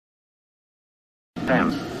10,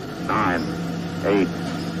 9, 8,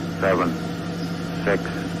 7, 6,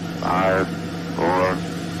 5, 4,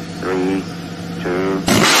 3, 2.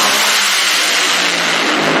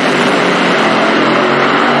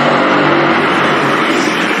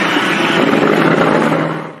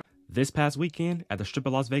 This past weekend at the Strip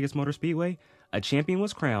of Las Vegas Motor Speedway, a champion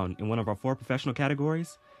was crowned in one of our 4 professional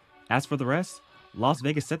categories. As for the rest, Las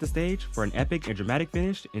Vegas set the stage for an epic and dramatic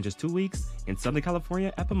finish in just 2 weeks in Southern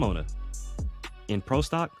California at Pomona. In Pro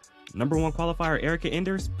Stock, number 1 qualifier Erica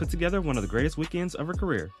Enders put together one of the greatest weekends of her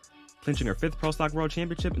career, clinching her 5th Pro Stock World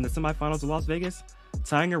Championship in the semifinals of Las Vegas,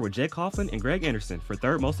 tying her with Jed Coughlin and Greg Anderson for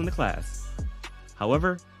 3rd most in the class.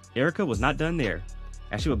 However, Erica was not done there,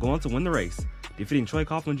 as she would go on to win the race, defeating Troy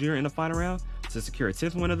Coughlin Jr. in the final round to secure a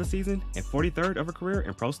 10th win of the season and 43rd of her career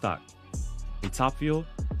in Pro Stock. In Top Fuel,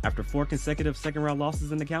 after 4 consecutive second-round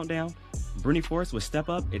losses in the countdown, Bruni Force would step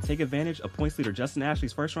up and take advantage of points leader Justin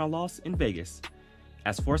Ashley's first-round loss in Vegas,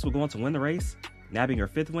 as Force would go on to win the race, nabbing her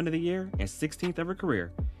 5th win of the year and 16th of her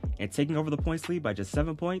career, and taking over the points lead by just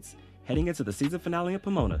 7 points, heading into the season finale in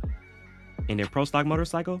Pomona. And in Pro Stock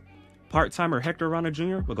Motorcycle, part-timer Hector Arana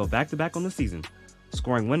Jr. would go back-to-back on the season,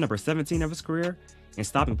 scoring win number 17 of his career and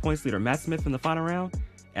stopping points leader Matt Smith in the final round,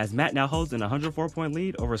 as Matt now holds an 104-point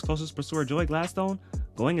lead over his closest pursuer Joey Gladstone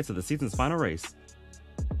going into the season's final race.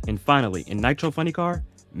 And finally, in Nitro Funny Car,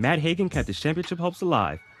 Matt Hagan kept his championship hopes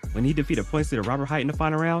alive when he defeated points leader Robert Height in the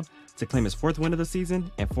final round to claim his 4th win of the season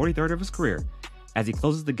and 43rd of his career, as he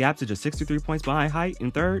closes the gap to just 63 points behind Height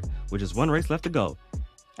in 3rd with just 1 race left to go,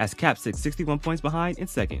 as Cap sits 61 points behind in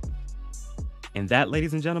 2nd. And that,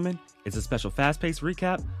 ladies and gentlemen, is a special fast-paced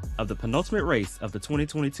recap of the penultimate race of the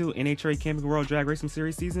 2022 NHRA Camping World Drag Racing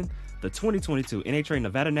Series season, the 2022 NHRA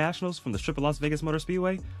Nevada Nationals from the Strip of Las Vegas Motor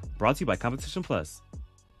Speedway, brought to you by Competition Plus.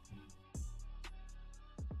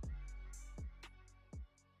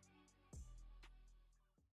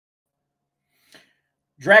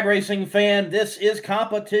 Drag racing fan, this is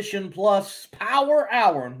Competition Plus Power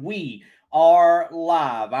Hour, and we are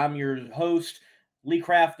live. I'm your host, Lee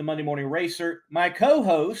Craft, the Monday Morning Racer. My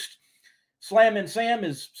co-host, Slammin' Sam,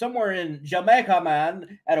 is somewhere in Jamaica,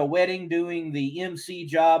 man, at a wedding doing the MC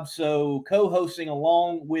job. So co-hosting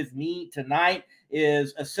along with me tonight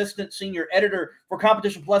is Assistant Senior Editor for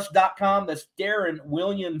CompetitionPlus.com. That's Darren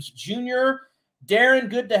Williams Jr. Darren,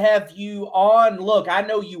 good to have you on. Look, I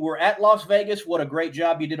know you were at Las Vegas. What a great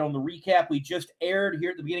job you did on the recap we just aired here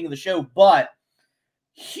at the beginning of the show. But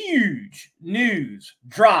huge news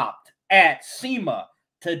dropped at SEMA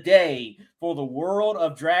today for the world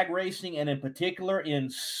of drag racing, and in particular in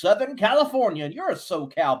Southern California. And you're a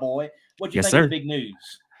SoCal boy. What do you think of the big news?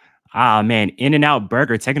 Man, In-N-Out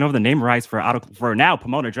Burger taking over the name rights for now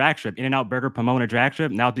Pomona Drag Strip. In-N-Out Burger Pomona Drag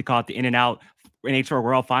Strip. Now they call it the In-N-Out NHRA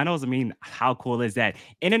World Finals. I mean, how cool is that?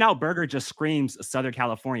 In-N-Out Burger just screams Southern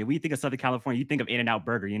California. When you think of Southern California, you think of In-N-Out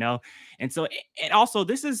Burger, you know? And so, and also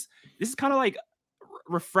this is kind of like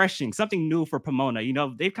refreshing, something new for Pomona. You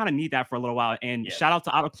know, they kind of need that for a little while. And shout out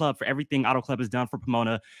to Auto Club for everything Auto Club has done for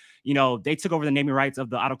Pomona. You know, they took over the naming rights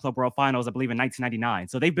of the Auto Club World Finals, I believe, in 1999.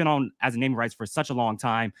 So they've been on as a naming rights for such a long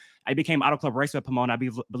time. I became Auto Club Raceway at Pomona, I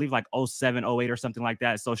believe like 07, 08 or something like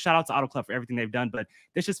that. So shout out to Auto Club for everything they've done. But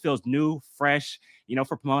this just feels new, fresh, you know,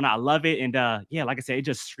 for Pomona. I love it. And yeah, like I said, it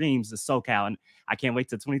just screams the SoCal. And I can't wait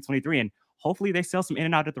to 2023. And hopefully they sell some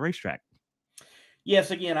In-N-Out at the racetrack.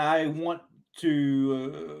 Yes, again, I want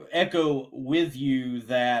to echo with you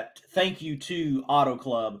that thank you to Auto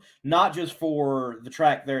Club, not just for the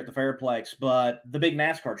track there at the Fairplex, but the big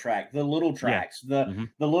NASCAR track, the little tracks, the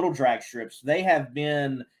little drag strips. They have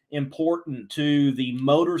been important to the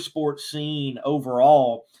motorsport scene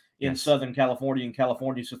overall in Southern California and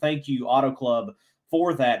California. So thank you, Auto Club,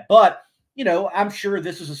 for that. But, you know, I'm sure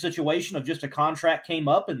this is a situation of just a contract came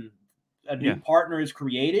up and a new partner is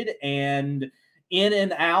created, and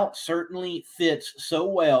In-N-Out certainly fits so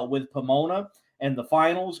well with Pomona and the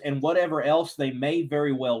finals and whatever else they may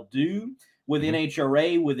very well do with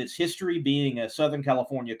NHRA, with its history being a Southern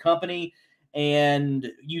California company.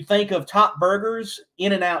 And you think of top burgers,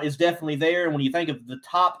 In-N-Out is definitely there. And when you think of the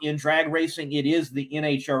top in drag racing, it is the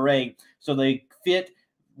NHRA. So they fit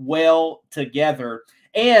well together.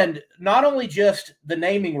 And not only just the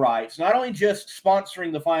naming rights, not only just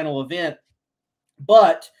sponsoring the final event,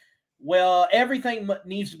 but well, everything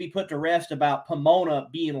needs to be put to rest about Pomona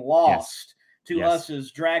being lost to us as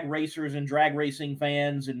drag racers and drag racing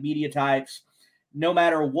fans and media types, no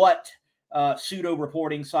matter what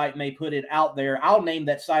pseudo-reporting site may put it out there. I'll name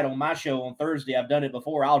that site on my show on Thursday. I've done it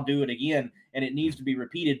before. I'll do it again, and it needs to be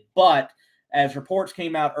repeated. But as reports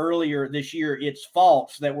came out earlier this year, it's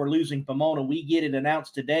false that we're losing Pomona. We get it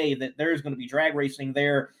announced today that there's going to be drag racing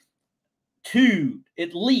there to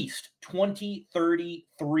at least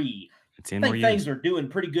 2033. 10 I more think years. things are doing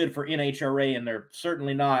pretty good for NHRA, and they're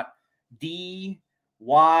certainly not DYING.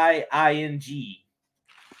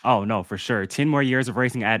 Oh no, for sure. 10 more years of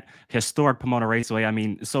racing at historic Pomona Raceway. I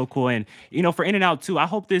mean, so cool. And for In-N-Out too, I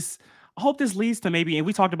hope this leads to maybe, and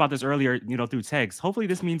we talked about this earlier, through text. Hopefully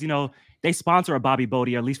this means, they sponsor a Bobby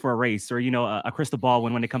Bodie, at least for a race, or a Crystal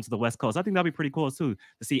Baldwin when it comes to the West Coast. I think that'd be pretty cool too,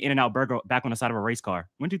 to see In-N-Out Burger back on the side of a race car.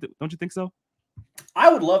 Don't you think so?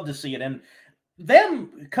 I would love to see it. And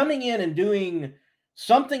them coming in and doing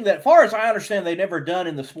something that, as far as I understand, they've never done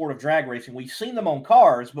in the sport of drag racing. We've seen them on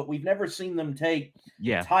cars, but we've never seen them take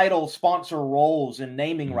title sponsor roles in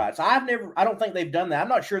naming rights. I don't think they've done that. I'm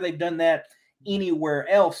not sure they've done that anywhere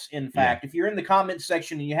else. In fact, if you're in the comments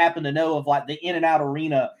section and you happen to know of like the In-N-Out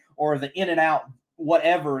Arena or the In-N-Out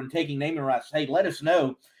whatever and taking naming rights, hey, let us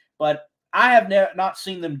know. But I have not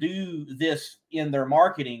seen them do this in their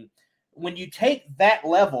marketing. When you take that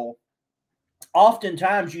level,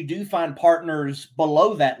 oftentimes you do find partners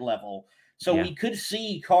below that level. So we could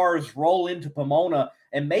see cars roll into Pomona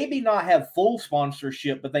and maybe not have full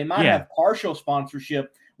sponsorship, but they might have partial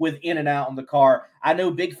sponsorship with In-N-Out on the car. I know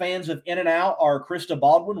big fans of In-N-Out are Krista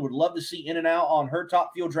Baldwin, would love to see In-N-Out on her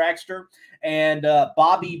Top Fuel dragster. And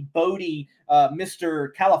Bobby Bodie,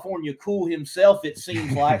 Mr. California Cool himself, it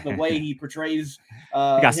seems like, the way he portrays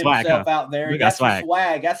himself out there. He got some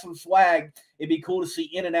swag. Got some swag. It'd be cool to see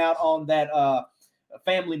In-N-Out on that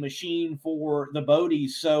family machine for the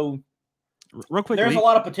Bodies. So real quick, there's a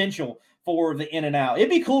lot of potential for the In-N-Out. It'd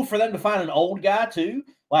be cool for them to find an old guy too,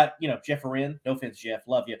 like Jeff Arend. No offense, Jeff,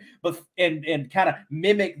 love you, but and kind of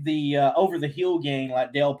mimic the over the hill gang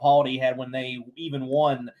like Dale Paldy had when they even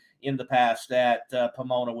won in the past at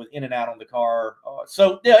Pomona with In-N-Out on the car.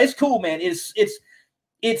 So yeah, it's cool, man. It's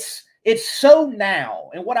so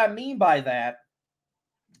now, and what I mean by that,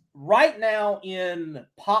 right now in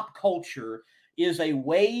pop culture is a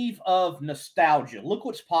wave of nostalgia. Look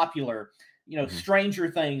what's popular.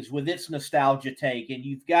 Stranger Things with its nostalgia take, and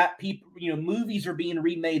you've got people, movies are being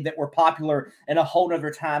remade that were popular in a whole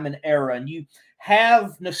other time and era, and you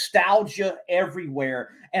have nostalgia everywhere.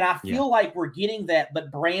 And I feel like we're getting that,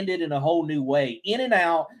 but branded in a whole new way.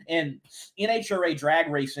 In-N-Out and NHRA drag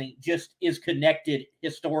racing just is connected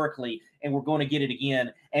historically, and we're going to get it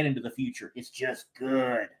again and into the future. It's just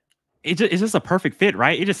good. It's just a perfect fit,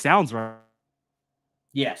 right? It just sounds right.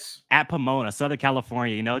 Yes. At Pomona, Southern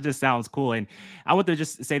California, it just sounds cool. And I want to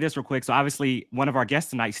just say this real quick. So obviously one of our guests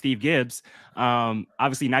tonight, Steve Gibbs,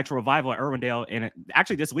 obviously Nitro Revival at Irwindale, and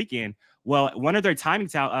actually this weekend, well, one of their timing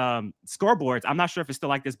scoreboards, I'm not sure if it's still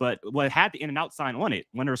like this, but what had the In-N-Out sign on it,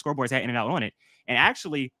 one of their scoreboards had In-N-Out on it. And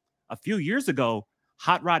actually a few years ago,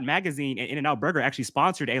 Hot Rod Magazine and In-N-Out Burger actually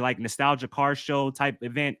sponsored a nostalgia car show type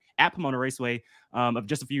event at Pomona Raceway of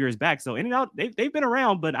just a few years back. So In-N-Out, they've been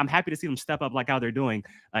around, but I'm happy to see them step up like how they're doing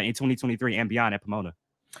in 2023 and beyond at Pomona.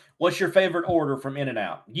 What's your favorite order from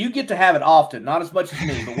In-N-Out? You get to have it often, not as much as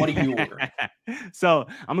me, but what do you order? So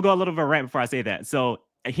I'm gonna go a little bit of a rant before I say that. So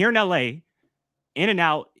here in LA,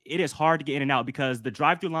 In-N-Out, it is hard to get In-N-Out because the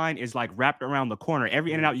drive-through line is wrapped around the corner.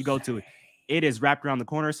 Every In-N-Out you go to, it is wrapped around the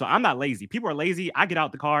corner. So I'm not lazy. People are lazy. I get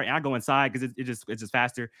out the car and I go inside because it's just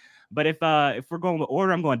faster. But if we're going with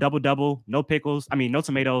order, I'm going double, no pickles. I mean, no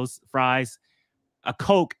tomatoes, fries, a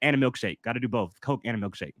Coke, and a milkshake. Got to do both, Coke and a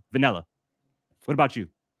milkshake. Vanilla. What about you?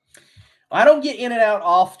 I don't get In-N-Out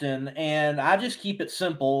often, and I just keep it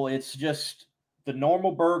simple. It's just the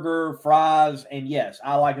normal burger, fries, and yes,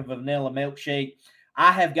 I like a vanilla milkshake.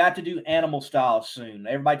 I have got to do animal style soon.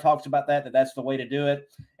 Everybody talks about that's the way to do it,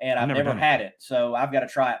 and I've never had it. So I've got to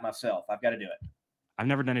try it myself. I've got to do it. I've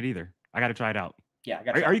never done it either. I got to try it out. Yeah, I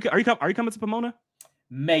got to. Are you coming to Pomona?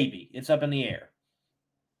 Maybe. It's up in the air.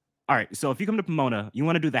 All right. So if you come to Pomona, you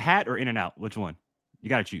want to do the hat or In-N-Out? Which one? You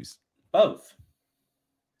got to choose. Both.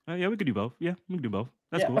 Yeah, we could do both. Yeah, we can do both.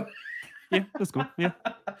 That's cool. Yeah, that's cool. Yeah,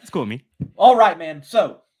 that's cool with me. All right, man.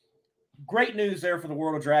 So great news there for the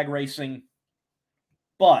world of drag racing.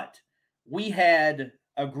 But we had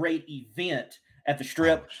a great event at the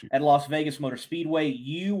Strip at Las Vegas Motor Speedway.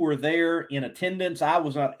 You were there in attendance. I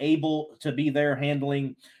was not able to be there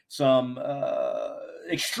handling some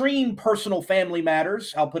extreme personal family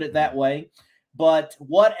matters. I'll put it that way. But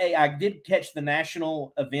I did catch the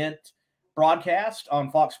national event broadcast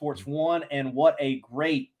on Fox Sports 1, and what a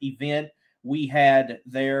great event we had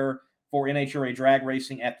there for NHRA drag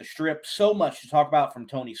racing at the Strip. So much to talk about, from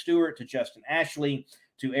Tony Stewart to Justin Ashley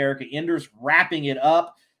to Erica Enders, wrapping it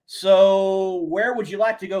up. So where would you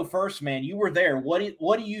like to go first, man? You were there. What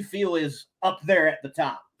do you feel is up there at the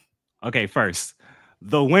top? Okay, first,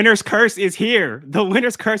 The winner's curse is here. The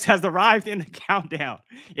winner's curse has arrived in the countdown.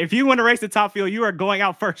 If you win a race at top field, you are going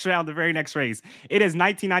out first round the very next race. It is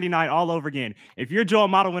 1999 all over again. If you're Joe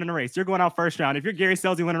Amato winning a race, you're going out first round. If you're Gary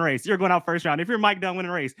Scelzi winning a race, you're going out first round. If you're Mike Dunn winning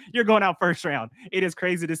a race, you're going out first round. It is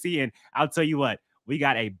crazy to see. And I'll tell you what, we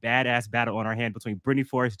got a badass battle on our hand between Brittany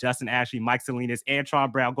Forrest, Justin Ashley, Mike Salinas, and Tron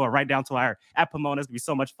Brown going right down to our at Pomona. It's going to be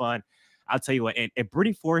so much fun. I'll tell you what, and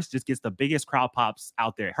Brittany Forrest just gets the biggest crowd pops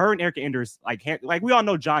out there. Her and Erica Enders, like we all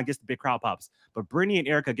know John gets the big crowd pops, but Brittany and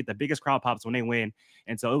Erica get the biggest crowd pops when they win.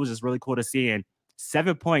 And so it was just really cool to see. And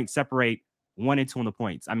 7 points separate 1 and 2 on the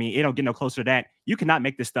points. I mean, it don't get no closer to that. You cannot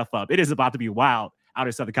make this stuff up. It is about to be wild out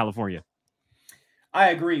in Southern California.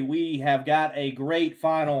 I agree. We have got a great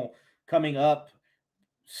final coming up.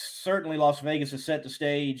 Certainly Las Vegas has set the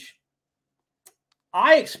stage.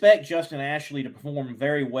 I expect Justin Ashley to perform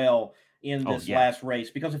very well in this last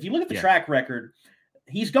race, because if you look at the track record,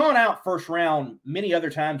 he's gone out first round many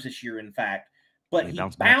other times this year, in fact, but he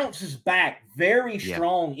bounces back very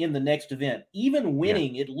strong in the next event, even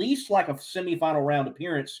winning at least like a semifinal round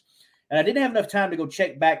appearance. And I didn't have enough time to go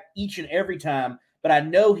check back each and every time, but I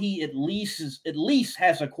know he at least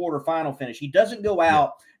has a quarterfinal finish. He doesn't go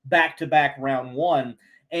out back-to-back round one.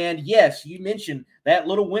 And yes, you mentioned that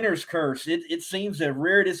little winner's curse. It seems to have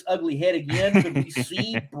reared its ugly head again. Could we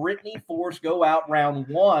see Brittany Forrest go out round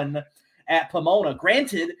one at Pomona?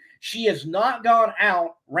 Granted, she has not gone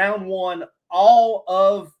out round one all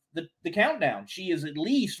of the countdown. She has at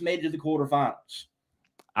least made it to the quarterfinals.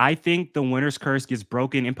 I think the winner's curse gets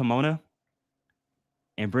broken in Pomona,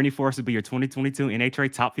 and Brittany Forrest will be your 2022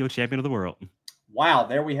 NHRA Top Field Champion of the World. Wow,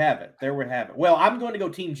 there we have it. There we have it. Well, I'm going to go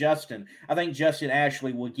Team Justin. I think Justin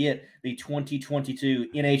Ashley will get the 2022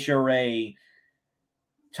 NHRA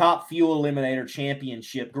Top Fuel Eliminator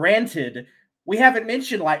Championship. Granted, we haven't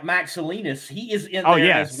mentioned like Max Salinas. He is in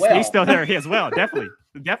there as well. He's still there as well.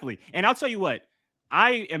 Definitely. And I'll tell you what,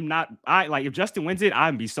 if Justin wins it,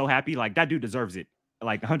 I'd be so happy. Like, that dude deserves it.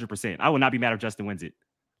 Like 100%. I would not be mad if Justin wins it.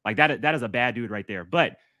 Like that is a bad dude right there.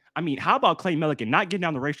 But I mean, how about Clay Millican not getting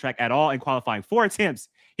down the racetrack at all in qualifying? 4 attempts.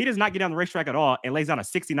 He does not get down the racetrack at all and lays down a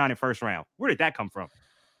 69 in first round. Where did that come from?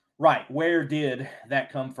 Right. Where did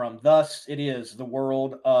that come from? Thus, it is the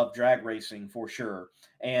world of drag racing for sure,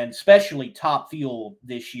 and especially Top Fuel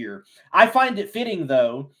this year. I find it fitting,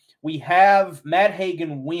 though. We have Matt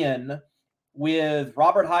Hagan win with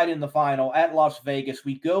Robert Hyde in the final at Las Vegas.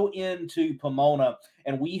 We go into Pomona,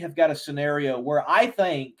 and we have got a scenario where I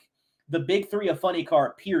think the big three of Funny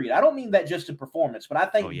Car, period. I don't mean that just in performance, but I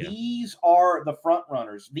think these are the front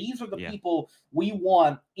runners. These are the people we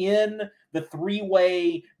want in the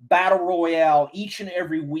three-way battle royale each and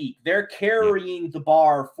every week. They're carrying the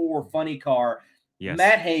bar for Funny Car. Yes.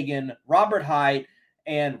 Matt Hagan, Robert Hyde,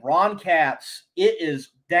 and Ron Capps. It is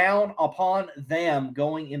down upon them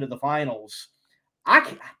going into the finals.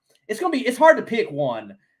 It's hard to pick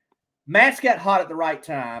one. Matt's got hot at the right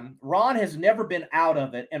time. Ron has never been out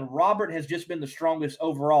of it, and Robert has just been the strongest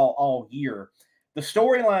overall all year. The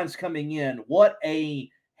storylines coming in, what a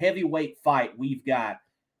heavyweight fight we've got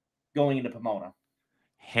going into Pomona.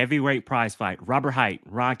 Heavyweight prize fight. Robert Hyde,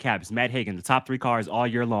 Ron Capps, Matt Hagan, the top 3 cars all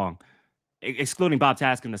year long, excluding Bob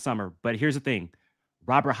Task in the summer. But here's the thing.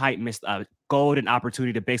 Robert Hyde missed a golden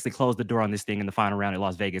opportunity to basically close the door on this thing in the final round at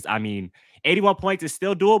Las Vegas. I mean, 81 points is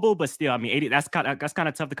still doable, but still, I mean, 80. That's kind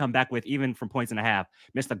of tough to come back with, even from points and a half.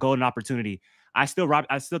 Missed a golden opportunity. I still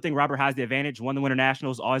think Robert has the advantage. Won the Winter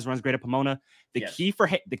Nationals. Always runs great at Pomona. The key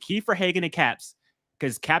for Hagan and Capps,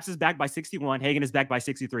 because Capps is backed by 61, Hagan is backed by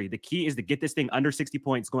 63. The key is to get this thing under 60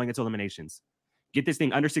 points going into eliminations. Get this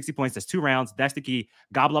thing under 60 points. That's 2 rounds. That's the key.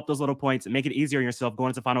 Gobble up those little points and make it easier on yourself going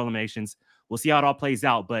into final eliminations. We'll see how it all plays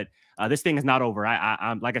out, but this thing is not over.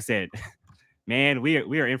 I'm like I said, man, we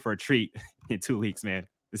are in for a treat in 2 weeks, man.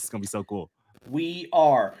 This is gonna be so cool. We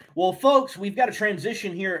are. Well, folks, we've got a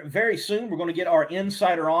transition here very soon. We're going to get our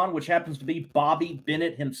insider on, which happens to be Bobby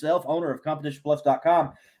Bennett himself, owner of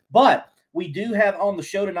CompetitionPlus.com. But we do have on the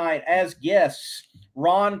show tonight as guests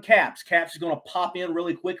Ron Capps. Capps is going to pop in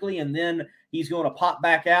really quickly, and then he's going to pop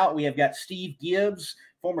back out. We have got Steve Gibbs,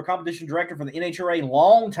 former competition director for the NHRA,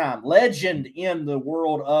 longtime legend in the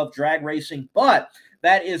world of drag racing. But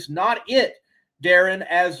that is not it, Darren,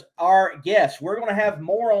 as our guest. We're going to have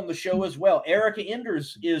more on the show as well. Erica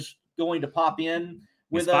Enders is going to pop in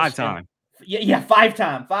with us. 5-time. Yeah,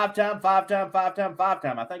 5-time.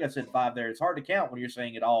 5-time. I think I said 5 there. It's hard to count when you're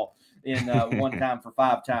saying it all in one time for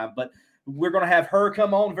 5-time. But we're going to have her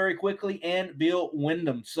come on very quickly, and Bill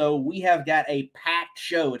Wyndham. So we have got a packed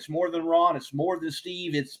show. It's more than Ron. It's more than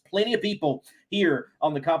Steve. It's plenty of people here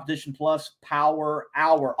on the Competition Plus Power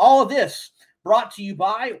Hour. All of this brought to you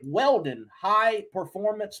by Weldon High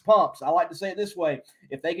Performance Pumps. I like to say it this way.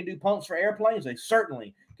 If they can do pumps for airplanes, they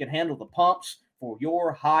certainly can handle the pumps for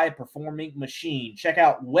your high-performing machine. Check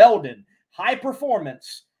out Weldon High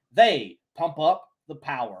Performance. They pump up the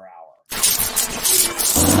power hour.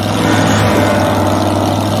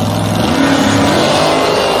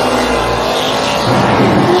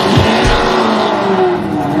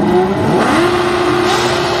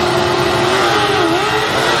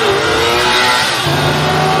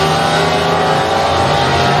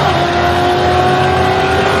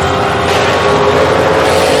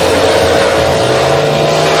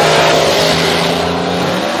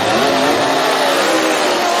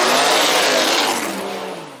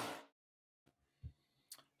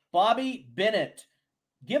 Bobby Bennett,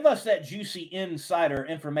 give us that juicy insider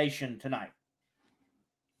information tonight.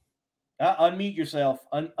 Unmute yourself.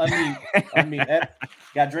 Unmute. Unmute.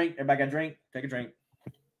 Got a drink? Everybody got a drink? Take a drink.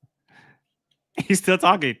 He's still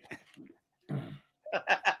talking.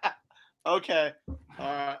 Okay.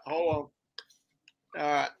 All right. Hold on.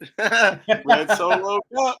 All right. Red Solo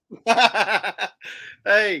Cup.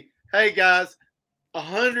 Hey, guys.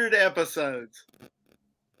 100 episodes.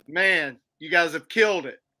 Man, you guys have killed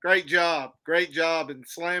it. Great job. Great job in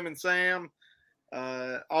Slam and Sam.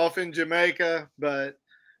 Off in Jamaica, but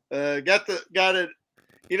got it.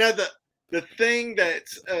 You know, the thing that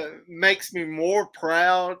makes me more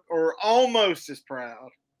proud, or almost as proud,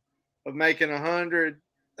 of making 100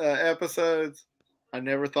 episodes. I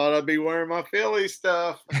never thought I'd be wearing my Philly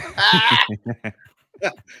stuff.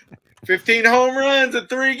 15 home runs in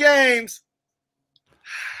 3 games.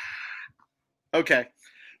 Okay.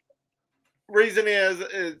 Reason is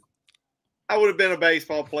I would have been a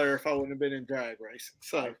baseball player if I wouldn't have been in drag racing.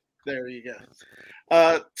 So there you go.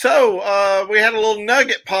 So we had a little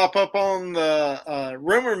nugget pop up on the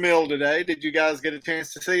rumor mill today. Did you guys get a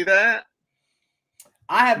chance to see that?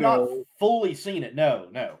 I have not fully seen it. No.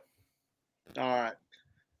 All right.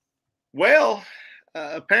 Well,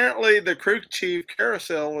 apparently the crew chief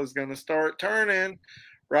carousel is going to start turning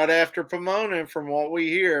right after Pomona. And from what we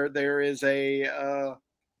hear, there is a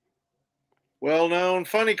well-known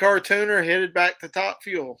funny cartooner headed back to Top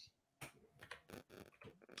Fuel.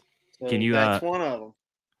 So Can you? That's one of them.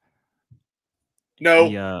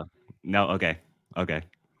 No. No. Okay.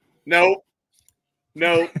 No.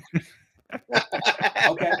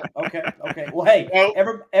 Okay. Well, hey,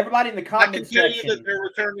 everybody in the comment section. I can tell you that they're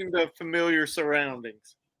returning to familiar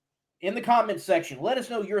surroundings. In the comment section, let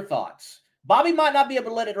us know your thoughts. Bobby might not be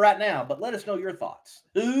able to let it right now, but let us know your thoughts.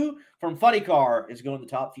 Who from Funny Car is going to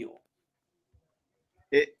Top Fuel?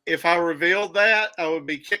 If I revealed that, I would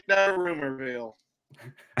be kicked out of Rumorville.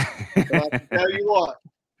 But I can tell you what,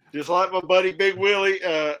 just like my buddy Big Willie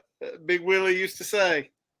used to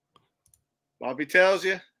say, Bobby tells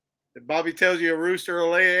you a rooster will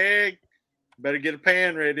lay an egg, better get a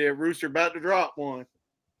pan ready. A rooster about to drop one.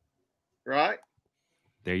 Right?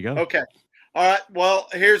 There you go. Okay. All right. Well,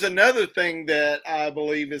 here's another thing that I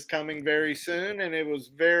believe is coming very soon, and it was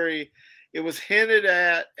hinted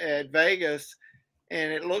at Vegas.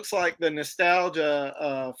 And it looks like the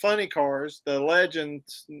nostalgia funny cars, the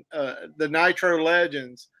legends, the Nitro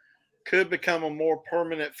Legends, could become a more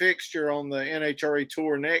permanent fixture on the NHRA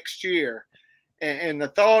tour next year. And the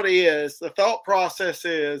thought process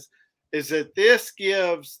is that this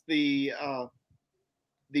gives a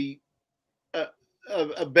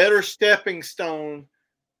better stepping stone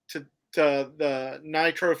to the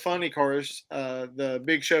Nitro funny cars, the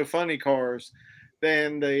Big Show funny cars,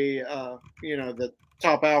 than the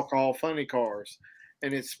top alcohol funny cars,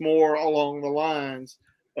 and it's more along the lines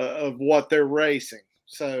of what they're racing.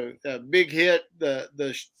 So big hit.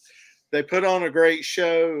 They put on a great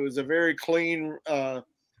show. It was a very clean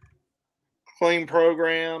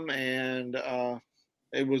program, and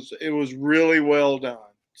it was really well done.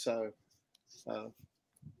 So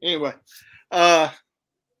anyway, the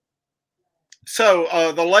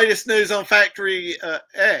latest news on Factory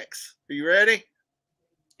X. Are you ready?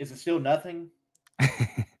 Is it still nothing?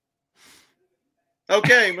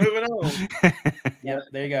 Okay, moving on. Yeah,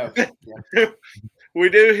 there you go. Yeah. We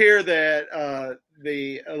do hear that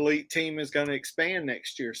the elite team is going to expand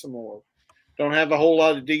next year some more. Don't have a whole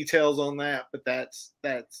lot of details on that, but that's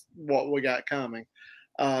what we got coming.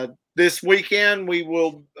 This weekend we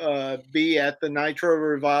will be at the Nitro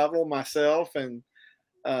Revival, myself and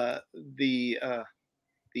the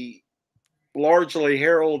largely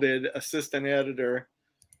heralded assistant editor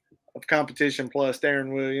of Competition Plus,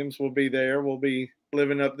 Darren Williams, will be there. We'll be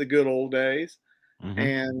living up the good old days. Mm-hmm.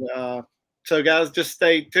 And so, guys, just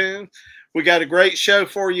stay tuned. We got a great show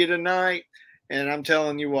for you tonight. And I'm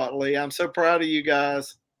telling you what, Lee, I'm so proud of you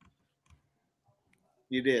guys.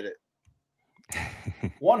 You did it.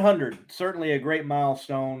 100, certainly a great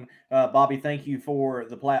milestone. Bobby, thank you for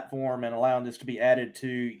the platform and allowing this to be added to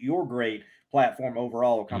your great platform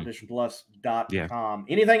overall, competitionplus.com.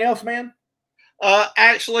 Anything else, man?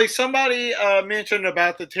 Actually, somebody mentioned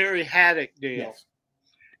about the Terry Haddock deal. Yes.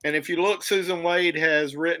 And if you look, Susan Wade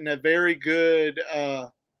has written a very good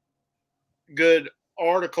good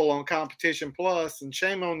article on Competition Plus, and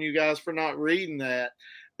shame on you guys for not reading that.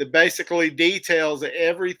 That basically details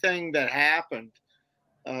everything that happened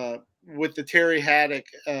with the Terry Haddock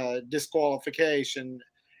disqualification.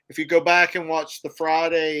 If you go back and watch the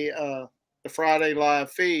Friday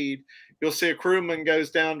live feed, you'll see a crewman goes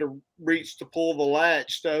down to reach to pull the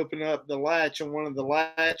latch to open up the latch, and one of the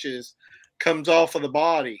latches comes off of the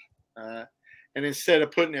body. And instead of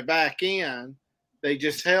putting it back in, they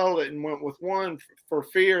just held it and went with one for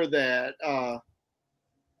fear that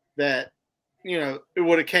it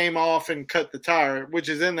would have came off and cut the tire, which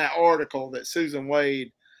is in that article that Susan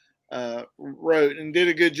Wade wrote and did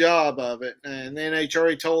a good job of it. And the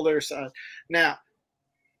NHRA told their side. Now,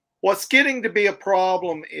 what's getting to be a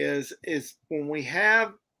problem is when we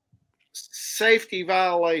have safety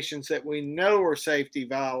violations that we know are safety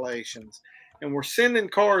violations, and we're sending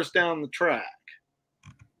cars down the track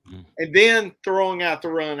and then throwing out the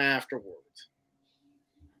run afterwards.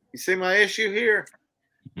 You see my issue here?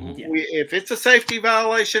 Yeah. If it's a safety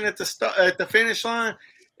violation at the finish line,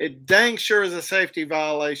 it dang sure is a safety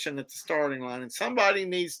violation at the starting line. And somebody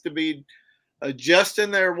needs to be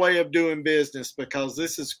adjusting their way of doing business, because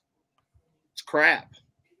it's crap.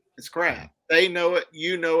 It's crap. They know it.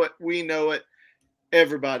 You know it. We know it.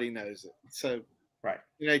 Everybody knows it. So right,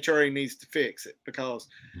 NHRA needs to fix it, because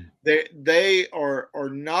they are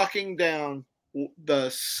knocking down the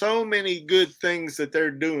so many good things that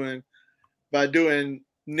they're doing by doing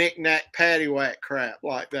knick-knack paddywhack crap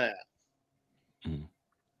like that.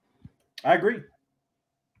 I agree.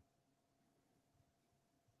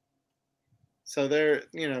 So they're,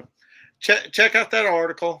 check out that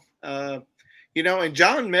article. And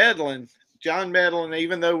John Medlin,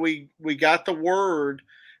 even though we got the word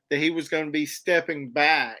that he was going to be stepping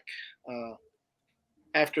back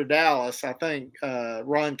after Dallas, I think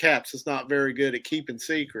Ron Capps is not very good at keeping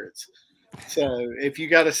secrets. So if you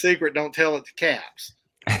got a secret, don't tell it to Capps.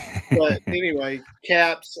 But anyway,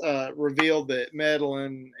 Capps revealed that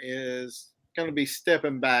Medlin is going to be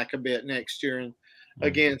stepping back a bit next year. And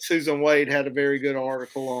again, Susan Wade had a very good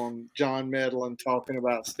article on John Medlin talking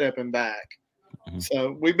about stepping back.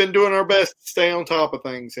 So we've been doing our best to stay on top of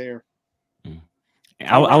things here.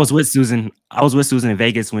 I was with Susan. I was with Susan in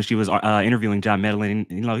Vegas when she was interviewing John Medlin.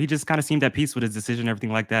 And, he just kind of seemed at peace with his decision and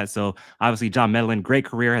everything like that. So obviously, John Medlin, great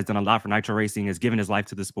career, has done a lot for Nitro Racing, has given his life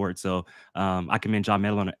to the sport. So I commend John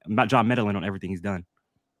Medlin on everything he's done.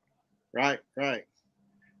 Right.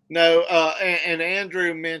 No, and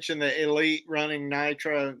Andrew mentioned the Elite running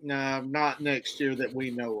Nitro. No, not next year that we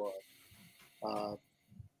know of.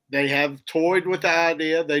 They have toyed with the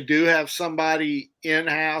idea. They do have somebody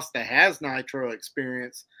in-house that has Nitro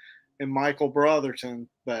experience in Michael Brotherton,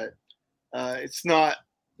 but it's not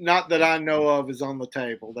that I know of is on the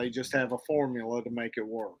table. They just have a formula to make it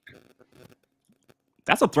work.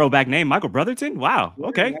 That's a throwback name, Michael Brotherton. Wow.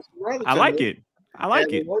 Okay. I like it.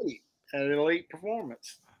 At Elite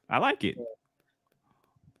Performance. I like it.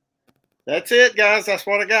 That's it, guys. That's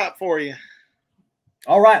what I got for you.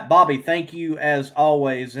 All right, Bobby, thank you as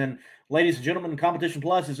always. And ladies and gentlemen, Competition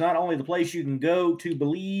Plus is not only the place you can go to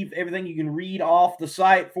believe everything you can read off the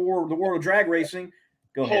site for the world of drag racing.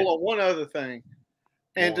 Go ahead. Hold on, one other thing.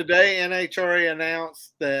 And today, NHRA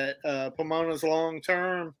announced that Pomona's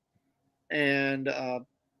long-term. And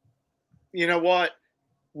you know what?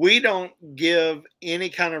 We don't give any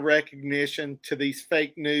kind of recognition to these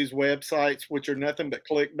fake news websites, which are nothing but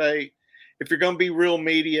clickbait. If you're going to be real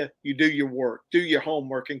media, you do your work, do your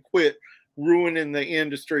homework, and quit ruining the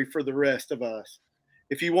industry for the rest of us.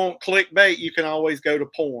 If you want clickbait, you can always go to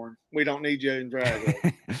porn. We don't need you in drag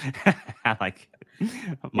racing. I like it.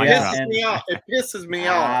 It pisses me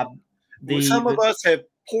off. Some of us have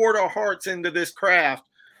poured our hearts into this craft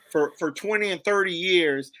for 20 and 30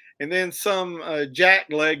 years, and then some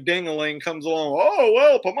jackleg dingaling comes along. Oh,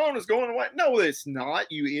 well, Pomona's going away. No, it's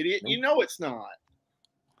not, you idiot. Nope. You know it's not.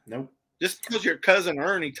 Nope. Just because your cousin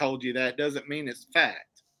Ernie told you that doesn't mean it's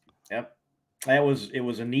fact. Yep. It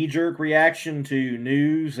was a knee-jerk reaction to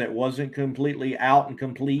news that wasn't completely out and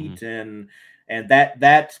complete, and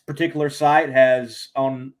that particular site has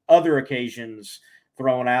on other occasions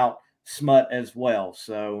thrown out smut as well.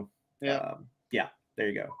 So yeah, there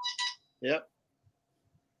you go. Yep.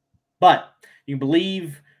 But you can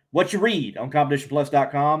believe what you read on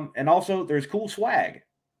competitionplus.com. And also, there's cool swag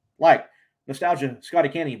like Nostalgia Scotty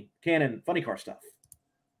Cannon funny car stuff.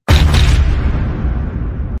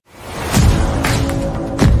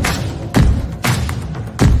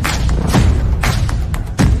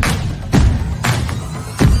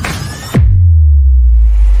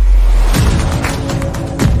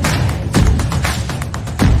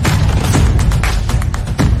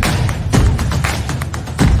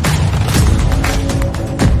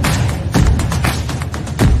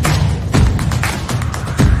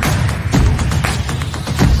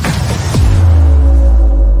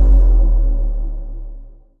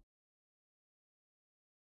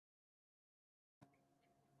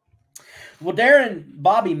 Well, Darren,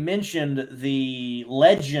 Bobby mentioned the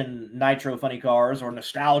Legend Nitro funny cars or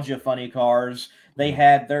Nostalgia funny cars. They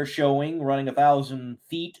had their showing running 1,000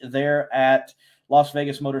 feet there at Las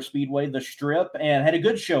Vegas Motor Speedway, the Strip, and had a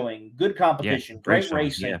good showing, good competition, great showing,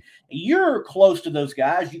 racing. yeah. You're close to those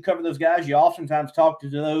guys. You cover those guys. You oftentimes talk to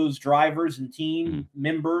those drivers and team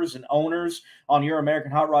members and owners on your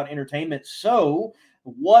American Hot Rod Entertainment. So,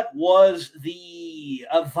 what was the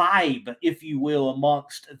vibe, if you will,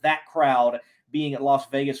 amongst that crowd being at Las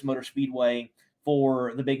Vegas Motor Speedway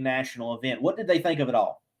for the big national event? What did they think of it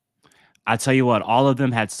all? I tell you what, all of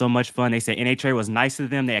them had so much fun. They said NHRA was nice to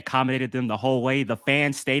them. They accommodated them the whole way. The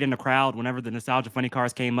fans stayed in the crowd whenever the Nostalgia Funny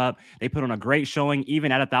Cars came up. They put on a great showing.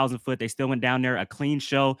 Even at 1,000 foot, they still went down there, a clean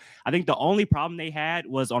show. I think the only problem they had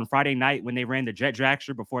was on Friday night when they ran the Jet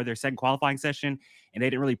Dragster before their second qualifying session, and they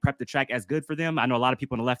didn't really prep the track as good for them. I know a lot of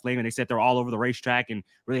people in the left lane, and they said they're all over the racetrack and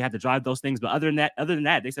really had to drive those things. But other than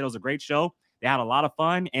that, they said it was a great show. They had a lot of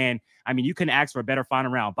fun, and I mean, you couldn't ask for a better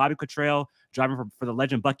final round. Bobby Cottrell driving for the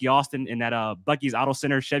legend Bucky Austin in that Bucky's Auto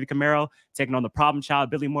Center Chevy Camaro, taking on the problem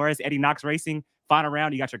child Billy Morris, Eddie Knox Racing. Final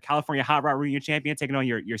round, you got your California Hot Rod Reunion champion taking on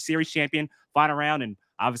your series champion. Final round, and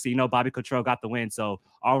obviously, Bobby Cottrell got the win. So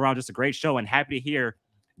all around, just a great show, and happy to hear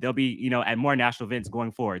they'll be, at more national events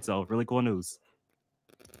going forward. So really cool news.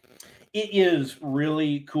 It is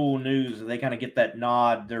really cool news. They kind of get that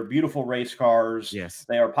nod. They're beautiful race cars. Yes.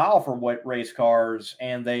 They are powerful race cars,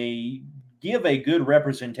 and they give a good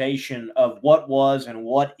representation of what was and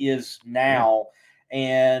what is now. Yeah.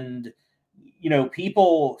 And,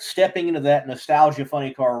 people stepping into that Nostalgia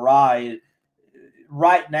Funny Car ride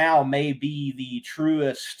right now may be the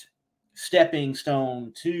truest stepping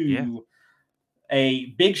stone to a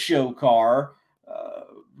big show car.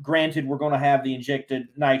 Granted, we're going to have the injected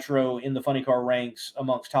nitro in the funny car ranks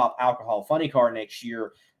amongst top alcohol funny car next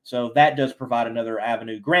year. So that does provide another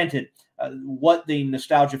avenue. Granted, what the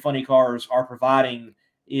Nostalgia funny cars are providing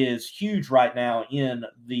is huge right now in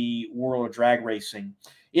the world of drag racing.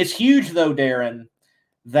 It's huge, though, Darren,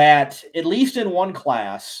 that at least in one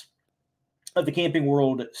class of the Camping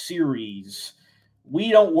World Series, we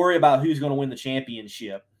don't worry about who's going to win the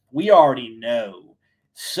championship. We already know.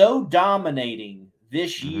 So dominating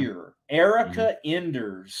this year, Erica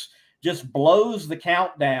Enders just blows the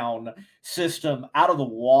countdown system out of the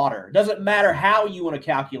water. Doesn't matter how you want to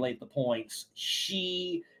calculate the points.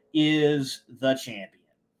 She is the champion.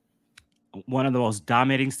 One of the most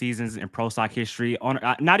dominating seasons in pro stock history.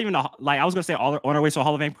 Not even I was going to say on her way to a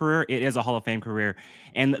Hall of Fame career. It is a Hall of Fame career.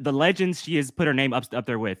 And the legends she has put her name up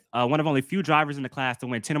there with. One of only few drivers in the class to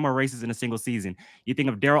win 10 or more races in a single season. You think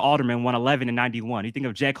of Darrell Alderman won 11 in 91. You think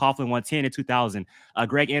of Jed Coughlin won 10 in 2000.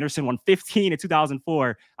 Greg Anderson won 15 in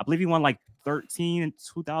 2004. I believe he won like 13 in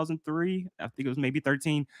 2003. I think it was maybe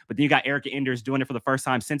 13. But then you got Erica Enders doing it for the first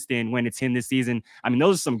time since then, winning 10 this season. I mean,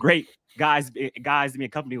 those are some great guys to be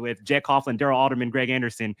accompanied with. Jed Coughlin, Darrell Alderman, Greg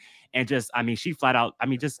Anderson. And she flat out,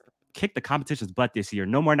 just kicked the competition's butt this year.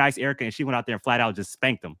 No more nice Erica, and she went out there and flat out just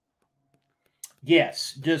spanked them.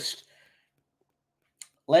 Yes, just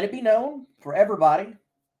let it be known for everybody.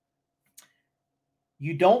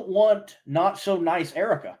 You don't want not so nice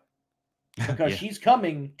Erica because she's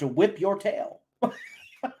coming to whip your tail.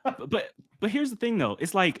 but here's the thing, though.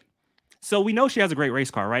 It's like, so we know she has a great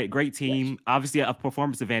race car, right? Great team, obviously a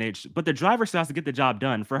performance advantage, but the driver still has to get the job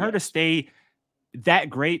done. For her to stay that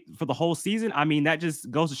great for the whole season, that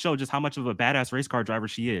just goes to show just how much of a badass race car driver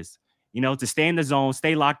she is. To stay in the zone,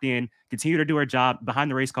 stay locked in, continue to do her job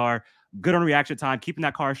behind the race car, good on reaction time, keeping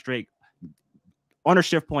that car straight, on her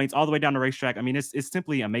shift points all the way down the racetrack. It's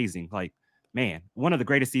simply amazing. Like, man, one of the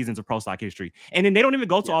greatest seasons of pro stock history. And then they don't even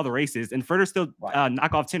go to all the races, and further still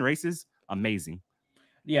knock off 10 races. Amazing.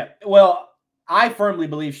 Yeah. Well, I firmly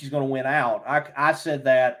believe she's going to win out. I said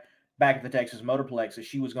that back at the Texas Motorplex that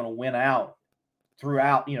she was going to win out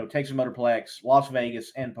throughout, Texas Motorplex, Las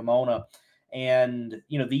Vegas, and Pomona. And,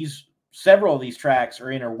 these several of these tracks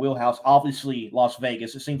are in her wheelhouse. Obviously, Las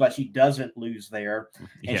Vegas. It seems like she doesn't lose there,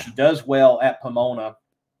 and she does well at Pomona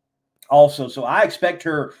also. So I expect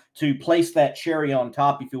her to place that cherry on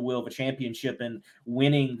top, if you will, of a championship and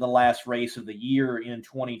winning the last race of the year in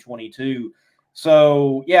 2022.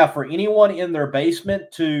 So, yeah, for anyone in their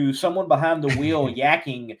basement to someone behind the wheel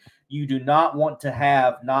yakking, you do not want to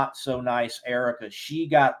have not so nice Erica. She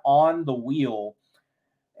got on the wheel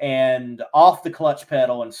and off the clutch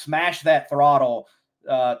pedal and smashed that throttle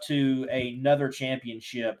to another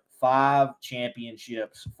championship. 5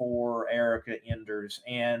 championships for Erica Enders.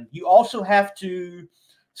 And you also have to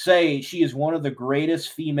say she is one of the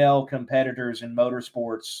greatest female competitors in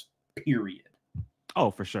motorsports, period.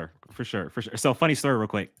 Oh, for sure. So funny story real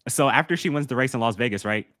quick. So after she wins the race in Las Vegas,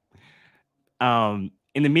 right? In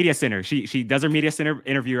the media center, she does her media center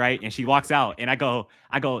interview, right? And she walks out and I go,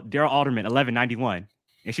 Daryl Alderman, 1191.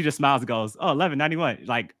 And she just smiles and goes, "Oh, 1191."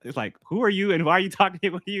 Like, it's like, who are you and why are you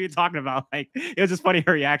talking? What are you talking about? Like, it was just funny,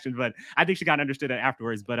 her reaction, but I think she got understood it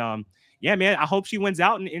afterwards. But yeah, man, I hope she wins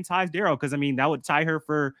out and ties Daryl, because I mean that would tie her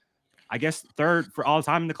for, I guess, 3rd for all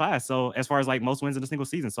time in the class. So as far as like most wins in a single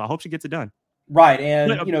season. So I hope she gets it done. Right.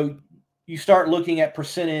 And you know, you start looking at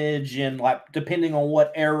percentage and like depending on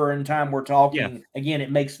what era and time we're talking, again,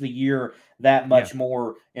 it makes the year that much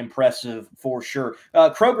more impressive for sure.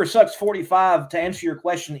 Kroger Sucks 45, to answer your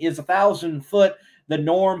question, is 1,000 foot the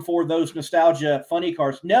norm for those nostalgia funny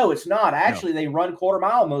cars? No, it's not. Actually, they run quarter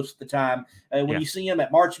mile most of the time. When you see them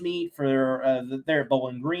at March Meet for they're at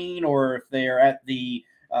Bowling Green, or if they're at the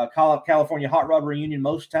California Hot Rod Reunion,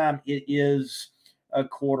 most of the time it is a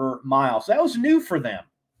quarter mile. So that was new for them.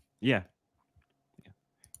 Yeah.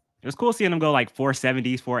 It was cool seeing them go like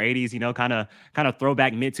 470s, 480s, you know, kind of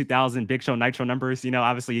throwback mid 2000 Big Show Nitro numbers. You know,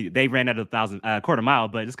 obviously they ran at 1,000 quarter mile,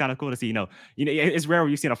 but it's kind of cool to see, you know, it's rare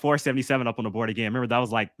when you see a 477 up on the board again. Remember that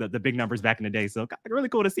was like the big numbers back in the day. So really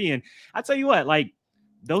cool to see. And I tell you what, like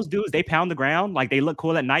those dudes, they pound the ground. Like they look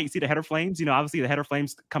cool at night. You see the header flames, you know, obviously the header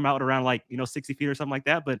flames come out around like, you know, 60 feet or something like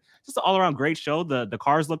that, but just an all around great show. The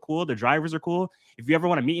cars look cool. The drivers are cool. If you ever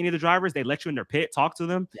want to meet any of the drivers, they let you in their pit, talk to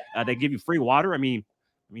them. They give you free water. I mean,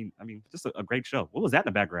 just a great show. What was that in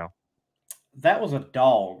the background? That was a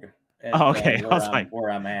dog. Okay. Where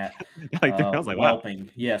I'm at. I was like, whelping. Wow.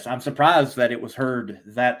 Yes, I'm surprised that it was heard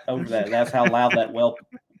that over that. That's how loud that whelp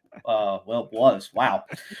was. Wow.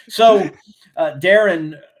 So,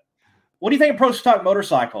 Darren, what do you think of Pro Stock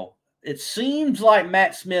Motorcycle? It seems like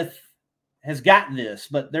Matt Smith has got this,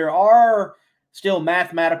 but there are still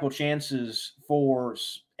mathematical chances for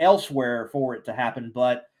elsewhere for it to happen.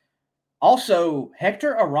 But also,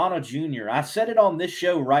 Hector Arana Jr., I said it on this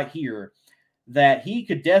show right here, that he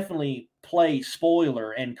could definitely play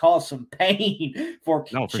spoiler and cause some pain for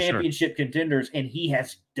championship contenders, and he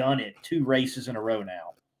has done it 2 races in a row now.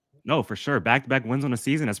 No, for sure. Back-to-back wins on the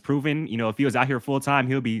season has proven, you know, if he was out here full time,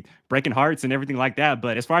 he'll be breaking hearts and everything like that.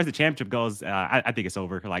 But as far as the championship goes, I think it's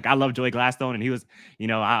over. Like, I love Joey Gladstone, and he was, you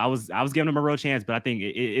know, I was giving him a real chance, but I think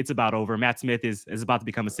it's about over. Matt Smith is about to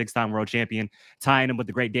become a 6-time world champion, tying him with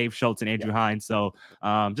the great Dave Schultz and Andrew Hines. So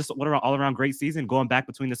just all around great season, going back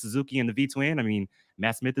between the Suzuki and the V-Twin. I mean,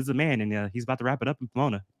 Matt Smith is a man, and he's about to wrap it up in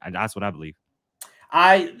Pomona. And that's what I believe.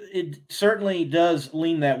 It certainly does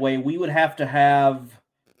lean that way. We would have to have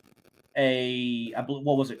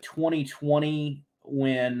what was it, 2020,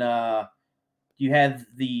 when you had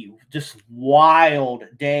the just wild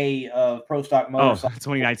day of Pro Stock Motorcycle.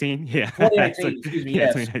 2019, yeah. 2019, excuse me,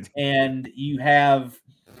 yes. 2019. And you have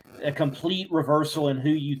a complete reversal in who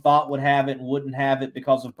you thought would have it and wouldn't have it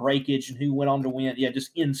because of breakage and who went on to win. Yeah,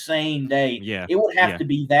 just insane day. Yeah, it would have to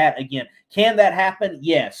be that again. Can that happen?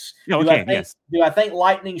 Yes. Do I think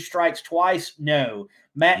lightning strikes twice? No.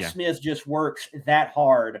 Matt Smith just works that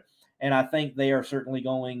hard. And I think they are certainly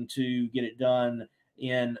going to get it done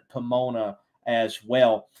in Pomona as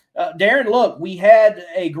well. Darren, look, we had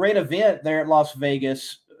a great event there at Las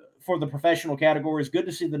Vegas for the professional categories. Good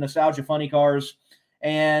to see the Nostalgia Funny Cars.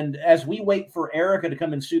 And as we wait for Erica to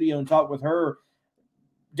come in studio and talk with her,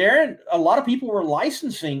 Darren, a lot of people were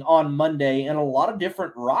licensing on Monday in a lot of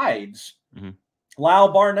different rides. Mm-hmm.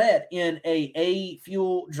 Lyle Barnett in a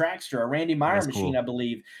fuel dragster, a Randy Meyer machine, cool. I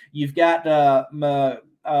believe. You've got the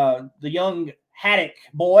young Haddock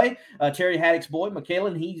boy, Terry Haddock's boy,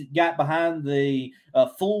 McKellen. He got behind the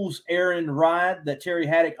Fool's Errand ride that Terry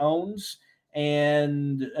Haddock owns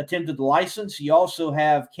and attempted the license. You also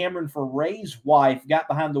have Cameron Ferray's wife got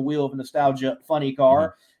behind the wheel of a Nostalgia Funny Car.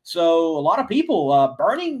 Mm-hmm. So a lot of people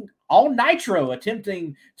burning all nitro,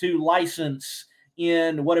 attempting to license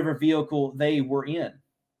in whatever vehicle they were in.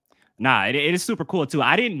 Nah, it is super cool too.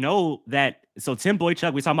 I didn't know that. So Tim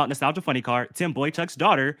Boychuk, we talking about Nostalgia Funny Car. Tim Boychuk's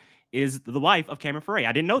daughter is the wife of Cameron Ferre.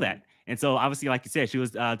 I didn't know that. And so obviously, like you said, she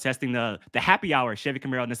was testing the happy hour Chevy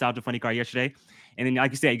Camaro Nostalgia Funny Car yesterday. And then,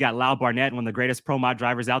 like you said, you got Lyle Barnett, one of the greatest pro mod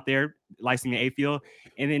drivers out there, licensing the A field.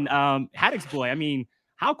 And then Haddock's boy. I mean,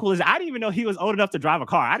 how cool is it? I didn't even know he was old enough to drive a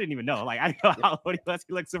car. I didn't even know. Like, I didn't know how old he was.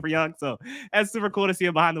 He looked super young. So that's super cool to see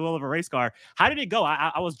him behind the wheel of a race car. How did it go?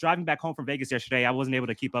 I was driving back home from Vegas yesterday. I wasn't able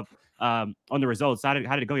to keep up on the results. How did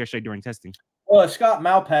it go yesterday during testing? Well, Scott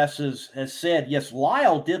Malpass has said, yes,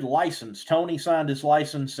 Lyle did license. Tony signed his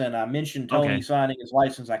license, and I mentioned Tony signing his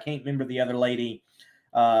license. I can't remember the other lady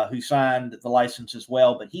who signed the license as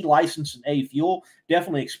well, but he licensed an A Fuel.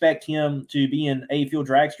 Definitely expect him to be in A Fuel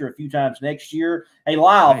Dragster a few times next year. Hey,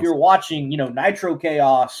 Lyle, if you're watching, Nitro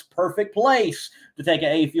Chaos, perfect place to take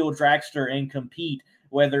an A Fuel Dragster and compete,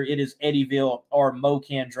 whether it is Eddyville or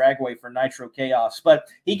Mocan Dragway for Nitro Chaos. But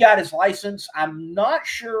he got his license. I'm not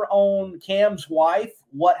sure on Cam's wife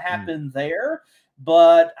what happened there,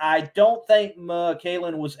 but I don't think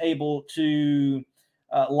Kalen was able to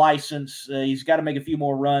license. He's got to make a few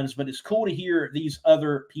more runs, but it's cool to hear these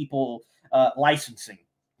other people licensing.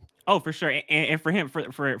 Oh, for sure. And for him,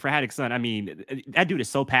 for Haddock's son, I mean, that dude is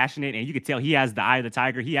so passionate, and you could tell he has the eye of the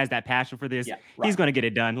tiger. He has that passion for this. Yeah, right. He's going to get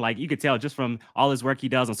it done. Like, you could tell just from all his work he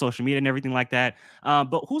does on social media and everything like that.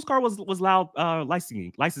 But whose car was Lyle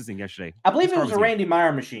licensing yesterday? I believe it was a Randy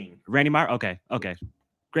Meyer machine. Randy Meyer? Okay.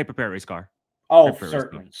 Great prepared race car. Oh,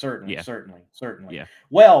 certainly. Yeah.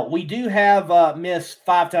 Well, we do have Miss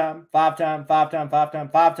five-time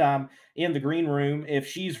in the green room. If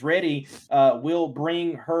she's ready, we'll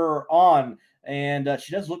bring her on. And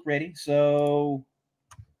she does look ready. So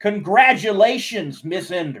congratulations,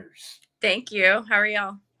 Miss Enders. Thank you. How are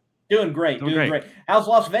y'all? Doing great. Doing great. How's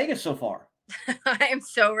Las Vegas so far? I am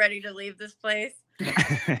so ready to leave this place.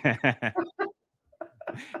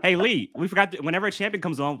 Hey, Lee, we forgot whenever a champion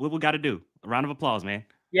comes on, what we got to do? A round of applause, man.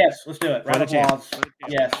 Yes, let's do it. Round of applause.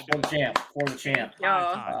 Yes, for the champ. For the champ.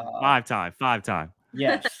 Five time.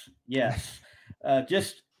 Yes.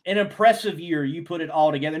 Just an impressive year. You put it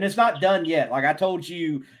all together. And it's not done yet. Like I told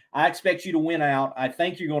you, I expect you to win out. I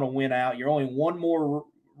think you're going to win out. You're only one more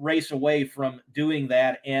race away from doing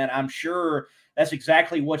that. And I'm sure that's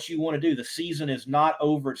exactly what you want to do. The season is not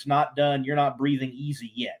over. It's not done. You're not breathing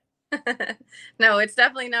easy yet. No, it's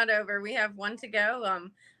definitely not over. We have one to go.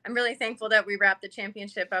 I'm really thankful that we wrapped the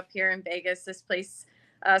championship up here in Vegas. This place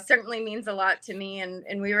certainly means a lot to me,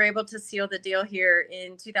 and we were able to seal the deal here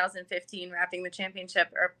in 2015, wrapping the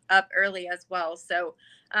championship up early as well. So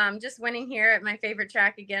just winning here at my favorite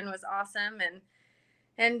track again was awesome, and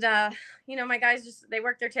my guys they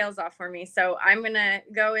worked their tails off for me. So I'm gonna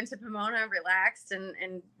go into Pomona relaxed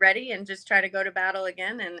and ready, and just try to go to battle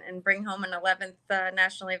again and bring home an 11th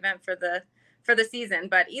national event for the season.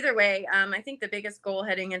 But either way, I think the biggest goal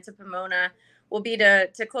heading into Pomona will be to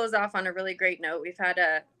close off on a really great note. We've had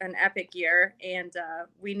an epic year, and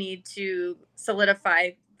we need to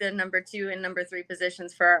solidify the number 2 and number 3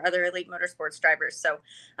 positions for our other elite motorsports drivers. So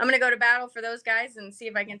I'm going to go to battle for those guys and see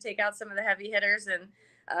if I can take out some of the heavy hitters, and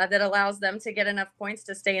that allows them to get enough points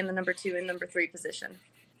to stay in the number 2 and number 3 position.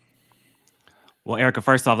 Well, Erica,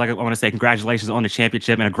 first off, I want to say congratulations on the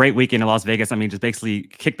championship and a great weekend in Las Vegas. I mean, just basically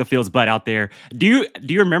kicked the field's butt out there. Do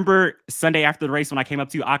you remember Sunday after the race when I came up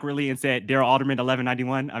to you awkwardly and said Darrell Alderman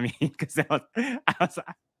 1191? I mean, because that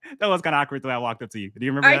was kind of awkward the way I walked up to you. Do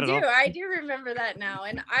you remember that at all? I do remember that now.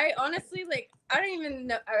 And I honestly, I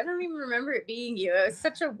don't even remember it being you. It was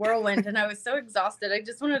such a whirlwind, and I was so exhausted. I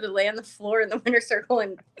just wanted to lay on the floor in the winter circle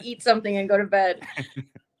and eat something and go to bed.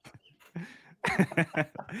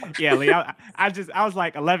 Yeah, Lee, I was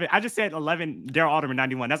like 11. I just said 11, Darrell Alderman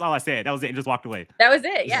 91. That's all I said. That was it, and just walked away. That was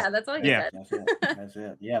it. Yeah, that's all you said. That's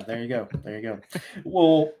it. Yeah, there you go.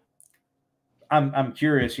 Well, I'm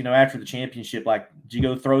curious, after the championship, did you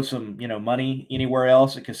go throw some, money anywhere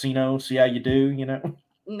else at casino, see how you do,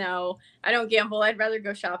 No, I don't gamble. I'd rather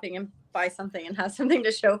go shopping and buy something and have something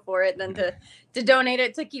to show for it than to donate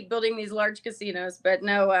it to keep building these large casinos. But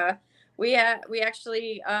no, we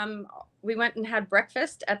actually we went and had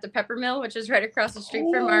breakfast at the Pepper Mill, which is right across the street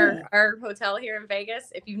from our hotel here in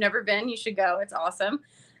Vegas. If you've never been, you should go. It's awesome.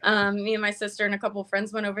 Me and my sister and a couple of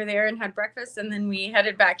friends went over there and had breakfast, and then we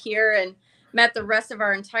headed back here and met the rest of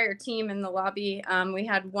our entire team in the lobby. We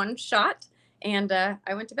had one shot, and I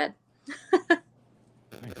went to bed.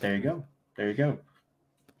 There you go.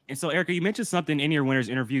 And so, Erica, you mentioned something in your winner's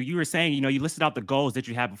interview. You were saying, you listed out the goals that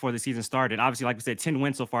you had before the season started. Obviously, like we said, 10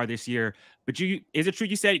 wins so far this year. But is it true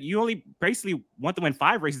you said you only basically want to win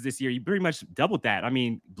 5 races this year? You pretty much doubled that. I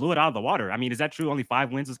mean, blew it out of the water. I mean, is that true? Only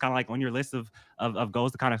 5 wins was kind of like on your list of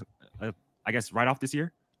goals to kind of, I guess, write off this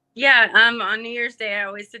year? Yeah. On New Year's Day, I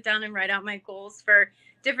always sit down and write out my goals for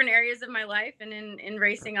different areas of my life, and in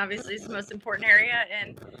racing, obviously, is the most important area.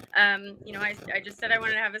 And, you know, I just said I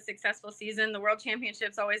wanted to have a successful season. The World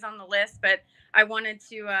Championship's always on the list, but I wanted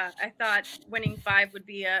to, I thought winning 5 would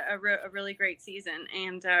be a really great season.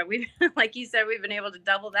 And we, like you said, we've been able to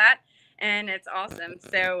double that, and it's awesome.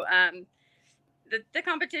 So, the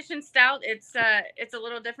competition stout, it's a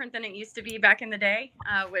little different than it used to be back in the day,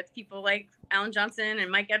 with people like Alan Johnson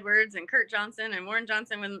and Mike Edwards and Kurt Johnson and Warren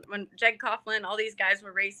Johnson, when Jeg Coughlin, all these guys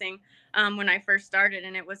were racing when I first started,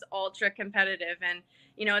 and it was ultra competitive. And,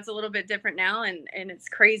 you know, it's a little bit different now, and it's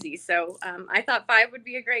crazy. So I thought 5 would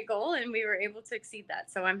be a great goal, and we were able to exceed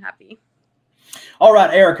that. So I'm happy. All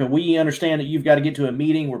right, Erica, we understand that you've got to get to a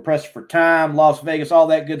meeting. We're pressed for time, Las Vegas, all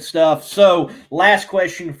that good stuff. So last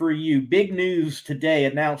question for you. Big news today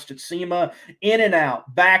announced at SEMA.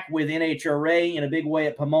 In-N-Out back with NHRA in a big way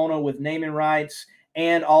at Pomona with naming rights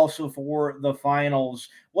and also for the finals.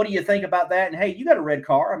 What do you think about that? And, hey, you got a red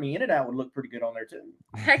car. I mean, In-N-Out would look pretty good on there, too.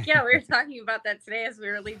 Heck yeah, we were talking about that today as we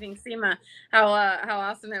were leaving SEMA, how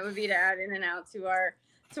awesome it would be to add In-N-Out to our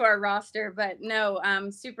roster. But no, I'm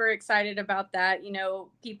super excited about that. You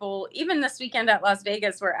know, people even this weekend at Las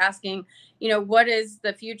Vegas were asking, you know, what is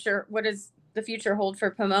the future hold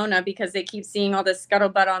for Pomona, because they keep seeing all this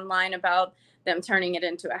scuttlebutt online about them turning it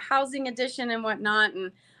into a housing edition and whatnot.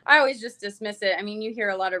 And I always just dismiss it. I mean, you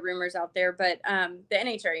hear a lot of rumors out there, but the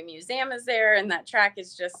NHRA museum is there, and that track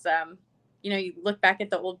is just you know, you look back at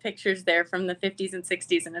the old pictures there from the 50s and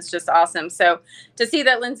 60s, and it's just awesome. So to see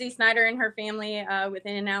that Lindsay Snyder and her family with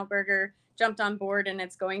In-N-Out Burger jumped on board and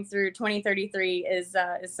it's going through 2033 is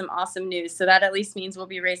some awesome news. So that at least means we'll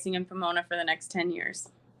be racing in Pomona for the next 10 years.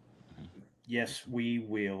 Yes, we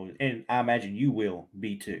will. And I imagine you will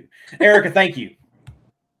be too. Erica, thank you.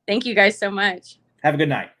 Thank you guys so much. Have a good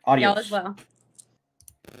night. Adios. Y'all as well.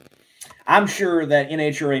 I'm sure that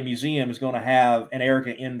NHRA Museum is going to have an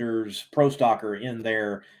Erica Enders Pro Stocker in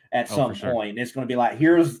there at some point. It's going to be like,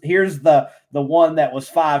 here's the one that was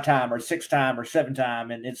 5-time or 6-time or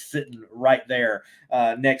 7-time, and it's sitting right there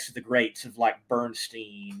next to the greats of like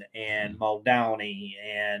Bernstein and Muldowney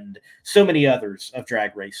and so many others of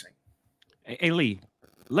drag racing. Hey Lee,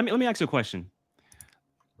 let me ask you a question.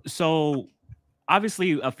 So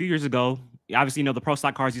obviously a few years ago, obviously, you know, the pro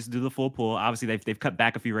stock cars used to do the full pull. Obviously, they've cut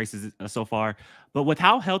back a few races so far. But with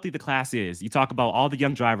how healthy the class is, you talk about all the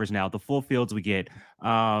young drivers now, the full fields we get.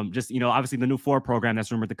 Just, you know, obviously the new Ford program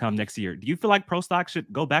that's rumored to come next year. Do you feel like pro stock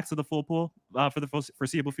should go back to the full pull for the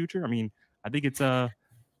foreseeable future? I mean, I think it's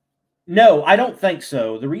No, I don't think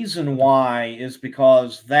so. The reason why is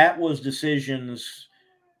because that was decisions.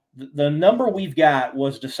 The number we've got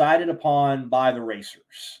was decided upon by the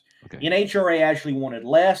racers. Okay. NHRA actually wanted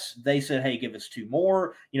less. They said, hey, give us 2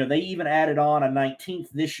 more. You know, they even added on a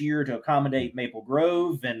 19th this year to accommodate Maple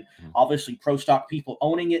Grove, and obviously pro stock people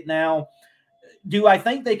owning it now. Do I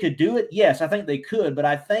think they could do it? Yes, I think they could, but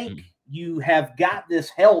I think you have got this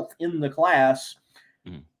health in the class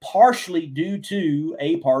partially due to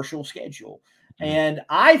a partial schedule. And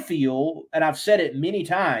I feel, and I've said it many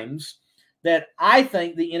times, that I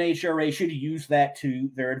think the NHRA should use that to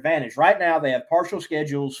their advantage. Right now, they have partial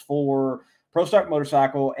schedules for Pro Stock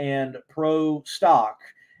Motorcycle and Pro Stock.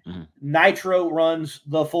 Nitro runs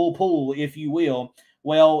the full pool, if you will.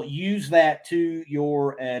 Well, use that to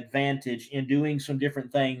your advantage in doing some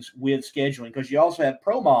different things with scheduling, because you also have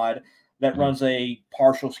Pro Mod that runs a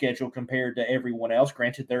partial schedule compared to everyone else.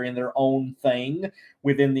 Granted, they're in their own thing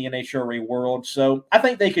within the NHRA world. So I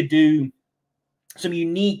think they could do some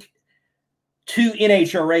unique, to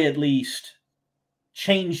NHRA at least,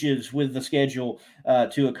 changes with the schedule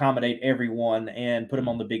to accommodate everyone and put them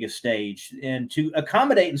on the biggest stage, and to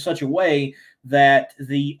accommodate in such a way that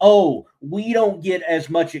we don't get as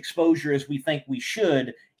much exposure as we think we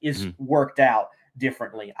should is worked out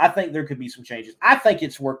differently. I think there could be some changes. I think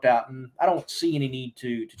it's worked out, and I don't see any need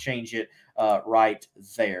to change it right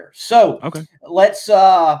there. So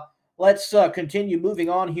let's continue moving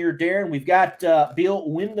on here, Darren. We've got Bill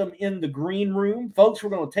Wyndham in the green room. Folks, we're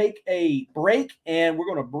going to take a break, and we're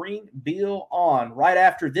going to bring Bill on right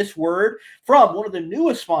after this word from one of the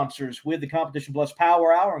newest sponsors with the Competition Plus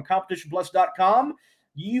Power Hour on CompetitionPlus.com.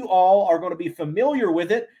 You all are going to be familiar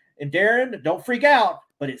with it. And Darren, don't freak out,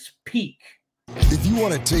 but it's Peak. If you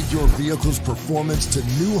want to take your vehicle's performance to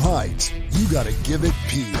new heights, you got to give it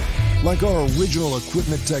Peak. Like our original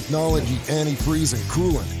equipment technology, antifreeze, and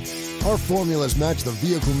coolant, our formulas match the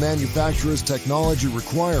vehicle manufacturer's technology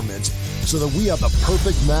requirements so that we have the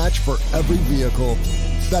perfect match for every vehicle.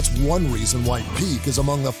 That's one reason why Peak is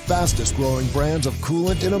among the fastest growing brands of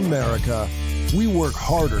coolant in America. We work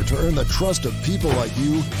harder to earn the trust of people like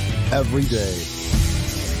you every day.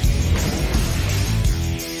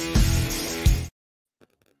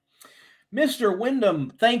 Mr. Wyndham,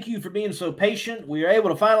 thank you for being so patient. We were able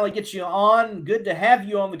to finally get you on. Good to have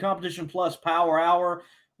you on the Competition Plus Power Hour.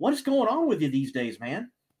 What is going on with you these days, man?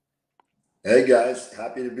 Hey, guys.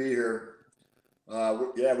 Happy to be here.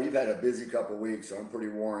 Yeah, we've had a busy couple of weeks, so I'm pretty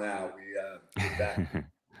worn out. We're back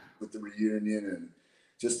with the reunion and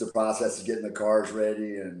just the process of getting the cars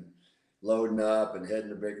ready and loading up and heading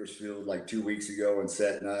to Bakersfield like 2 weeks ago and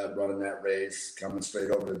setting up, running that race, coming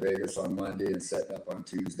straight over to Vegas on Monday and setting up on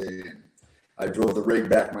Tuesday. And I drove the rig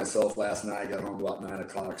back myself last night, got home about 9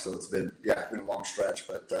 o'clock. So it's been a long stretch,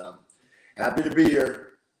 but happy to be here.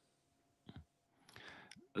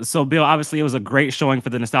 So, Bill, obviously it was a great showing for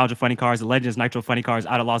the Nostalgia Funny Cars, the Legends Nitro Funny Cars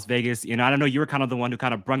out of Las Vegas. You know, I know you were kind of the one who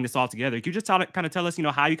kind of brung this all together. Could you just kind of tell us, you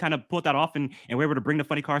know, how you kind of pulled that off and were able to bring the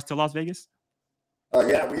funny cars to Las Vegas?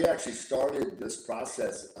 Yeah, we actually started this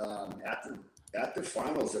process at the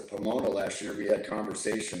finals at Pomona last year. We had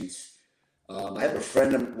conversations. I have a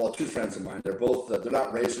friend, two friends of mine. They're both, they're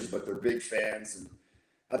not racers, but they're big fans. And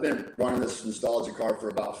I've been running this nostalgia car for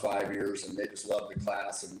about 5 years, and they just love the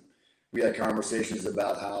class. And we had conversations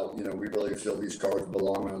about how, you know, we really feel these cars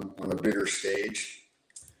belong on a bigger stage.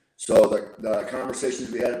 So the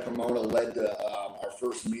conversations we had at Pomona led to our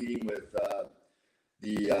first meeting with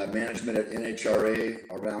the management at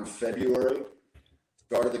NHRA around February.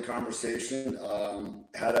 Started the conversation,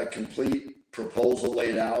 had a complete proposal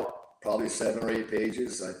laid out, probably 7 or 8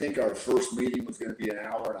 pages. I think our first meeting was going to be an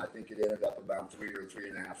hour, and I think it ended up about 3 or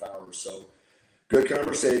 3.5 hours. So good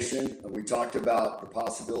conversation. We talked about the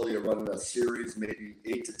possibility of running a series, maybe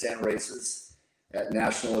 8 to 10 races at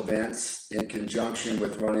national events in conjunction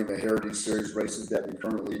with running the Heritage Series races that we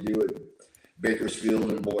currently do at Bakersfield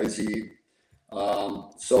and Boise.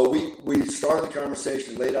 So we started the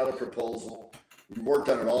conversation, laid out a proposal. We worked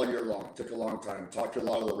on it all year long. It took a long time. Talked to a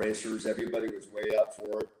lot of the racers. Everybody was way up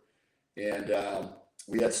for it. And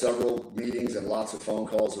we had several meetings and lots of phone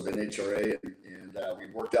calls with NHRA, and we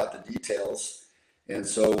worked out the details. And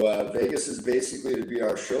so Vegas is basically to be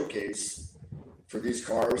our showcase for these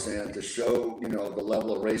cars and to show, you know, the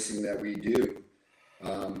level of racing that we do.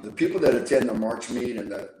 The people that attend the March meet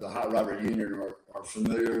and the Hot Rod Reunion are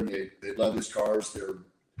familiar, and they love these cars. They're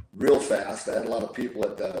real fast. I had a lot of people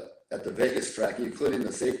at the Vegas track, including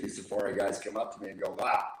the safety safari guys, come up to me and go,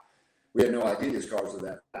 "Wow, we had no idea these cars were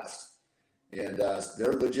that fast." And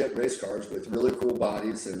they're legit race cars with really cool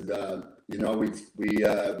bodies. And you know, we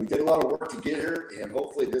did a lot of work to get here, and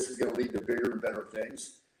hopefully this is going to lead to bigger and better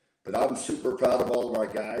things. But I'm super proud of all of our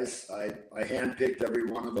guys. I handpicked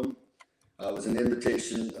every one of them. It was an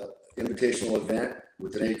invitational event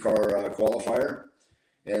with an 8-car qualifier,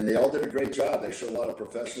 and they all did a great job. They showed a lot of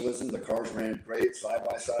professionalism. The cars ran great,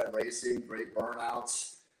 side-by-side racing, great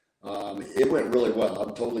burnouts. It went really well.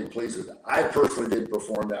 I'm totally pleased with it. I personally didn't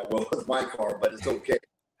perform that well with my car, but it's okay.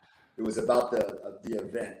 It was about the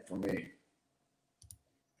event for me.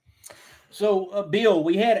 So, Bill,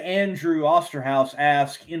 we had Andrew Osterhaus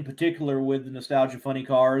ask in particular with the Nostalgia Funny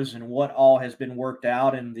Cars and what all has been worked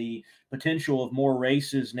out and the potential of more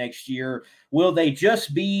races next year. Will they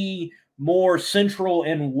just be more Central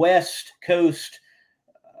and West Coast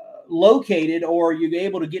located, or are you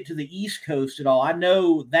able to get to the East Coast at all? I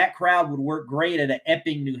know that crowd would work great at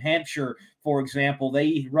Epping, New Hampshire, for example.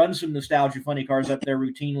 They run some Nostalgia Funny Cars up there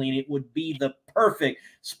routinely, and it would be the perfect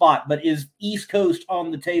spot. But is East Coast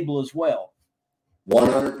on the table as well?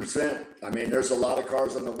 100%. I mean, there's a lot of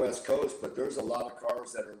cars on the West Coast, but there's a lot of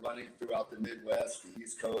cars that are running throughout the Midwest, the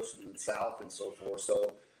East Coast, and the South, and so forth.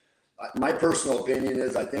 So my personal opinion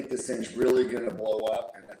is I think this thing's really going to blow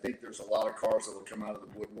up, and I think there's a lot of cars that will come out of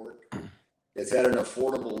the woodwork. It's at an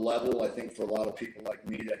affordable level, I think, for a lot of people like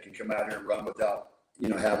me that can come out here and run without, you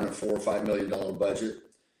know, having a $4 or $5 million budget.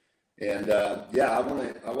 And yeah, I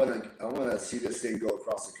want to see this thing go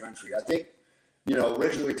across the country. I think, you know,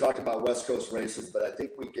 originally we talked about West Coast races, but I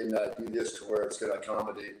think we can do this to where it's going to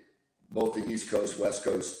accommodate both the East Coast, West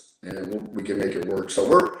Coast, and we can make it work. So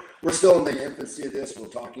we're still in the infancy of this. We're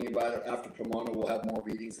talking about it. After Pomona, we'll have more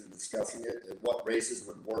meetings and discussing it and what races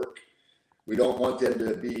would work. We don't want them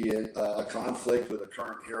to be in a conflict with a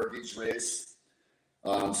current heritage race.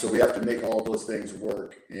 So we have to make all those things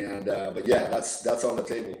work. And but yeah, that's on the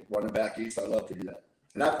table. Running back east, I love to do that.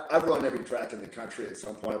 And I've run every track in the country at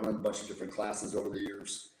some point. I've run a bunch of different classes over the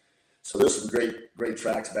years. So there's some great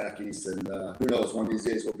tracks back east. And who knows, one of these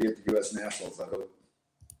days we'll be at the U.S. Nationals, I hope.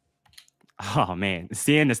 Oh man,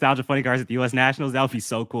 seeing Nostalgia Funny Cars at the U.S. Nationals, that would be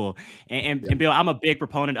so cool. And Bill, I'm a big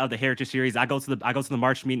proponent of the Heritage Series. I go to the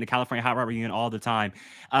March meeting, the California Hot Rod Reunion all the time.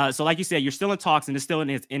 So like you said, you're still in talks and it's still in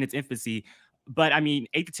its infancy. But I mean,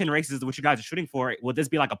 8 to 10 races is what you guys are shooting for. Will this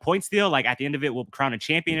be like a point steal? Like at the end of it, we'll crown a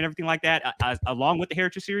champion and everything like that, along with the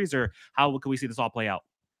Heritage Series, or how can we see this all play out?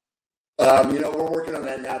 We're working on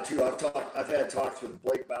that now too. I've had talks with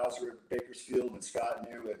Blake Bowser at Bakersfield and Scott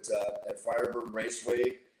New at Firebird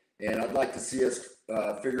Raceway, and I'd like to see us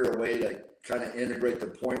figure a way to kind of integrate the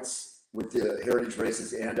points with the Heritage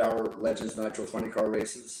races and our Legends Nitro Funny Car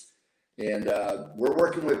races. And we're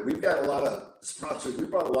working with. We've got a lot of sponsors. We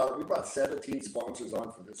brought 17 sponsors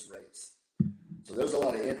on for this race, so there's a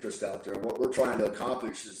lot of interest out there. And what we're trying to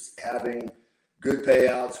accomplish is having good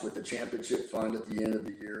payouts with the championship fund at the end of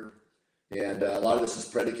the year. And a lot of this is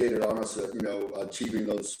predicated on us, achieving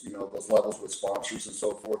those levels with sponsors and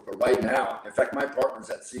so forth. But right now, in fact, my partner's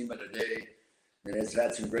at SEMA today and has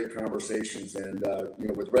had some great conversations. And,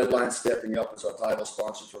 with Redline stepping up as our title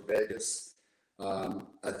sponsor for Vegas,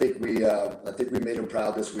 I think we made them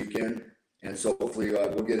proud this weekend. And so hopefully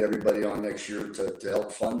we'll get everybody on next year to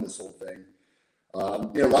help fund this whole thing.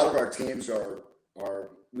 A lot of our teams are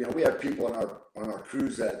we have people on our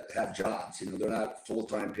crews that have jobs. They're not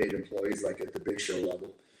full-time paid employees like at the big show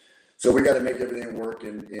level. So we got to make everything work,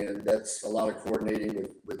 and that's a lot of coordinating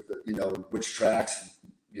with which tracks,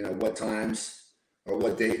 what times or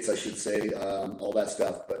what dates, I should say, all that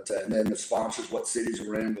stuff. But and then the sponsors, what cities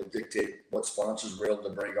we're in, will dictate what sponsors we're able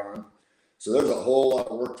to bring on. So there's a whole lot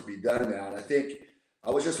of work to be done now, and I think I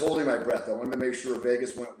was just holding my breath. I wanted to make sure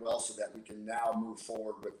Vegas went well so that we can now move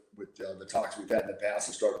forward with the talks we've had in the past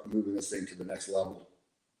and start moving this thing to the next level.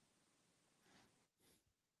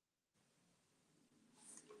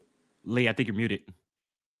 Lee, I think you're muted.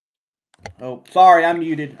 Oh, sorry, I'm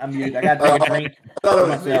muted. I got to take a drink for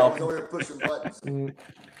myself. Pushing buttons.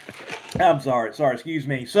 I'm sorry. Excuse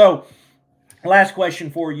me. So, last question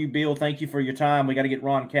for you, Bill. Thank you for your time. We got to get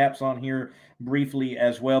Ron Capps on here briefly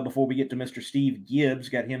as well before we get to Mr. Steve Gibbs.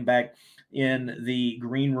 Got him back in the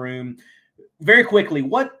green room. Very quickly,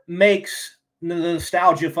 what makes the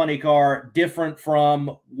Nostalgia Funny Car different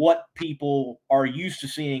from what people are used to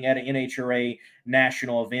seeing at an NHRA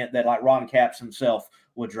national event that like Ron Capps himself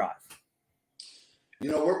would drive?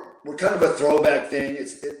 We're kind of a throwback thing.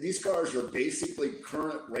 These cars are basically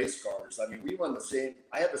current race cars. I mean, we run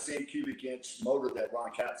I have the same cubic inch motor that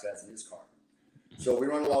Ron Capps has in his car. So we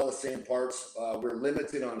run a lot of the same parts. We're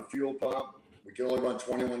limited on fuel pump. We can only run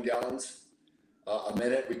 21 gallons a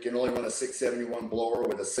minute. We can only run a 671 blower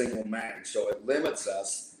with a single mag. So it limits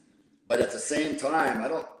us. But at the same time,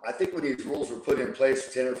 I think when these rules were put in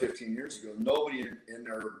place 10 or 15 years ago, nobody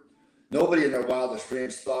in their wildest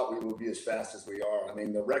dreams thought we would be as fast as we are. I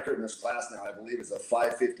mean, the record in this class now, I believe, is a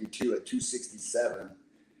 5:52 at 267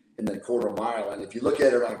 in the quarter mile. And if you look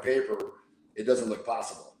at it on paper, it doesn't look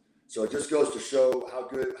possible. So it just goes to show how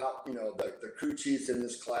good, the crew chiefs in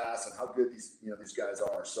this class and how good these guys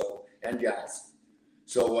are. So, and gals.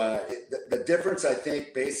 So the difference, I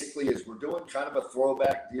think, basically is we're doing kind of a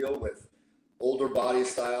throwback deal with older body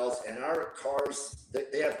styles, and our cars,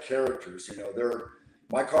 they have characters.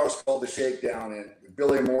 My car's called the Shakedown, and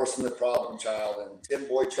Billy Morrison, the Problem Child, and Tim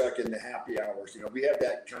Boychuk in the Happy Hours. We have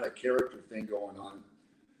that kind of character thing going on.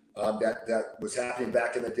 That was happening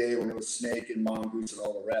back in the day when it was Snake and Mongoose and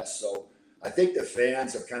all the rest. So I think the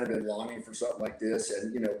fans have kind of been longing for something like this.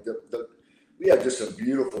 And, we have just some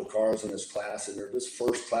beautiful cars in this class, and they're just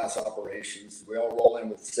first class operations. We all roll in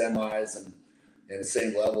with semis and the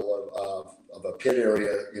same level of a pit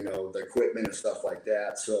area, the equipment and stuff like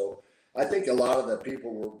that. So I think a lot of the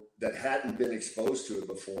people that hadn't been exposed to it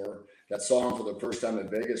before, that saw them for the first time in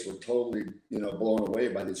Vegas, were totally, blown away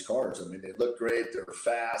by these cars. I mean, they look great. They're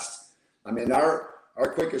fast. I mean, our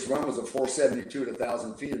quickest run was a 472 at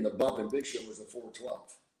 1,000 feet, and the bump in Big Show was a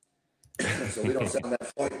 412. So we don't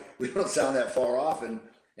sound that far off. And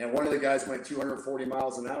one of the guys went 240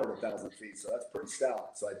 miles an hour at 1,000 feet. So that's pretty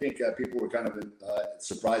stout. So I think people were kind of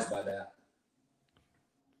surprised by that.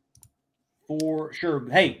 For sure.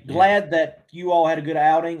 Hey, glad that you all had a good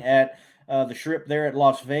outing at the Strip there at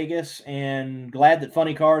Las Vegas, and glad that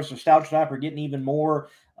Funny Cars, Nostalgia Type, are getting even more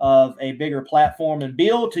of a bigger platform. And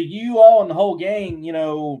Bill, to you all and the whole gang,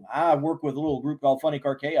 I work with a little group called Funny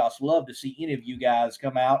Car Chaos. Love to see any of you guys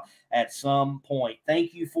come out at some point.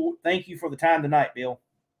 Thank you for the time tonight, Bill.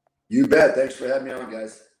 You bet. Thanks for having me on,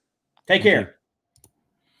 guys. Take care.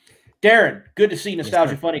 Darren, good to see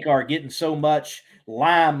Nostalgia Funny Car getting so much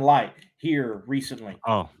limelight here recently.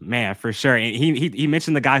 Oh man, for sure. And he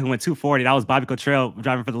mentioned the guy who went 240. That was Bobby Cottrell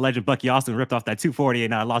driving for the legend Bucky Austin, ripped off that 240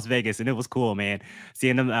 in Las Vegas, and it was cool, man.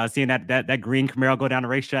 Seeing that green Camaro go down the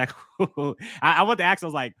racetrack. I went to ask, I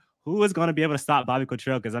was like, who is going to be able to stop Bobby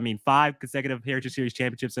Cottrell? Because, I mean, 5 consecutive Heritage Series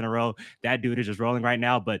championships in a row. That dude is just rolling right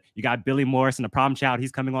now. But you got Billy Morrison, the problem child.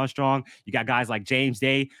 He's coming on strong. You got guys like James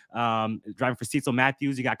Day driving for Cecil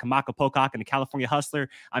Matthews. You got Kamaka Pocock and the California Hustler.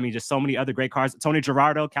 I mean, just so many other great cars. Tony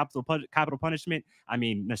Gerardo, Capital Punishment. I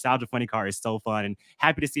mean, Nostalgia Funny Car is so fun. And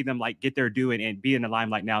happy to see them, like, get their due and be in the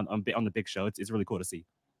limelight now on the big show. It's really cool to see.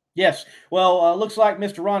 Yes. Well, looks like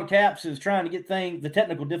Mr. Ron Capps is trying to get the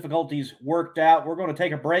technical difficulties worked out. We're going to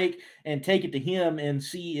take a break and take it to him and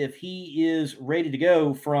see if he is ready to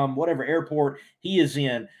go from whatever airport he is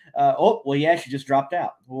in. Well, he actually just dropped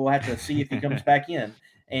out. We'll have to see if he comes back in,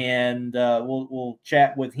 and we'll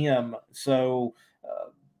chat with him. So,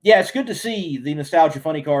 yeah, it's good to see the Nostalgia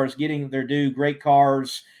Funny Cars getting their due. Great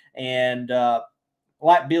cars. And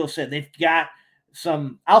like Bill said, they've got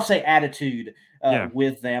some, I'll say, attitude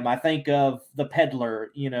with them. I think of the Peddler,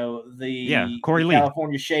 the Corey Lee.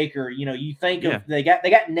 California Shaker. You think of they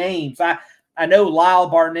got names. I know Lyle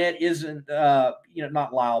Barnett isn't,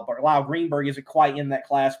 not Lyle Greenberg isn't quite in that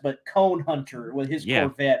class, but Cone Hunter with his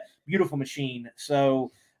Corvette, beautiful machine. So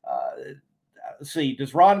let's see,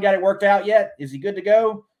 does Ron got it worked out yet? Is he good to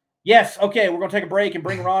go? Yes. Okay, we're going to take a break and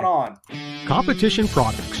bring Ron on. Competition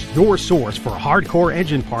Products, your source for hardcore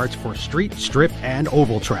engine parts for street, strip, and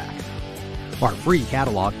oval track. Our free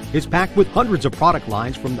catalog is packed with hundreds of product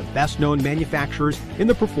lines from the best-known manufacturers in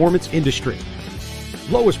the performance industry.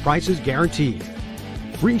 Lowest prices guaranteed.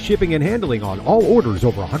 Free shipping and handling on all orders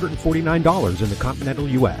over $149 in the continental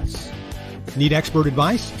U.S. Need expert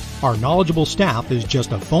advice? Our knowledgeable staff is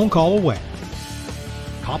just a phone call away.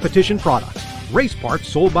 Competition Products, race parts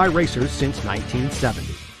sold by racers since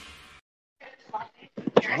 1970.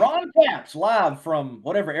 Ron Capps, live from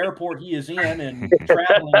whatever airport he is in and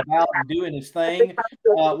traveling about and doing his thing.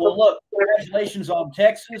 Well, look, congratulations on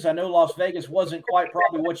Texas. I know Las Vegas wasn't quite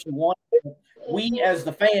probably what you wanted. But we, as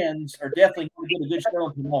the fans, are definitely going to get a good show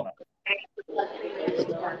in Pomona.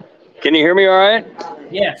 Can you hear me all right?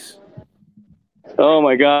 Yes. Oh,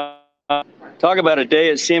 my God. Talk about a day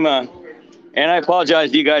at SEMA. And I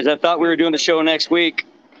apologize to you guys. I thought we were doing the show next week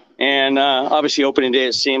and obviously opening day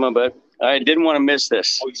at SEMA, but I didn't want to miss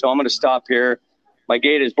this. So I'm going to stop here. My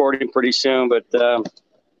gate is boarding pretty soon, but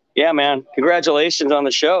yeah, man, congratulations on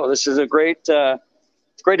the show. This is it's great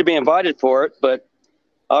to be invited for it, but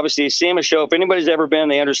obviously SEMA show, if anybody's ever been,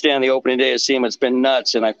 they understand the opening day at SEMA. It's been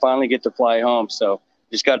nuts, and I finally get to fly home. So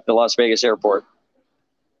just got to the Las Vegas airport.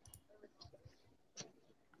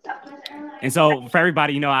 And so for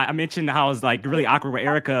everybody, I mentioned how I was like really awkward with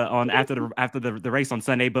Erica after the race on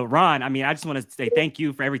Sunday. But Ron, I mean, I just want to say thank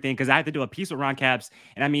you for everything, because I had to do a piece with Ron Capps.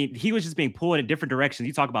 And I mean, he was just being pulled in different directions.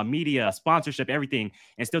 You talk about media, sponsorship, everything,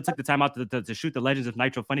 and still took the time out to shoot the Legends of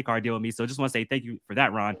Nitro Funny Car deal with me. So just want to say thank you for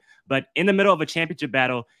that, Ron. But in the middle of a championship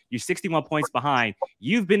battle, you're 61 points behind.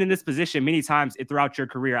 You've been in this position many times throughout your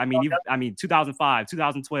career. I mean, 2005,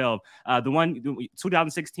 2012,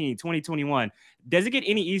 2016, 2021. Does it get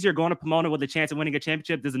any easier going to Pomona with a chance of winning a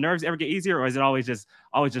championship? Does the nerves ever get easier, or is it always just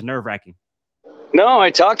nerve-wracking? No, I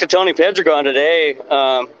talked to Tony Pedregon today,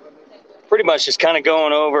 pretty much just kind of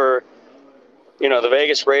going over, the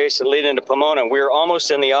Vegas race and leading into Pomona. We're almost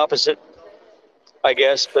in the opposite, I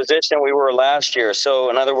guess, position we were last year. So,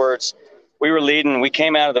 in other words, we were leading. We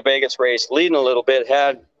came out of the Vegas race leading a little bit,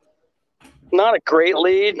 had not a great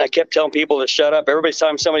lead, and I kept telling people to shut up. Every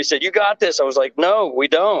time somebody said, "You got this," I was like, "No, we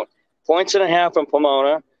don't." 1.5 points in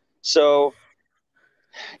Pomona. So,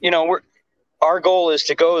 our goal is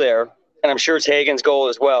to go there, and I'm sure it's Hagen's goal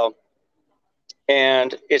as well.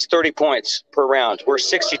 And it's 30 points per round. We're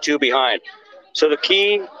 62 behind. So the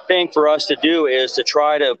key thing for us to do is to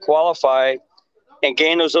try to qualify and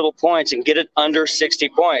gain those little points and get it under 60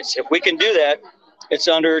 points. If we can do that, it's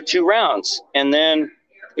under 2 rounds. And then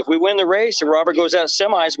if we win the race and Robert goes out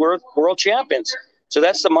semis, we're world champions. So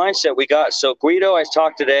that's the mindset we got. So Guido, I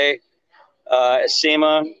talked today at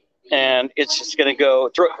SEMA, and it's just going to go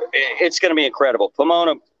through. It's going to be incredible.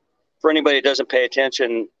 Pomona, for anybody that doesn't pay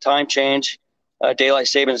attention, time change, daylight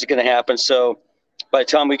savings is going to happen. So by the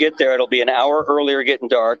time we get there, it'll be an hour earlier getting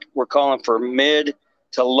dark. We're calling for mid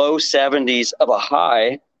to low 70s of a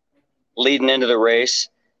high leading into the race.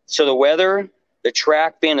 So the weather, the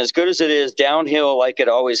track being as good as it is, downhill like it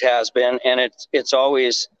always has been, and it's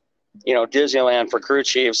always, Disneyland for crew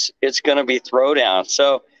chiefs, it's going to be throwdown.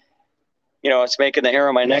 So, it's making the hair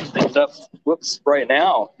on my neck stand up, right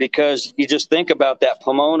now, because you just think about that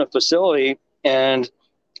Pomona facility and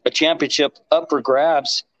a championship up for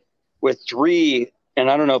grabs with 3, and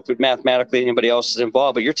I don't know if mathematically anybody else is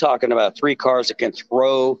involved, but you're talking about 3 cars that can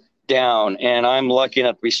throw down, and I'm lucky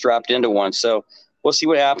enough to be strapped into one. So we'll see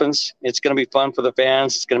what happens. It's going to be fun for the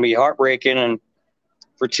fans. It's going to be heartbreaking, and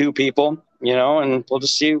for two people, you know, and we'll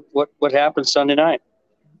just see what happens Sunday night.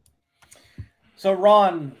 So,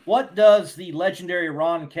 Ron, what does the legendary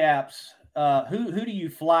Ron Capps, who do you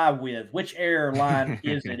fly with? Which airline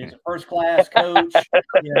is it? Is it first class, coach,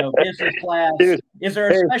 business class? Dude, is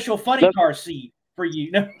there a special funny car seat for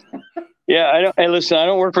you? No. Yeah, hey, listen, I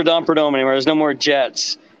don't work for Don Perdome anymore. There's no more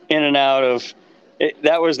jets in and out of it.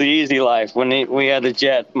 That was the easy life when we had the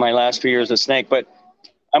jet my last few years of Snake. But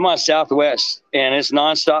I'm on Southwest, and it's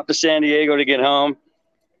nonstop to San Diego to get home.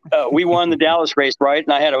 We won the Dallas race, right?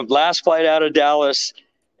 And I had a last flight out of Dallas,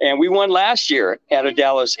 and we won last year out of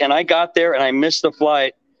Dallas. And I got there, and I missed the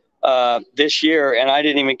flight this year, and I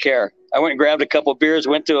didn't even care. I went and grabbed a couple of beers,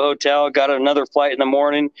 went to a hotel, got another flight in the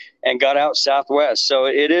morning, and got out Southwest. So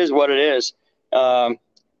it is what it is. I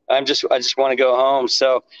just want to go home.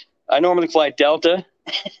 So I normally fly Delta,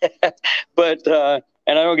 but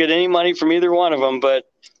and I don't get any money from either one of them. But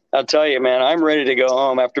I'll tell you, man, I'm ready to go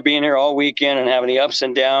home after being here all weekend and having the ups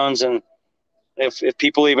and downs. And if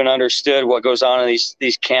people even understood what goes on in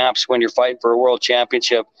these camps when you're fighting for a world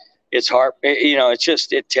championship, it's hard.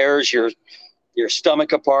 It tears your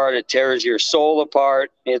stomach apart. It tears your soul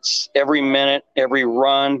apart. It's every minute, every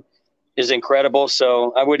run is incredible.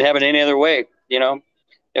 So I wouldn't have it any other way.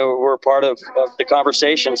 We're a part of the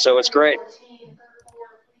conversation. So it's great.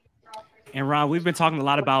 And Ron, we've been talking a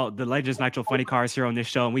lot about the Legends Nitro funny cars here on this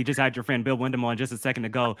show, and we just had your friend Bill Windham on just a second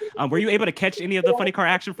ago. Were you able to catch any of the funny car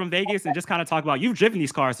action from Vegas and just kind of talk about, you've driven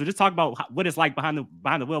these cars, so just talk about what it's like behind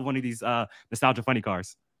the wheel of one of these nostalgia funny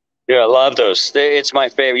cars? Yeah, I love those. It's my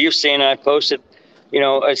favorite. You've seen it. I posted.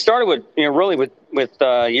 It started with really with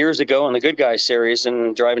years ago in the Good Guys series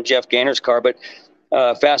and driving Jeff Gaynor's car, but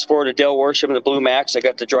fast forward to Dale Worsham and the Blue Max. I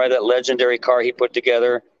got to drive that legendary car he put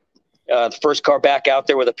together. The first car back out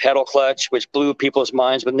there with a pedal clutch, which blew people's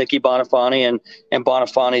minds with Nicky Bonifani and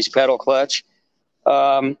Bonifani's pedal clutch.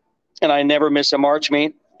 And I never miss a March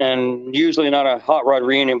meet, and usually not a hot rod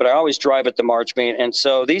reunion, but I always drive at the March meet. And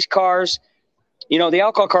so these cars, the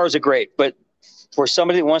Outlaw cars are great, but for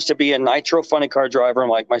somebody that wants to be a nitro funny car driver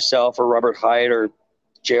like myself or Robert Hyde or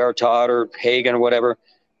J.R. Todd or Hagan or whatever,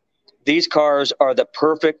 these cars are the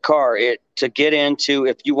perfect car to get into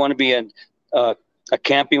if you want to be a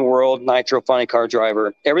Camping World Nitro funny car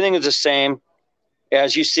driver. Everything is the same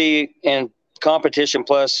as you see in Competition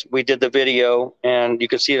Plus. We did the video, and you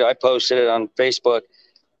can see that I posted it on Facebook.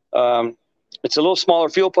 It's a little smaller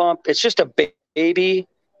fuel pump. It's just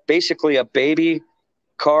basically a baby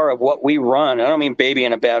car of what we run. I don't mean baby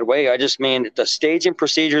in a bad way. I just mean the staging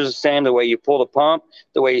procedure is the same, the way you pull the pump,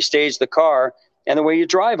 the way you stage the car, and the way you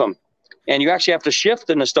drive them. And you actually have to shift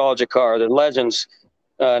the nostalgia car, the Legends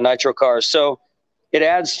Nitro cars. So it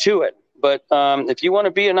adds to it. But if you want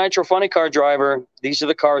to be a Nitro funny car driver, these are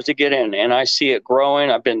the cars to get in. And I see it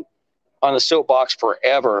growing. I've been on the soapbox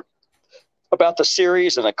forever about the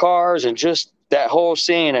series and the cars and just that whole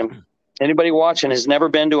scene. And anybody watching has never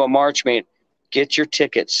been to a March meet, get your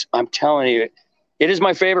tickets. I'm telling you, it is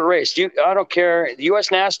my favorite race. I don't care. The U.S.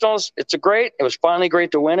 Nationals, it was finally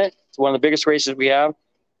great to win it. It's one of the biggest races we have.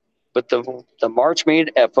 But the March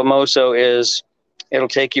meet at Famoso it'll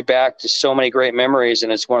take you back to so many great memories,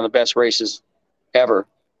 and it's one of the best races ever.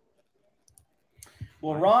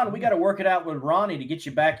 Well, Ron, we got to work it out with Ronnie to get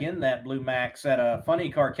you back in that Blue Max at a Funny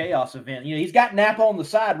Car Chaos event. He's got Napa on the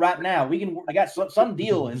side right now. I got some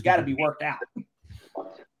deal has got to be worked out.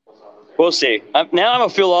 We'll see. Now I'm a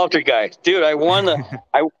fuel altered guy, dude. I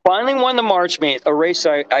finally won the March meet, a race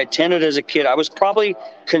I attended as a kid. I was probably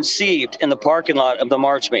conceived in the parking lot of the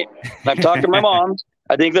March meet. I've talked to my mom.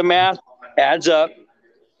 I think the math adds up.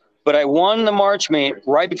 But I won the March meet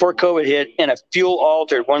right before COVID hit in a fuel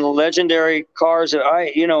altered, one of the legendary cars that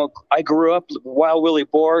I grew up with. Wild Willie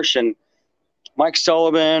Borsch and Mike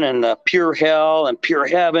Sullivan and Pure Hell and Pure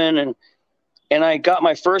Heaven. And I got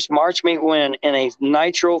my first March meet win in a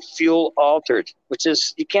nitro fuel altered, which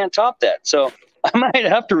is, you can't top that. So I might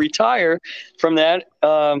have to retire from that.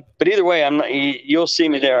 But either way, you'll see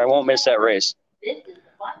me there. I won't miss that race.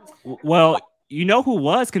 Well, you know who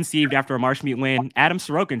was conceived after a March meet win? Adam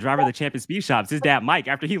Sorokin, driver of the Champion Speed Shops. His dad, Mike,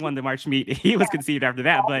 after he won the March meet, he was conceived after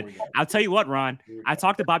that. But I'll tell you what, Ron, I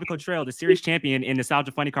talked to Bobby Cottrell, the series champion in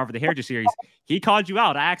Nostalgia Funny Car for the Heritage Series. He called you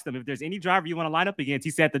out. I asked him if there's any driver you want to line up against.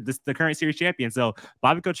 He said the current series champion. So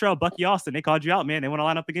Bobby Cottrell, Bucky Austin, they called you out, man. They want to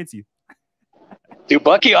line up against you. Dude,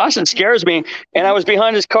 Bucky Austin scares me. And I was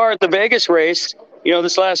behind his car at the Vegas race,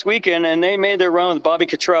 this last weekend, and they made their run with Bobby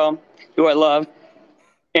Cottrell, who I love.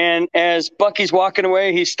 And as Bucky's walking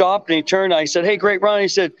away, he stopped and he turned. I said, "Hey, great run." He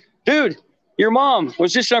said, "Dude, your mom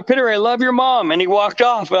was just in our pit area. I love your mom." And he walked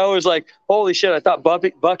off. I was like, holy shit. I thought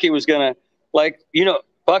Bucky was going to,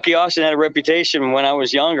 Bucky Austin had a reputation when I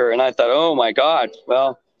was younger, and I thought, oh my God.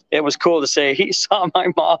 Well, it was cool to say he saw my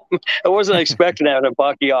mom. I wasn't expecting that of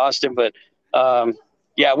Bucky Austin, but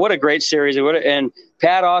yeah, what a great series. And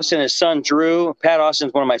Pat Austin, his son Drew. Pat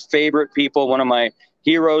Austin's one of my favorite people, one of my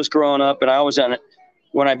heroes growing up. And I was on it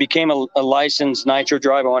when I became a licensed nitro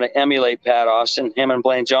driver. I want to emulate Pat Austin, him and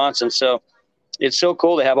Blaine Johnson. So it's so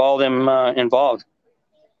cool to have all of them involved.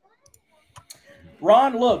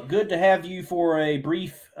 Ron, look, good to have you for a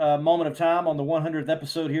brief moment of time on the 100th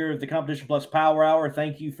episode here of the Competition Plus Power Hour.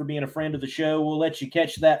 Thank you for being a friend of the show. We'll let you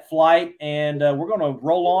catch that flight, and we're going to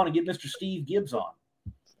roll on and get Mr. Steve Gibbs on.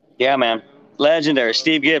 Yeah, man. Legendary.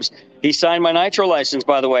 Steve Gibbs. He signed my nitro license,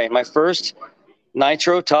 by the way. My first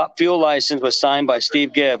nitro top fuel license was signed by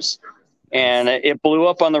Steve Gibbs, and it blew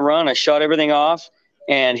up on the run. I shut everything off,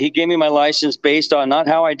 and he gave me my license based on not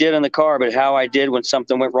how I did in the car, but how I did when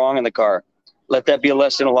something went wrong in the car. Let that be a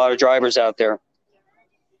lesson to a lot of drivers out there.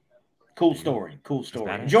 Cool story. Cool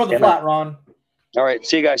story. Enjoy the flight, Ron. All right.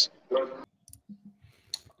 See you guys.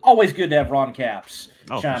 Always good to have Ron Capps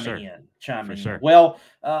chiming in. Well,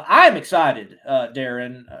 I'm excited,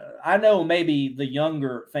 Darren. I know maybe the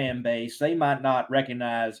younger fan base, they might not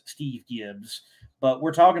recognize Steve Gibbs, but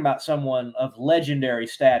we're talking about someone of legendary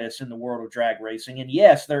status in the world of drag racing. And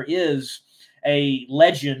yes, there is a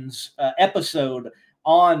Legends episode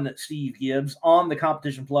on Steve Gibbs on the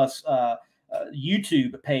Competition Plus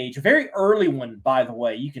YouTube page. A very early one, by the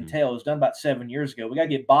way. You can tell it was done about 7 years ago. We got to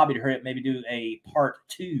get Bobby to hurry up, maybe do a part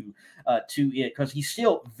 2 to it, because he's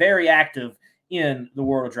still very active in the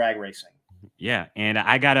world of drag racing. Yeah, and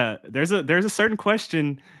there's a certain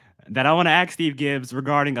question that I want to ask Steve Gibbs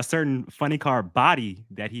regarding a certain funny car body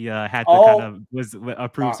that he had to kind of was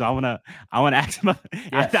approved. So I want to ask him.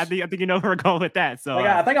 Yes. I think you know where we're going with that. So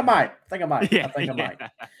I think I might. Yeah, I might.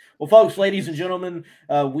 Well, folks, ladies and gentlemen,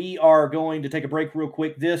 we are going to take a break real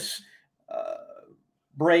quick. This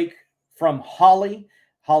break from Holly.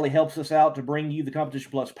 Holly helps us out to bring you the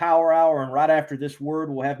Competition Plus Power Hour, and right after this word,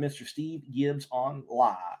 we'll have Mr. Steve Gibbs on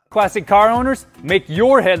live. Classic car owners, make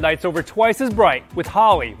your headlights over twice as bright with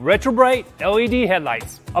Holly Retro Bright LED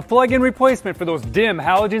headlights. A plug-in replacement for those dim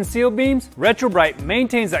halogen seal beams, Retro Bright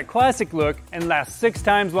maintains that classic look and lasts 6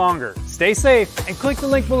 times longer. Stay safe and click the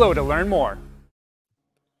link below to learn more.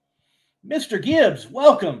 Mr. Gibbs,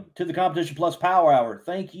 welcome to the Competition Plus Power Hour.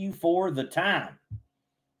 Thank you for the time.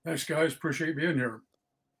 Thanks, guys. Appreciate being here.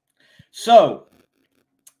 So,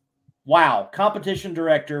 wow, competition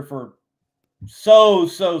director for so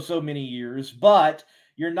many years, but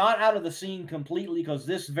you're not out of the scene completely, because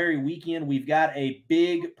this very weekend we've got a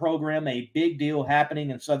big program, a big deal happening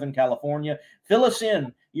in Southern California. Fill us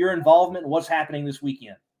in your involvement. What's happening this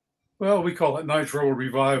weekend? Well, we call it Nitro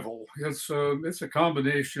Revival. It's a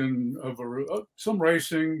combination of some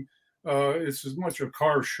racing. It's as much a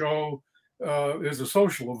car show as a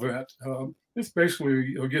social event. It's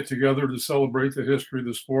basically a get together to celebrate the history of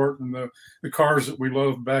the sport and the cars that we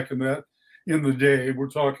loved back in the day. We're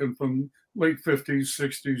talking from late 50s,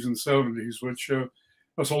 60s, and 70s, which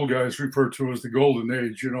us old guys refer to as the golden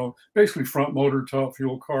age. You know, basically front motor, top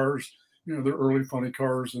fuel cars. You know, the early funny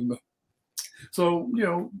cars. And so, you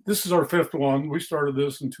know, this is our 5th one. We started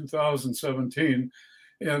this in 2017,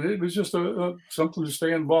 and it was just something to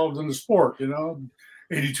stay involved in the sport. You know,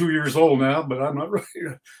 82 years old now, but I'm not ready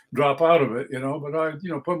to drop out of it, you know. But I,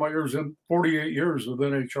 put my years in, 48 years with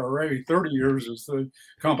NHRA, 30 years as the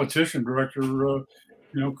competition director,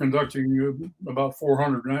 conducting about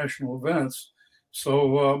 400 national events.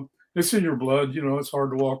 So it's in your blood, it's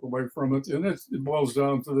hard to walk away from it. And it boils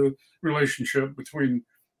down to the relationship between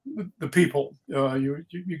the people. You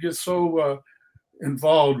get so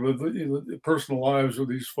involved with the personal lives of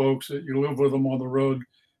these folks that you live with them on the road.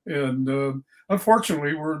 And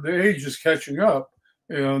unfortunately, the age is catching up,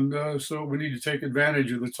 and so we need to take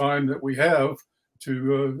advantage of the time that we have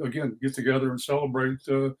to again get together and celebrate,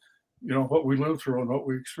 what we lived through and what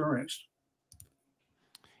we experienced.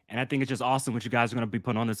 And I think it's just awesome what you guys are going to be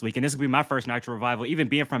putting on this week. And this will be my first Nitro Revival. Even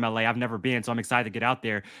being from LA, I've never been, so I'm excited to get out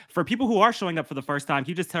there. For people who are showing up for the first time, can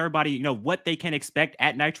you just tell everybody, what they can expect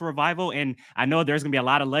at Nitro Revival? And I know there's going to be a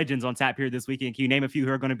lot of legends on tap here this weekend. Can you name a few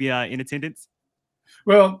who are going to be in attendance?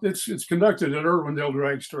 Well, it's conducted at Irwindale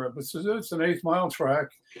Drag Strip. It's an 8-mile track.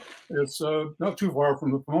 It's not too far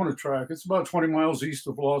from the Pomona track. It's about 20 miles east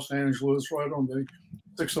of Los Angeles, right on the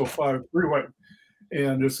 605 freeway.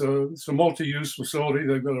 And it's a multi-use facility.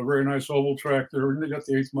 They've got a very nice oval track there, and they got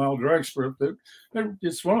the 8-mile drag strip.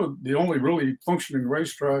 It's one of the only really functioning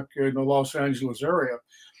racetrack in the Los Angeles area.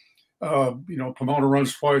 Pomona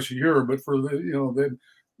runs twice a year, but for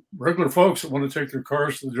regular folks that want to take their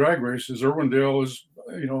cars to the drag races, Irwindale is,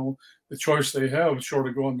 the choice they have, short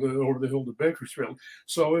of going over the hill to Bakersfield.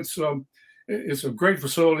 So it's a great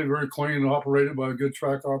facility, very clean, operated by a good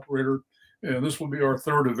track operator. And this will be our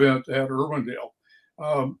third event at Irwindale.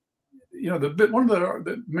 One of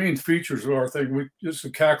the main features of our thing is the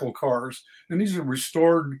cackle cars. And these are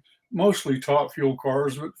restored, mostly top fuel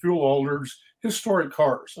cars, but fuel holders, historic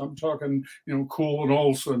cars. I'm talking, Cool and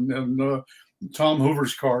Olson and Tom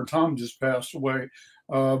Hoover's car. Tom just passed away.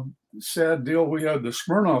 Sad deal. We had the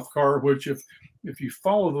Smirnoff car, which if you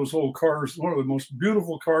follow those old cars, one of the most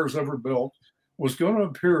beautiful cars ever built, was going to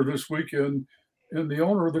appear this weekend. And the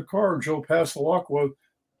owner of the car, Joe Pasalacqua,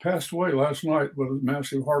 passed away last night with a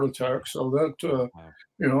massive heart attack. So that,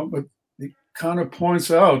 but it kind of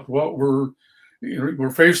points out what we're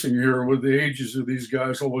facing here with the ages of these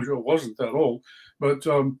guys, although Joe wasn't that old. But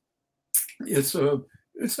it's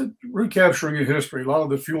a recapturing of history. A lot of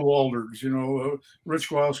the fuel holders, Rich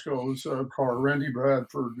Guasco's car, Randy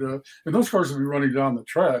Bradford, and those cars will be running down the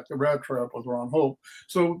track, the Rat Trap with Ron Hope.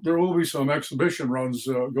 So there will be some exhibition runs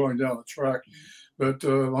going down the track. But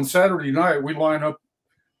on Saturday night, we line up.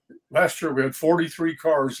 Last year, we had 43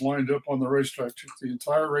 cars lined up on the racetrack, took the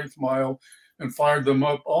entire 8th mile and fired them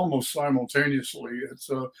up almost simultaneously. It's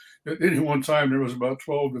at any one time, there was about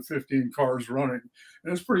 12 to 15 cars running.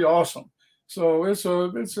 And it's pretty awesome. So it's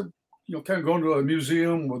kind of going to a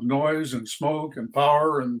museum with noise and smoke and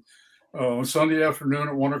power. And Sunday afternoon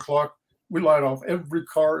at 1 o'clock, we light off every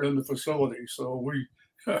car in the facility. So we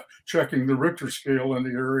checking the Richter scale in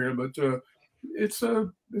the area, but it's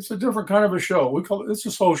a different kind of a show. We call it's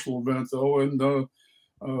a social event though, and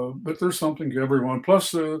but there's something to everyone.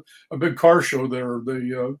 Plus a big car show there.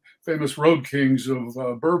 The famous Road Kings of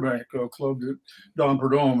Burbank, a club that Don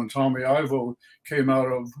Perdome and Tommy Ivo came out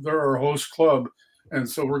of. They're our host club, and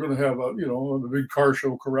so we're going to have a big car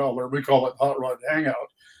show corral there. We call it Hot Rod Hangout.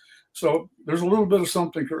 So there's a little bit of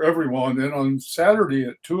something for everyone. And on Saturday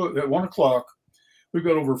at 1 o'clock, we've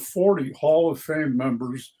got over 40 Hall of Fame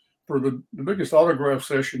members for the biggest autograph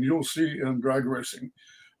session you'll see in drag racing.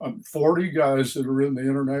 40 guys that are in the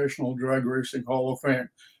International Drag Racing Hall of Fame.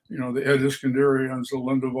 The Ed Iskandarians, the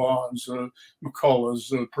Linda Vaughns,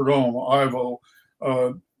 McCulloughs, Perdome, Ivo,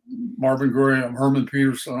 Marvin Graham, Herman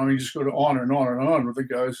Peterson. I mean, just go on and on and on with the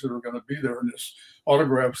guys that are going to be there in this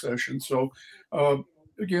autograph session. So,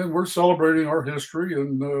 again, we're celebrating our history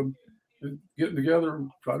and getting together and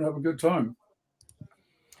trying to have a good time.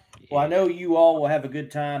 Well, I know you all will have a good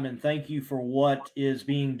time, and thank you for what is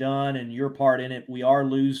being done and your part in it. We are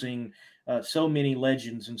losing so many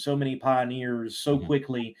legends and so many pioneers so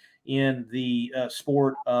quickly in the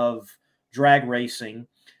sport of drag racing.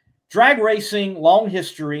 Drag racing, long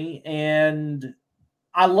history, and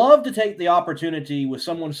I love to take the opportunity with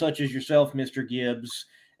someone such as yourself, Mr. Gibbs,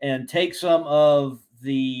 and take some of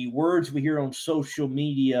the words we hear on social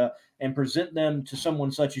media and present them to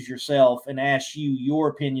someone such as yourself and ask you your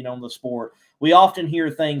opinion on the sport. We often hear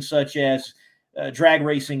things such as drag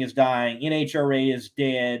racing is dying, NHRA is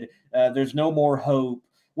dead, there's no more hope.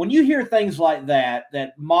 When you hear things like that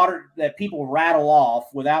people rattle off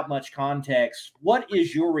without much context, what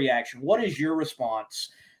is your reaction? What is your response?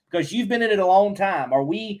 Because you've been in it a long time. Are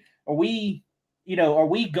we bygone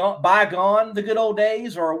the good old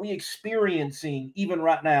days, or are we experiencing even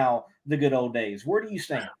right now the good old days? Where do you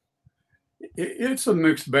stand? It's a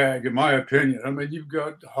mixed bag, in my opinion. I mean, you've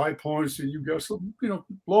got high points and you've got some,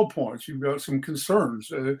 low points. You've got some concerns.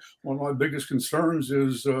 One of my biggest concerns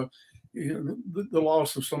is the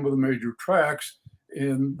loss of some of the major tracks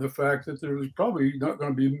and the fact that there's probably not going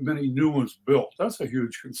to be many new ones built. That's a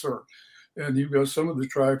huge concern. And you've got some of the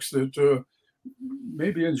tracks that may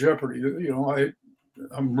be in jeopardy.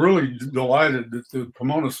 I'm really delighted that the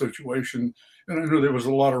Pomona situation, and I know there was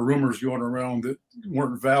a lot of rumors going around that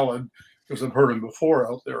weren't valid, because I've heard them before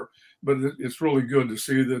out there, but it's really good to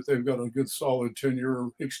see that they've got a good solid 10-year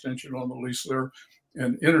extension on the lease there,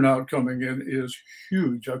 and in and out coming in is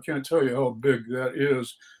huge. I can't tell you how big that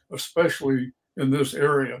is, especially in this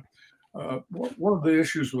area. One of the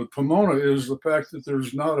issues with Pomona is the fact that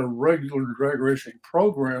there's not a regular drag racing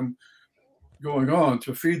program going on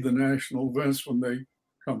to feed the national events when they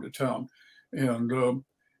come to town.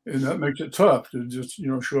 And that makes it tough to just,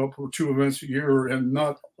 show up for 2 events a year and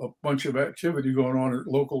not a bunch of activity going on at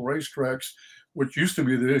local racetracks, which used to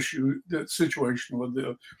be the issue, that situation with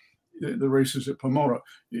the races at Pomona.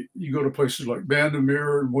 You go to places like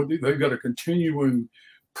Bandamere, and they've got a continuing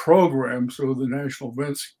program, so the national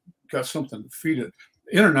events got something to feed it.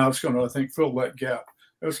 In and Out's going to, I think, fill that gap.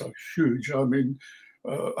 That's a huge, I mean,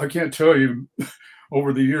 I can't tell you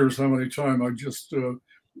over the years how many times I just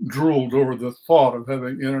drooled over the thought of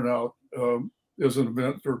having In-N-Out as an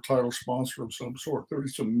event or title sponsor of some sort.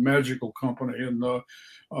 It's a magical company, and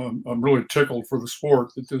I'm really tickled for the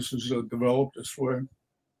sport that this is developed this way.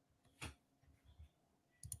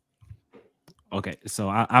 Okay, so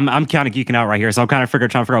I'm kind of geeking out right here. So I'm kind of trying to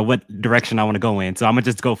figure out what direction I want to go in. So I'm gonna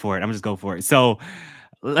just go for it. So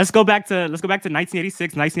let's go back to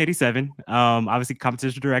 1986, 1987. Obviously,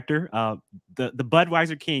 competition director, the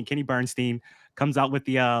Budweiser King, Kenny Bernstein, comes out with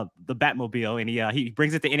the Batmobile, and he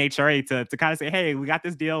brings it to NHRA to kind of say, hey, we got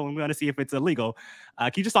this deal, and we want to see if it's illegal.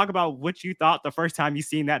 Can you just talk about what you thought the first time you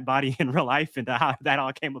seen that body in real life and how that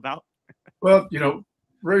all came about? Well,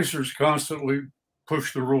 racers constantly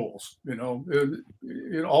push the rules, in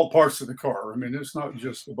all parts of the car. I mean, it's not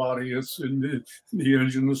just the body, it's in the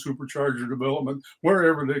engine, the supercharger development,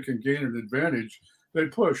 wherever they can gain an advantage, they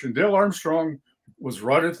push. And Dale Armstrong was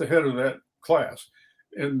right at the head of that class.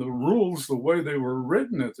 And the rules, the way they were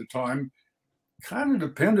written at the time, kind of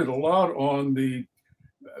depended a lot on the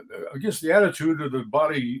attitude of the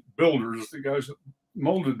body builders, the guys that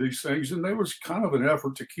molded these things. And there was kind of an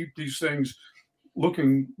effort to keep these things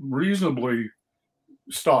looking reasonably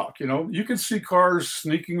stock. You could see cars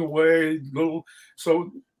sneaking away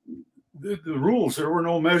so the rules, there were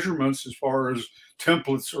no measurements as far as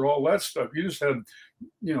templates or all that stuff. You just had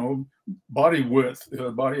body width,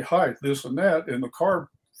 body height, this and that, and the car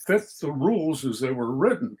fit the rules as they were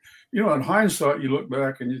written. In hindsight, you look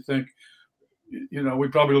back and you think, we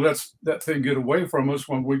probably let that thing get away from us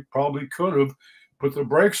when we probably could have put the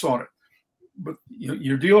brakes on it. But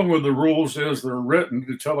you're dealing with the rules as they're written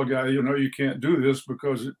to tell a guy, you can't do this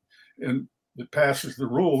because it passes the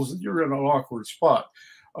rules, and you're in an awkward spot.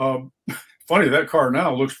 Funny, that car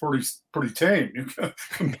now looks pretty tame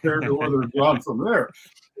compared to where they've gone from there.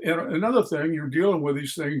 And another thing, you're dealing with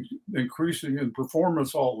these things increasing in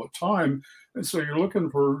performance all the time, and so you're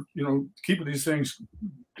looking for keeping these things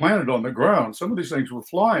planted on the ground. Some of these things were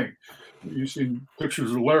flying. You've seen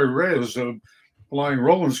pictures of Larry Reyes flying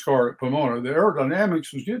Roland's car at Pomona. The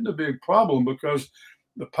aerodynamics was getting a big problem because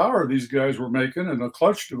the power these guys were making and the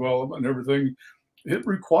clutch development and everything, it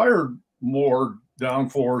required more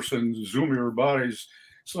downforce and zoomier bodies.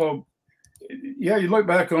 So, yeah, you look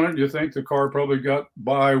back on it and you think the car probably got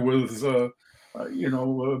by with,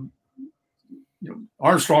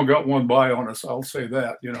 Armstrong got one by on us, I'll say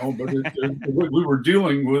that, but we were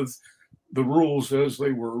dealing with the rules as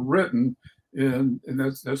they were written. And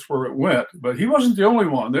that's where it went. But he wasn't the only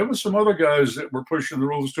one. There was some other guys that were pushing the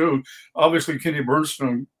rules too. Obviously, Kenny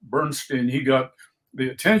Bernstein, he got the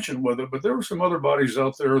attention with it, but there were some other bodies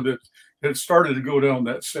out there that had started to go down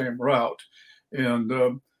that same route.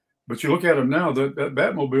 And but you look at him now, that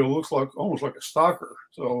Batmobile looks almost like a stalker.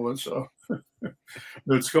 So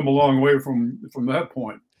it's come a long way from that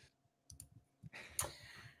point.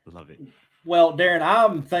 Love it. Well, Darren,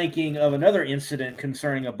 I'm thinking of another incident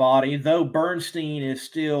concerning a body. Though Bernstein is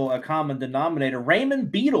still a common denominator,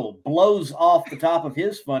 Raymond Beadle blows off the top of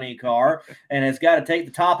his funny car and has got to take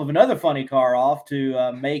the top of another funny car off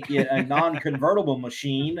to make it a non-convertible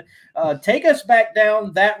machine. Take us back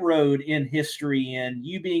down that road in history and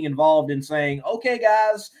you being involved in saying, okay,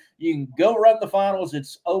 guys, you can go run the finals.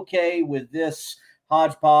 It's okay with this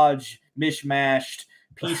hodgepodge, mishmashed,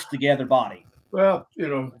 pieced together body. Well,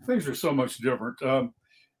 things are so much different. At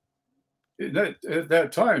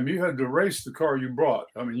that time, you had to race the car you brought.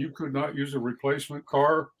 I mean, you could not use a replacement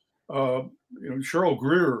car. Cheryl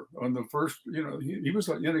Greer on the first, he was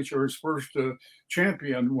like NHRA's first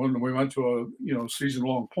champion when we went to a,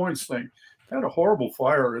 season-long points thing. Had a horrible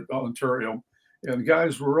fire at Ontario, and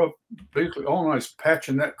guys were up basically all night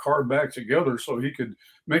patching that car back together so he could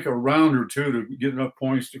make a round or two to get enough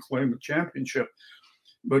points to claim the championship.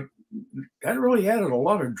 But that really added a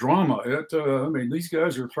lot of drama. These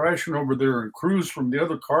guys are thrashing over there, and crews from the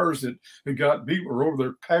other cars that got beat were over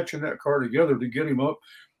there patching that car together to get him up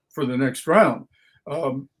for the next round.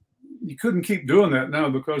 You couldn't keep doing that now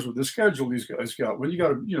because of the schedule these guys got. Well, you got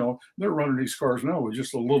to, they're running these cars now with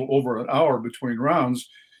just a little over an hour between rounds.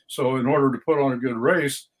 So in order to put on a good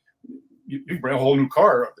race, you bring a whole new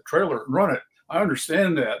car up the trailer and run it. I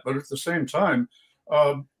understand that, but at the same time,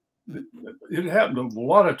 it happened a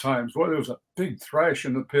lot of times. Well, there was a big thrash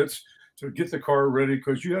in the pits to get the car ready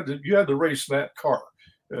because you had to race that car.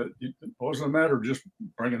 It wasn't a matter of just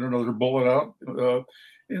bringing another bullet out.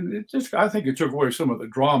 And I think it took away some of the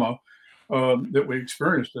drama that we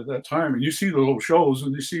experienced at that time. And you see the little shows,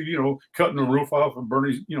 and you see, cutting the roof off of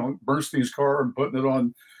Bernstein's car and putting it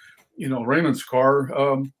on, Raymond's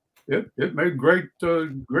car. It made great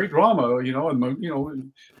drama,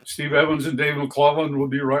 and Steve Evans and Dave McClellan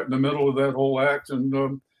would be right in the middle of that whole act,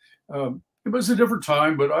 and it was a different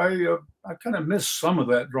time, but I kind of missed some of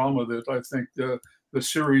that drama that I think the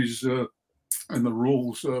series and the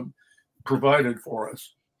rules provided for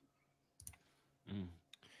us.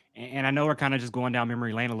 And I know we're kind of just going down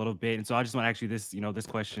memory lane a little bit, and so I just want to ask you this, this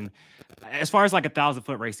question. As far as like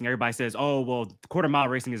 1,000-foot racing, everybody says, "Oh, well, quarter mile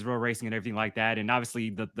racing is real racing and everything like that." And obviously,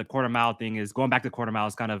 the quarter mile thing is going back to quarter mile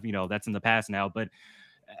is kind of that's in the past now. But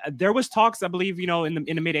there was talks, I believe, in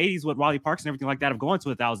the mid '80s with Wally Parks and everything like that of going to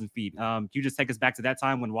 1,000 feet. Can you just take us back to that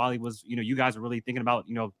time when Wally was, you guys were really thinking about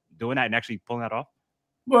doing that and actually pulling that off?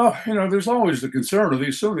 Well, there's always the concern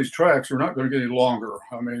of some of these tracks are not going to get any longer.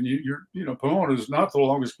 I mean, Pomona is not the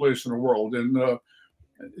longest place in the world, and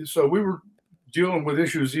so we were dealing with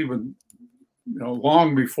issues even,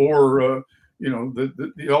 long before,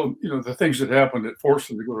 the things that happened that forced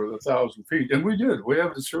them to go to 1,000 feet, and we did. We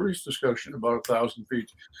had a serious discussion about 1,000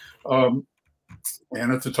 feet, and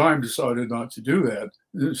at the time decided not to do that.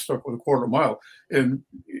 It stuck with a quarter mile, and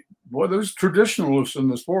boy, there's traditionalists in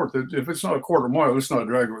the sport that if it's not a quarter mile, it's not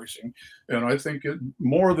drag racing. And I think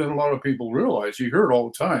more than a lot of people realize. You hear it all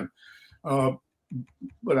the time.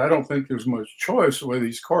 But I don't think there's much choice the way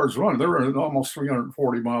these cars run. They're running almost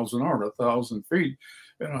 340 miles an hour at 1,000 feet.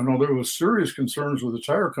 And I know there was serious concerns with the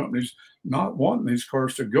tire companies not wanting these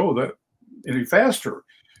cars to go that any faster.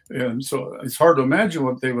 And so it's hard to imagine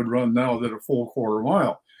what they would run now that a full quarter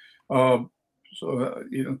mile.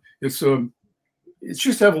 It's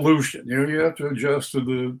just evolution. You have to adjust to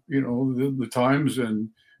the times, and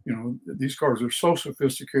these cars are so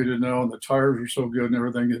sophisticated now, and the tires are so good and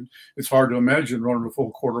everything. It's hard to imagine running a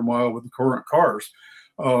full quarter mile with the current cars.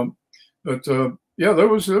 There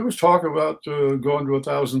was talk about going to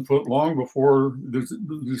 1,000 foot long before the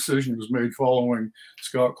decision was made following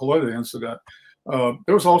Scott Coletta incident.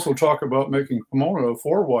 There was also talk about making Pomona a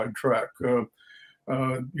 4-wide track.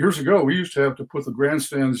 Years ago, we used to have to put the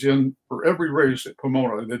grandstands in for every race at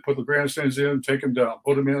Pomona. They'd put the grandstands in, take them down,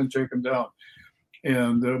 put them in, take them down.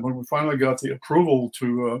 And when we finally got the approval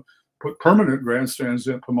to put permanent grandstands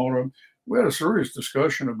in Pomona, we had a serious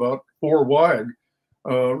discussion about 4-wide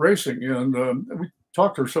racing. And we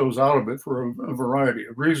talked ourselves out of it for a variety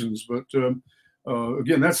of reasons. But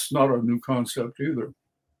again, that's not a new concept either.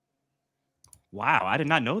 Wow, I did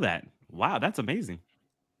not know that. Wow, that's amazing.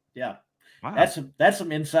 Yeah. Wow. That's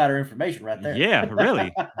some insider information right there. Yeah,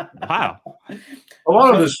 really. Wow. A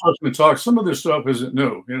lot of this stuff we talk, some of this stuff isn't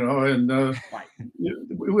new, and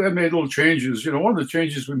we had made little changes. One of the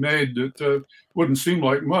changes we made that wouldn't seem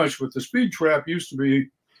like much, but the speed trap used to be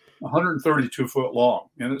 132 foot long,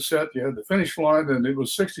 and it said you had the finish line, and it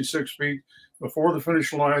was 66 feet before the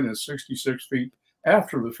finish line and 66 feet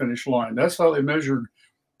after the finish line. That's how they measured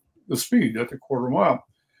the speed at the quarter mile.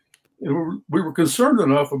 And we were concerned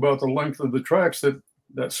enough about the length of the tracks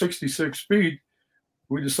that 66 feet,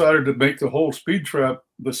 we decided to make the whole speed trap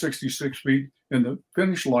the 66 feet, and the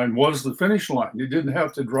finish line was the finish line. You didn't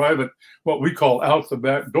have to drive it, what we call out the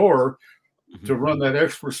back door, to run that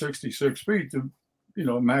extra 66 feet to,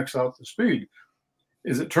 max out the speed.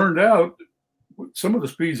 As it turned out, some of the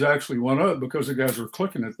speeds actually went up because the guys were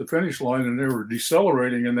clicking at the finish line and they were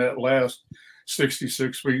decelerating in that last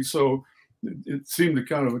 66 feet. So it seemed a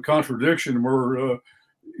kind of a contradiction where,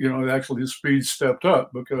 actually the speed stepped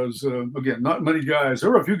up because, again, not many guys, there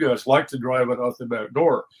were a few guys like to drive it out the back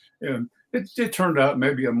door. And it turned out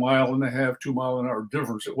maybe 1.5 miles, 2 mile an hour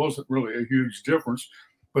difference. It wasn't really a huge difference,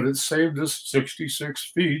 but it saved us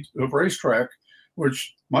 66 feet of racetrack,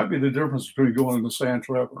 which might be the difference between going in the sand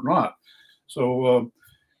trap or not. So,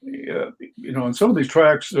 in some of these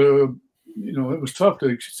tracks, it was tough to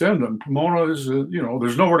extend them. Pomona is,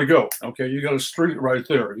 there's nowhere to go. Okay, you got a street right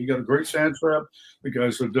there. You got a great sand trap. The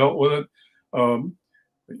guys have dealt with it.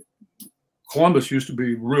 Columbus used to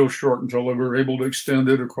be real short until they were able to extend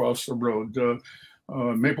it across the road.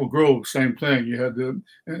 Maple Grove, same thing. You had to,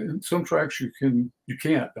 and some tracks you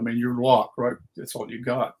can't. I mean, you're locked, right? That's all you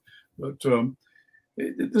got. But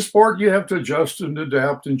the sport, you have to adjust and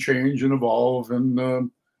adapt and change and evolve, and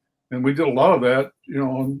we did a lot of that,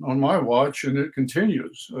 on my watch, and it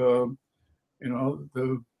continues. The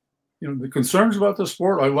concerns about the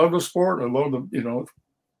sport. I love the sport. I love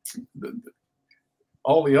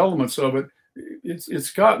all the elements of it.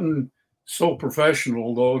 It's gotten so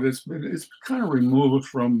professional, though. It's kind of removed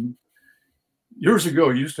from years ago.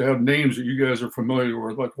 You used to have names that you guys are familiar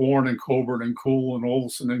with, like Warren and Coburn and Cool and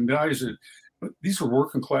Olson and guys but these are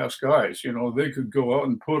working class guys. They could go out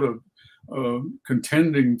and put a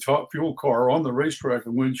contending top fuel car on the racetrack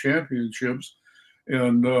and win championships,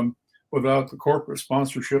 and without the corporate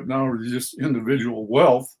sponsorship now or just individual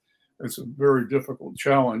wealth, it's a very difficult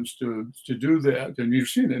challenge to do that. And you've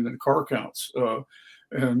seen it in the car counts.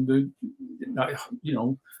 And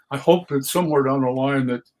I hope that somewhere down the line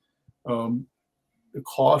that the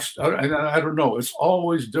cost, I don't know. It's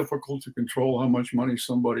always difficult to control how much money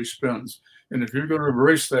somebody spends. And if you're going to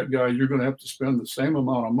race that guy, you're going to have to spend the same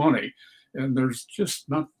amount of money. And there's just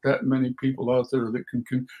not that many people out there that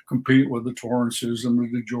can compete with the Torrances and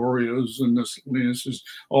the DeJorias and the Salinas,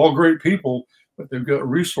 all great people, but they've got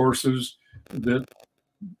resources that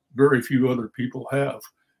very few other people have.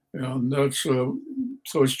 And that's so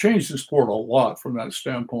it's changed the sport a lot from that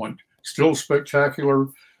standpoint. Still spectacular.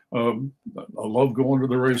 I love going to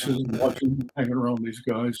the races and watching, hanging around these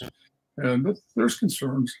guys. And there's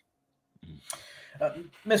concerns.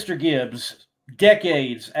 Mr. Gibbs,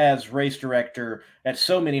 decades as race director at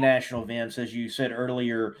so many national events, as you said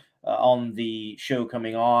earlier on the show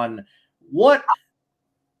coming on,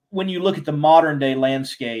 when you look at the modern day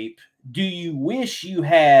landscape, do you wish you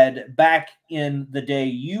had back in the day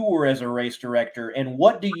you were as a race director? And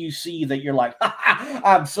what do you see that you're like,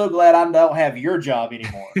 I'm so glad I don't have your job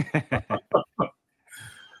anymore?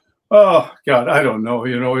 Oh, God, I don't know.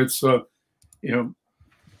 It's,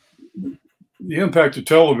 the impact of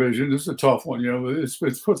television is a tough one.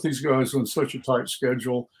 It's put these guys on such a tight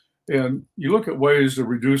schedule. And you look at ways of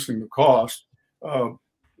reducing the cost. One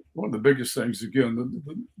of the biggest things, again,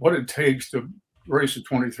 what it takes to race a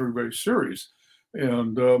 23 race series.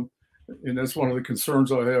 And that's one of the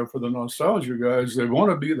concerns I have for the nostalgia guys. They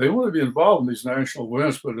want to be involved in these national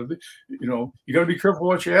events, but you got to be careful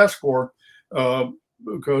what you ask for,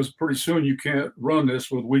 because pretty soon you can't run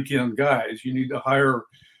this with weekend guys. You need to hire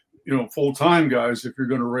full-time guys if you're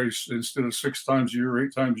going to race. Instead of 6 times a year,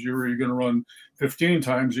 8 times a year, you're going to run 15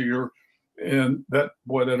 times a year. And that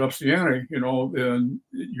ups the ante, and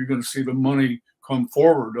you're going to see the money come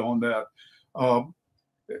forward on that.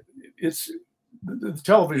 The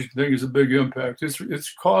television thing is a big impact.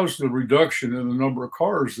 It's caused a reduction in the number of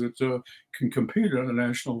cars that can compete at a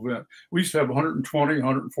national event. We used to have 120,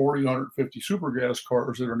 140, 150 super gas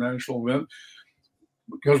cars at our national event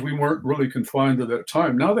because we weren't really confined to that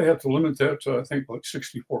time. Now they have to limit that to, I think, like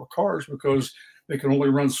 64 cars because they can only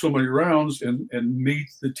run so many rounds and meet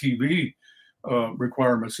the TV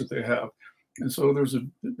requirements that they have. And so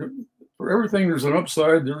for everything, there's an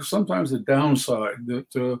upside. There's sometimes a downside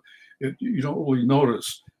that you don't really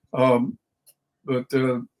notice. But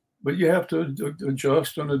you have to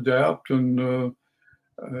adjust and adapt. And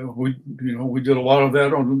we did a lot of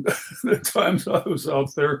that on the times I was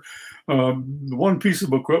out there. The one piece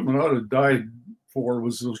of equipment I'd have died for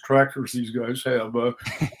was those tractors these guys have.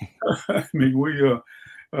 I mean, we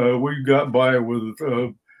got by with.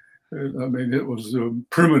 It was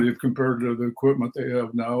primitive compared to the equipment they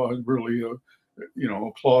have now. I really,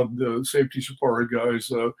 applaud the safety safari guys.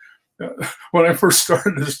 When I first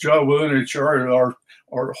started this job with NHRA,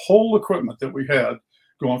 our whole equipment that we had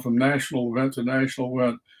going from national event to national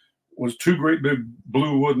event was 2 great big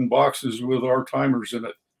blue wooden boxes with our timers in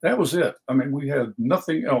it. That was it. I mean, we had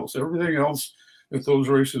nothing else. Everything else that those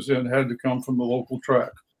races in had to come from the local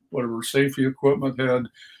track, whatever safety equipment had.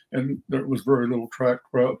 And there was very little track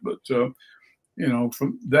prep, but from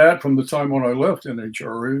the time when I left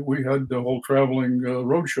NHRA, we had the whole traveling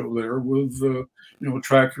roadshow there with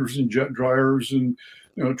tractors and jet dryers and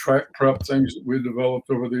track prep things that we developed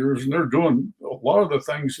over the years. And they're doing a lot of the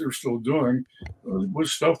things they're still doing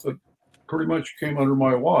was stuff that pretty much came under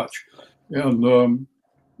my watch. And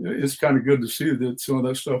it's kind of good to see that some of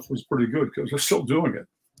that stuff was pretty good because they're still doing it.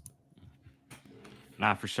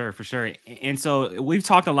 Nah, for sure, for sure. And so we've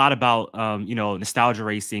talked a lot about, nostalgia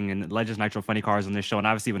racing and Legends Nitro Funny Cars on this show, and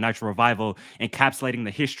obviously with Nitro Revival encapsulating the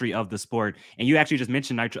history of the sport. And you actually just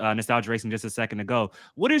mentioned nostalgia racing just a second ago.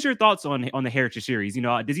 What is your thoughts on the Heritage Series? Do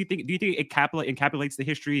you think it encapsulates the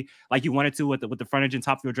history like you wanted to with the frontage and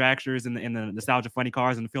top field dragsters and the nostalgia funny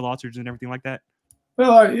cars and the field alters and everything like that?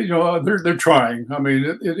 Well, they're trying. I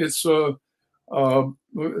mean, it's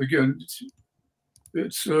again.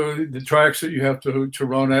 It's the tracks that you have to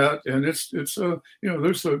run at, and there's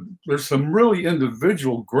some really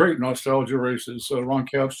individual great nostalgia races. Ron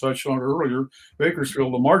Capps touched on earlier.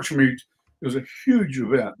 Bakersfield, the March Meet is a huge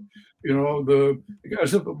event. The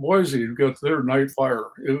guys up at Boise have got their Night Fire.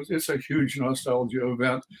 It's a huge nostalgia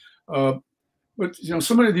event. But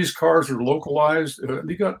so many of these cars are localized.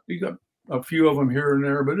 You got a few of them here and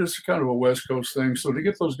there, but it's kind of a West Coast thing. So to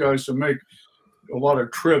get those guys to make a lot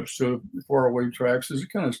of trips to faraway tracks is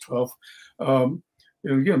kind of tough. And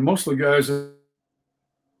again, most of the guys,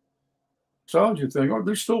 nostalgia thing,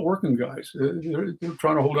 they're still working guys. They're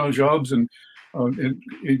trying to hold on jobs and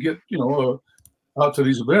get out to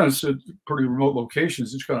these events at pretty remote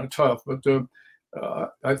locations. It's kind of tough, but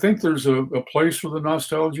I think there's a place for the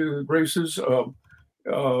nostalgia races.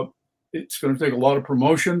 It's going to take a lot of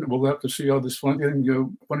promotion. We'll have to see how this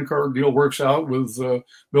funny car deal works out with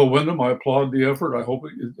Bill Windham. I applaud the effort. I hope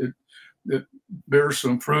it bears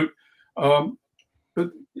some fruit.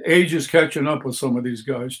 But age is catching up with some of these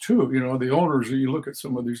guys too. You know, the owners, you look at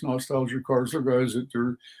some of these nostalgia cars, they're guys that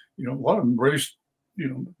are, you know, a lot of them raced, you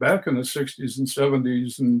know, back in the 60s and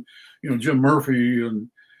 70s, and, you know, Jim Murphy and,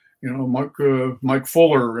 you know, Mike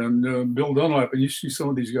Fuller and Bill Dunlap. And you see some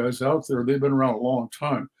of these guys out there, they've been around a long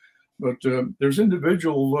time. But there's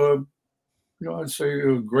individual, you know, I'd say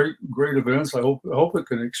great events. I hope it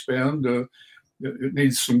can expand. It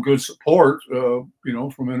needs some good support, you know,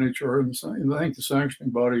 from NHRA, and I think the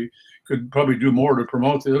sanctioning body could probably do more to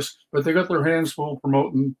promote this. But they got their hands full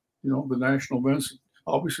promoting, you know, the national events.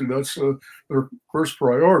 Obviously, that's their first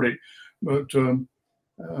priority. But you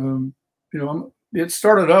know, it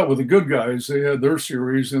started out with the good guys. They had their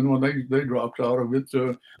series, and when they dropped out of it,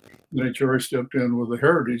 NHRA stepped in with the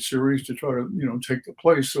Heritage Series to try to, you know, take the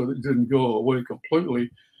place so that it didn't go away completely.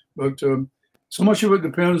 But so much of it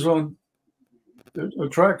depends on a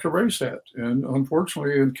track to race at, and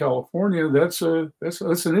unfortunately in California, that's an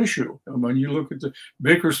issue. I mean, you look at the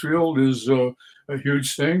Bakersfield is a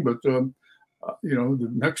huge thing, but you know, the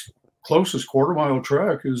next closest quarter-mile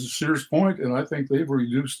track is Sears Point, and I think they've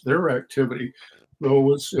reduced their activity.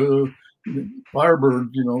 So it's Firebird,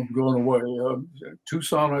 you know, going away.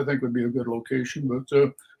 Tucson, I think, would be a good location,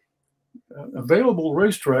 but available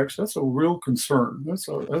racetracks, that's a real concern. That's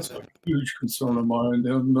a huge concern of mine,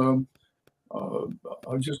 and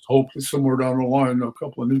I just hope that somewhere down the line, a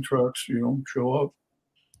couple of new tracks, you know, show up.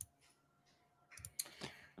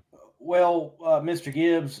 Well, Mr.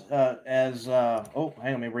 Gibbs, hang on,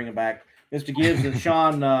 let me bring it back. Mr. Gibbs, and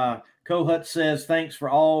Sean Kohut says, thanks for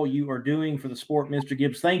all you are doing for the sport, Mr.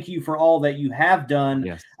 Gibbs. Thank you for all that you have done.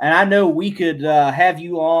 Yes. And I know we could have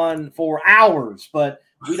you on for hours, but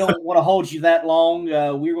we don't want to hold you that long.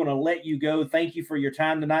 We're going to let you go. Thank you for your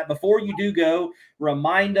time tonight. Before you do go,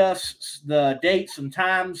 remind us the dates, some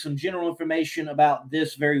times, some general information about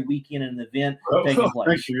this very weekend and event taking place.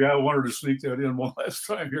 Thank you. Yeah, I wanted to sneak that in one last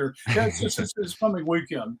time here. Yeah, it's coming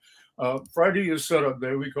weekend. Friday is setup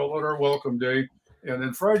day. We call it our welcome day. And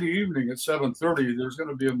then Friday evening at 7:30, there's going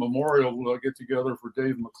to be a memorial get-together for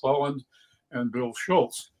Dave McClelland and Bill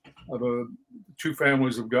Schultz. The two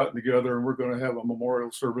families have gotten together, and we're going to have a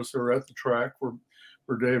memorial service there at the track for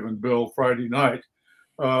Dave and Bill Friday night.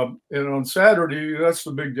 And on Saturday, that's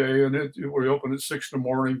the big day, and we open at 6 in the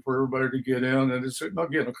morning for everybody to get in. And it's,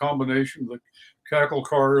 again, a combination of the cackle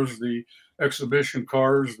cars, the exhibition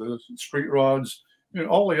cars, the street rods, you know,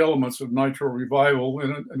 all the elements of Nitro Revival,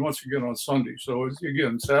 and once again on Sunday. So it's,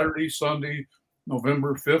 again, Saturday, Sunday,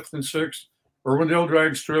 November 5th and 6th, Irwindale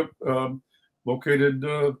Drag Strip, located,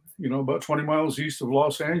 you know, about 20 miles east of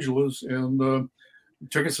Los Angeles, and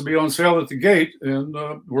tickets will be on sale at the gate. And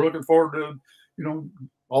we're looking forward to, you know,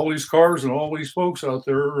 all these cars and all these folks out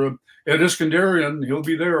there. Ed Iskandarian, he'll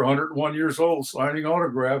be there, 101 years old, signing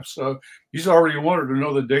autographs. He's already wanted to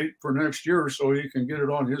know the date for next year so he can get it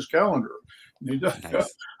on his calendar. He does,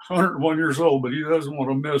 nice. 101 years old, but he doesn't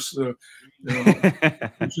want to miss the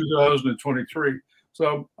 2023.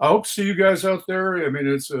 So I hope to see you guys out there. I mean,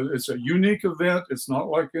 it's a unique event. It's not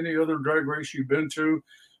like any other drag race you've been to.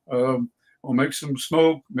 We'll make some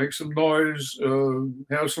smoke, make some noise,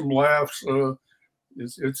 have some laughs.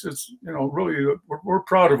 It's you know, really, we're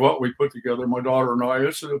proud of what we put together, my daughter and I.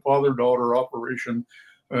 It's a father-daughter operation,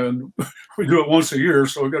 and we do it once a year,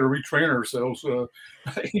 so we've got to retrain ourselves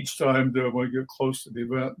each time when we get close to the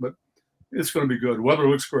event. But it's going to be good. Weather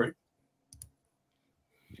looks great.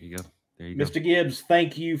 There you go. There you go. Mr. Gibbs,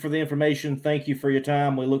 thank you for the information. Thank you for your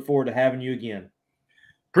time. We look forward to having you again.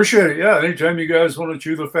 Appreciate it. Yeah, anytime you guys want to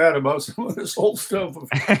chew the fat about some of this old stuff,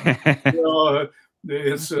 you know,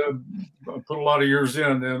 it's I put a lot of years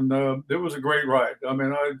in, and it was a great ride. I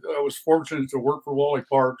mean, I was fortunate to work for Wally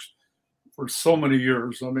Parks for so many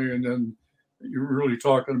years. I mean, and you're really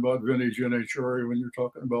talking about vintage NHRA when you're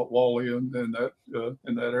talking about Wally and that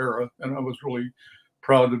in that era. And I was really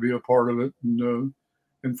proud to be a part of it,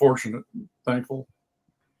 and fortunate, thankful.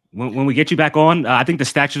 When we get you back on, I think the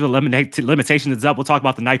statute of limitation is up. We'll talk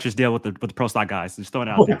about the nitrous deal with the Pro Stock guys. Just throwing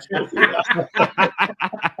it out there.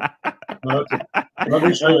 I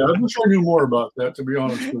wish I knew more about that, to be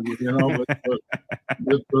honest with you. You know, but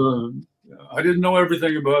I didn't know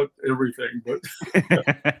everything about everything. But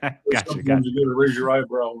sometimes you got to raise your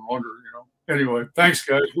eyebrow and wonder. You know. Anyway, thanks,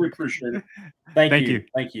 guys. We appreciate it. Thank you.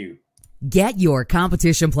 Thank you. Get your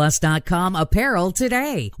CompetitionPlus.com apparel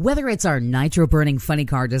today. Whether it's our nitro-burning funny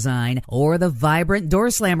car design or the vibrant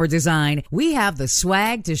door slammer design, we have the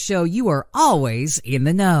swag to show you are always in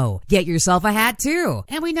the know. Get yourself a hat too.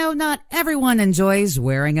 And we know not everyone enjoys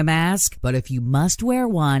wearing a mask, but if you must wear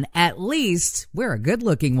one, at least wear a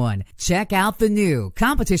good-looking one. Check out the new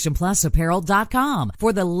CompetitionPlusApparel.com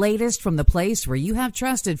for the latest from the place where you have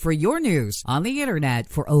trusted for your news on the internet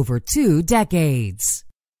for over 2 decades.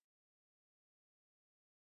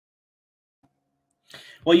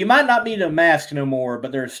 Well, you might not need a mask no more,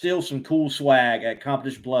 but there's still some cool swag at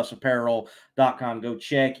CompetitionPlusApparel.com. Go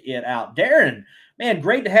check it out. Darren, man,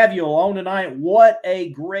 great to have you along tonight. What a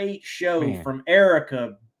great show from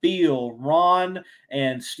Erica, Beal, Ron,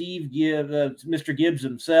 and Steve Gibbs, Mr. Gibbs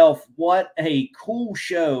himself. What a cool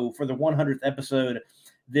show for the 100th episode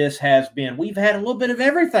this has been. We've had a little bit of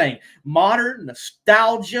everything. Modern,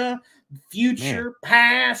 nostalgia, future,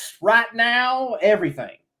 past, right now,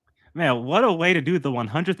 everything. Man, what a way to do the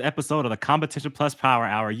 100th episode of the Competition Plus Power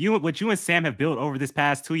Hour. What you and Sam have built over this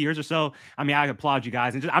past 2 years or so. I mean, I applaud you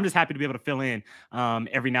guys. And I'm just happy to be able to fill in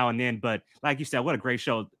every now and then. But like you said, what a great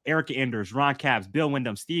show. Erica Enders, Ron Capps, Bill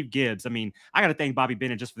Wyndham, Steve Gibbs. I mean, I got to thank Bobby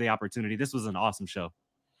Bennett just for the opportunity. This was an awesome show.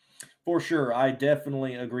 For sure. I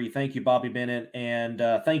definitely agree. Thank you, Bobby Bennett. And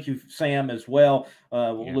thank you, Sam, as well.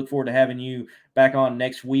 We'll look forward to having you back on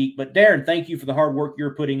next week. But Darren, thank you for the hard work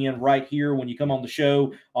you're putting in right here when you come on the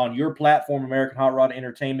show on your platform, American Hot Rod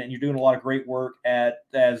Entertainment. And you're doing a lot of great work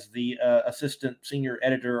as the assistant senior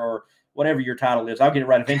editor or whatever your title is. I'll get it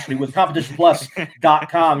right eventually with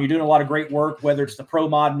CompetitionPlus.com. You're doing a lot of great work, whether it's the Pro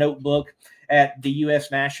Mod Notebook at the U.S.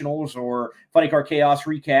 Nationals or Funny Car Chaos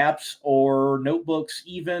recaps or notebooks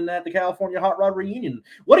even at the California Hot Rod Reunion.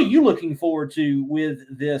 What are you looking forward to with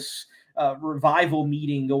this revival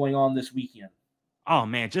meeting going on this weekend? Oh,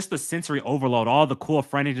 man, just the sensory overload. All the cool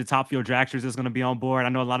front engine top fuel dragsters is going to be on board. I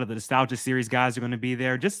know a lot of the Nostalgia Series guys are going to be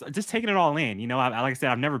there. Just taking it all in. You know, like I said,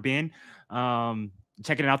 I've never been.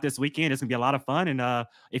 Checking it out this weekend. It's gonna be a lot of fun. And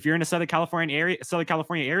if you're in the Southern California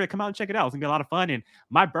area, come out and check it out. It's gonna be a lot of fun. And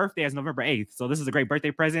my birthday is November 8th. So this is a great birthday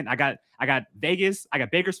present. I got Vegas, I got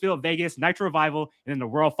Bakersfield, Vegas, Nitro Revival, and then the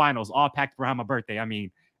World Finals all packed around my birthday. I mean,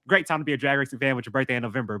 great time to be a drag racing fan with your birthday in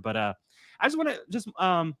November. But I just want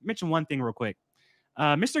to mention one thing real quick.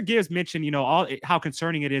 Mr. Gibbs mentioned, you know, how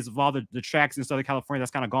concerning it is of all the tracks in Southern California that's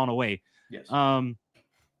kind of gone away. Yes. I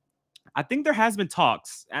think there has been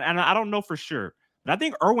talks, and I don't know for sure, but I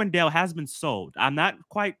think Irwindale has been sold. I'm not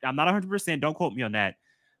 100%. Don't quote me on that.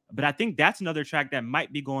 But I think that's another track that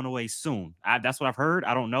might be going away soon. That's what I've heard.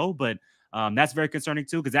 I don't know, but that's very concerning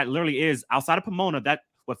too, because that literally is outside of Pomona. That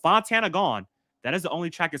with Fontana gone, that is the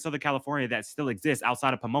only track in Southern California that still exists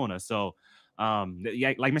outside of Pomona. So,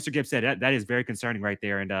 yeah, like Mr. Gibbs said, that is very concerning right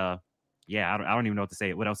there. And yeah, I don't even know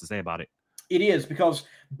what else to say about it. It is, because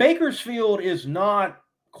Bakersfield is not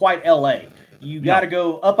quite LA. You got to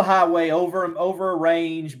go up a highway, over a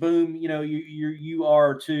range, boom. You know, you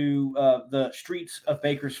are to the streets of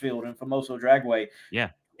Bakersfield and Famoso Dragway.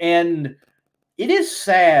 Yeah, and it is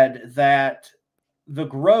sad that the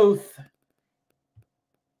growth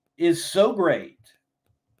is so great,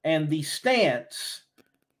 and the stance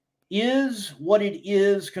is what it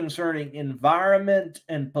is concerning environment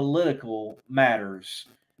and political matters.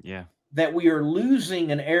 Yeah, that we are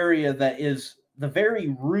losing an area that is the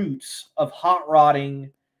very roots of hot rodding,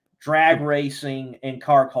 drag racing, and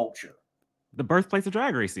car culture. The birthplace of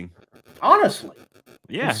drag racing. Honestly.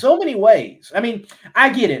 Yeah. In so many ways. I mean, I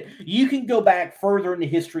get it. You can go back further into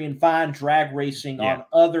history and find drag racing on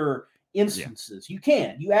other instances. You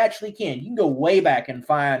can. You actually can. You can go way back and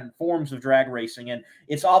find forms of drag racing, and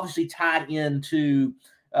it's obviously tied into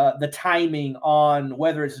the timing on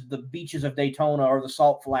whether it's the beaches of Daytona or the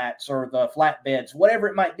salt flats or the flatbeds, whatever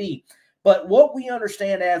it might be. But what we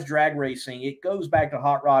understand as drag racing, it goes back to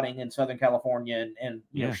hot rodding in Southern California and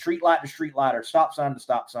you know, street light to street light or stop sign to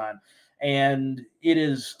stop sign. And it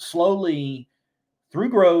is slowly through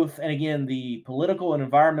growth. And again, the political and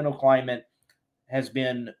environmental climate has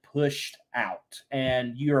been pushed out.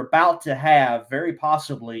 And you're about to have very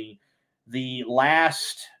possibly the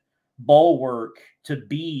last bulwark to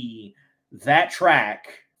be that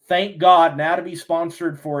track. Thank God now to be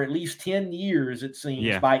sponsored for at least 10 years, it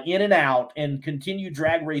seems, by In and Out, and continue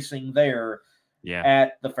drag racing there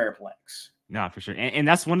at the Fairplex. No, for sure. And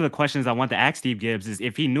that's one of the questions I want to ask Steve Gibbs is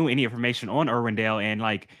if he knew any information on Irwindale, and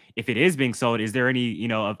like if it is being sold, is there any, you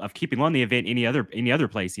know, of keeping on the event any other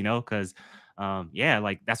place, you know? Because yeah,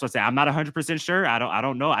 like that's what I say. I'm not 100% sure. I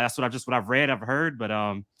don't know. That's what I've read, I've heard, but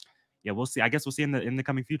yeah, we'll see. I guess we'll see in the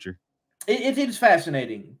coming future. It is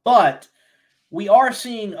fascinating, but we are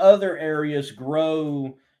seeing other areas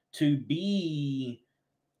grow to be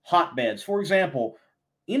hotbeds. For example,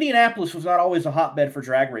 Indianapolis was not always a hotbed for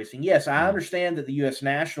drag racing. Yes, I understand that the U.S.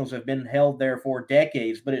 Nationals have been held there for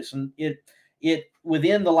decades, but it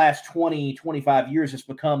within the last 20, 25 years has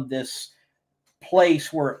become this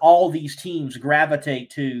place where all these teams gravitate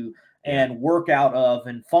to and work out of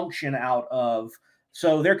and function out of.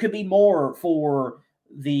 So there could be more for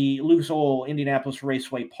the Lucas Oil Indianapolis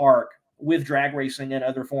Raceway Park with drag racing and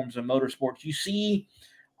other forms of motorsports. You see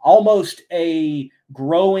almost a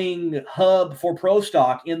growing hub for pro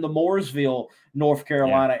stock in the Mooresville, North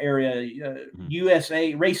Carolina area,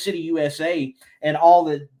 USA, Race City, USA, and all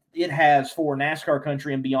that it has for NASCAR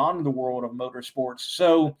country and beyond the world of motorsports.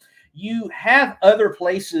 So you have other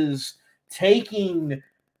places taking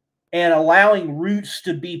and allowing roots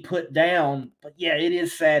to be put down. But yeah, it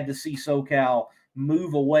is sad to see SoCal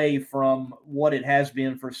move away from what it has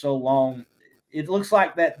been for so long. It looks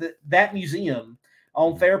like that museum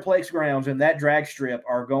on Fairplex grounds and that drag strip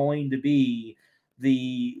are going to be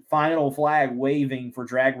the final flag waving for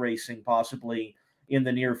drag racing possibly in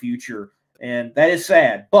the near future. And that is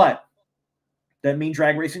sad, but doesn't mean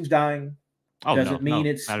drag racing's dying. Doesn't mean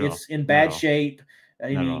it's in bad shape.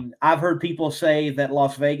 I mean, I've heard people say that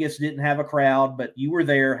Las Vegas didn't have a crowd, but you were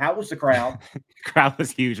there. How was the crowd? Crowd was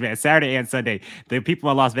huge, man. Saturday and Sunday, the people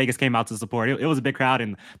in Las Vegas came out to support. It was a big crowd,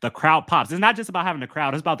 and the crowd pops. It's not just about having a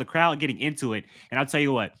crowd. It's about the crowd getting into it. And I'll tell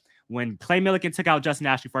you what, when Clay Millican took out Justin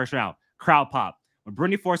Ashley first round, crowd pop. When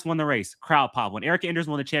Brittany Force won the race, crowd pop. When Erica Enders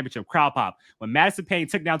won the championship, crowd pop. When Madison Payne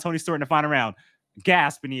took down Tony Stewart in the final round,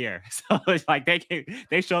 gasp in the air. So it's like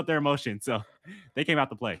they showed their emotion. So they came out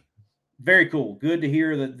to play. Very cool. Good to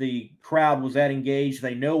hear that the crowd was that engaged.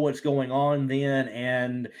 They know what's going on then.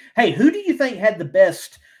 And hey, who do you think had the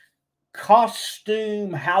best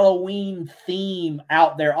costume Halloween theme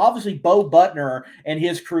out there? Obviously, Bo Butner and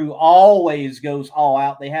his crew always goes all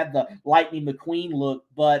out. They have the Lightning McQueen look,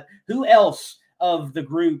 but who else of the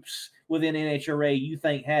groups within NHRA you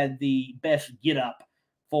think had the best get up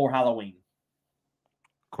for Halloween?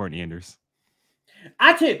 Courtney Enders.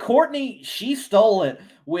 I tell you, Courtney, she stole it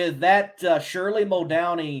with that Shirley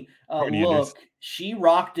Muldowney look. Enders. She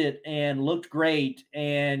rocked it and looked great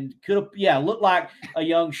and could have, looked like a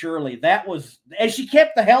young Shirley. That was, and she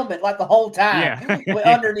kept the helmet like the whole time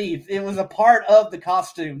underneath. It was a part of the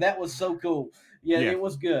costume. That was so cool. Yeah, it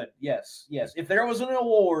was good. Yes. If there was an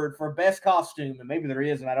award for best costume, and maybe there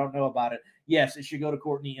is, and I don't know about it, yes, it should go to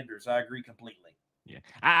Courtney Enders. I agree completely. Yeah,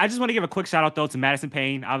 I just want to give a quick shout out though to Madison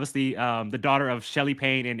Payne, obviously the daughter of Shelly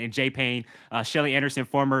Payne and Jay Payne. Shelly Anderson,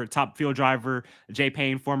 former top field driver. Jay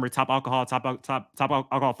Payne, former top alcohol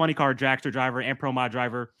funny car dragster driver and pro mod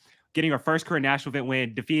driver, getting her first career national event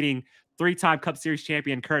win, defeating three-time Cup Series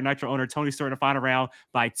champion, current Nitro owner Tony Stewart in the final round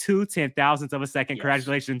by 2/10,000ths of a second. Yes.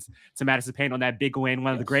 Congratulations to Madison Payne on that big win,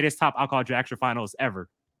 one of the greatest top alcohol dragster finals ever.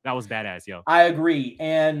 That was badass, yo. I agree.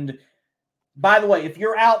 And by the way, if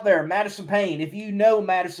you're out there, Madison Payne, if you know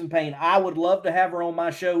Madison Payne, I would love to have her on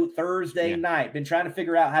my show Thursday night. Been trying to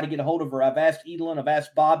figure out how to get a hold of her. I've asked Edelyn, I've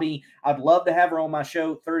asked Bobby. I'd love to have her on my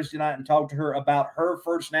show Thursday night and talk to her about her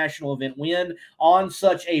first national event win on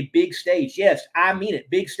such a big stage. Yes, I mean it,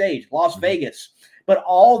 big stage, Las Vegas. But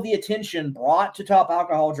all the attention brought to Top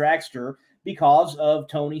Alcohol Dragster because of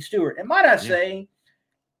Tony Stewart. And might I say,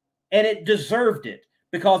 and it deserved it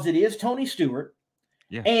because it is Tony Stewart.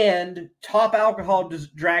 Yeah. And Top Alcohol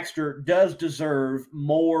Dragster does deserve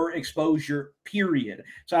more exposure, period.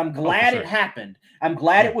 So I'm glad it happened. I'm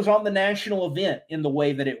glad it was on the national event in the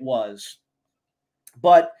way that it was.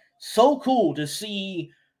 But so cool to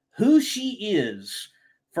see who she is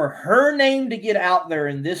for her name to get out there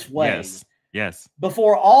in this way. Yes.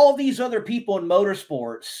 Before all these other people in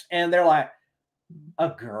motorsports, and they're like, a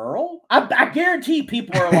girl? I guarantee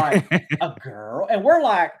people are like, a girl? And we're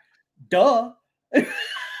like, duh.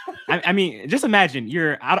 I mean, just imagine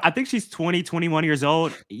I think she's 20, 21 years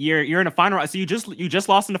old. You're in a final round. So you just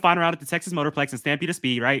lost in the final round at the Texas Motorplex and Stampede of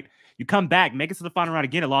Speed, right? You come back, make it to the final round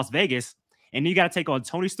again at Las Vegas, and then you got to take on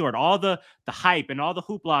Tony Stewart. All the hype and all the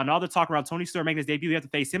hoopla and all the talk around Tony Stewart making his debut. You have to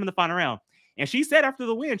face him in the final round. And she said after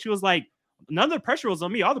the win, she was like, none of the pressure was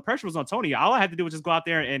on me. All the pressure was on Tony. All I had to do was just go out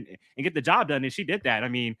there and get the job done. And she did that. I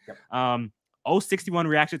mean, 0.61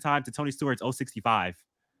 reaction time to Tony Stewart's 0.65.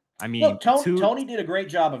 I mean, look, Tony did a great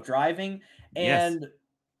job of driving. And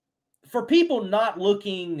for people not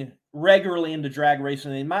looking regularly into drag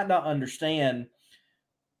racing, they might not understand.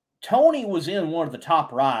 Tony was in one of the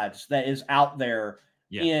top rides that is out there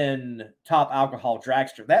in Top Alcohol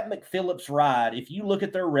Dragster. That McPhillips ride, if you look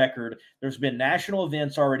at their record, there's been national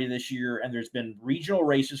events already this year, and there's been regional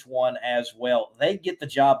races won as well. They get the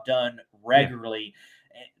job done regularly.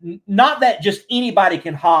 Not that just anybody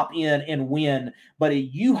can hop in and win, but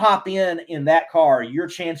if you hop in that car, your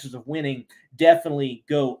chances of winning definitely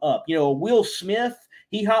go up. You know, Will Smith,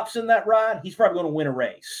 he hops in that ride, he's probably going to win a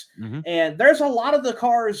race. And there's a lot of the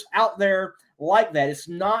cars out there like that. It's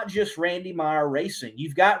not just Randy Meyer Racing.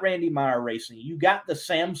 You've got Randy Meyer Racing. You've got the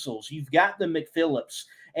Samsels. You've got the McPhillips.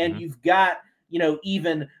 And you've got, you know,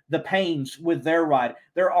 even the Paynes with their ride.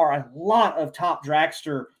 There are a lot of top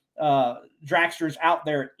dragsters out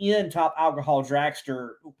there in Top Alcohol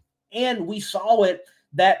Dragster. And we saw it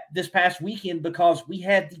this past weekend because we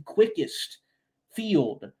had the quickest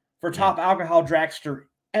field for Top Alcohol Dragster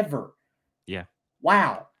ever. Yeah.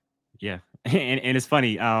 Wow. Yeah. And it's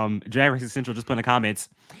funny. Drag Racing Central just put in the comments,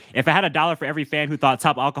 if I had $1 for every fan who thought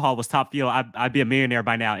Top Alcohol was top fuel, I'd be a millionaire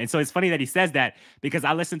by now. And so it's funny that he says that, because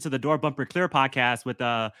I listened to the Door Bumper Clear podcast with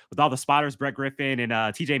all the spotters, Brett Griffin and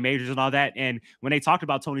TJ Majors and all that. And when they talked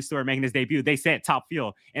about Tony Stewart making his debut, they said top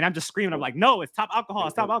fuel. And I'm just screaming. I'm like, no, it's Top Alcohol.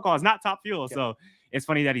 It's Top Alcohol. It's not top fuel. So it's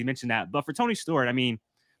funny that he mentioned that. But for Tony Stewart, I mean,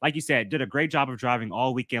 like you said, did a great job of driving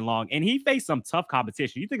all weekend long. And he faced some tough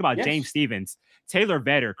competition. You think about James Stevens, Taylor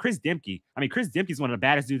Vedder, Chris Dempke. I mean, Chris Dempke's one of the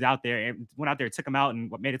baddest dudes out there, and went out there, took him out,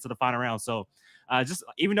 and made it to the final round. So just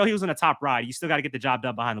even though he was on a top ride, you still got to get the job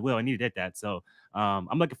done behind the wheel, and he did that. So I'm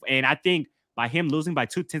looking for, and I think by him losing by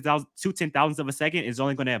two 10,000ths of a second is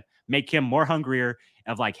only going to make him more hungrier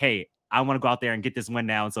of like, hey, I want to go out there and get this win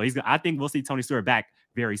now. And so I think we'll see Tony Stewart back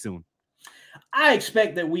very soon. I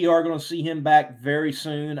expect that we are going to see him back very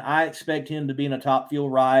soon. I expect him to be in a top fuel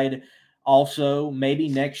ride also, maybe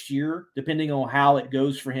next year, depending on how it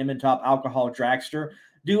goes for him in Top Alcohol Dragster.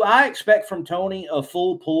 Do I expect from Tony a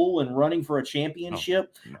full pull and running for a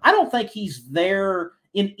championship? No. I don't think he's there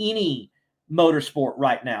in any motorsport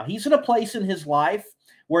right now. He's in a place in his life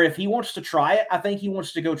where if he wants to try it, I think he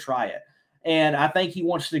wants to go try it. And I think he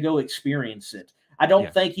wants to go experience it. I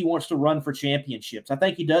don't think he wants to run for championships. I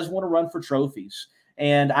think he does want to run for trophies.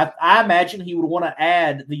 And I imagine he would want to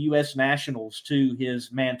add the U.S. Nationals to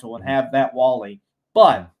his mantle and have that Wally.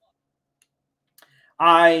 But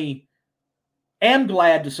I am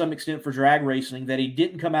glad to some extent for drag racing that he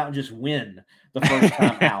didn't come out and just win the first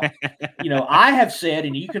time out. You know, I have said,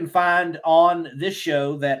 and you can find on this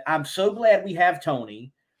show, that I'm so glad we have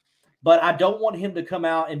Tony, but I don't want him to come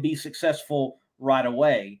out and be successful right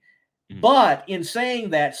away. But in saying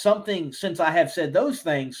that, since I have said those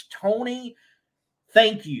things, Tony,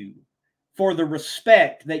 thank you for the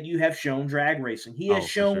respect that you have shown drag racing. He has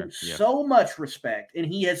shown so much respect, and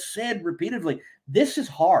he has said repeatedly, this is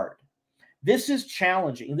hard. This is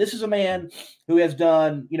challenging. This is a man who has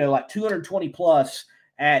done, you know, like 220 plus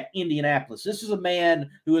at Indianapolis. This is a man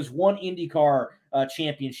who has won IndyCar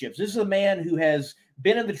championships. This is a man who has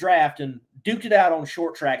been in the draft and duked it out on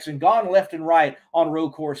short tracks and gone left and right on road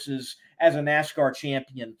courses as a NASCAR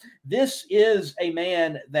champion. This is a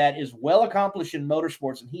man that is well accomplished in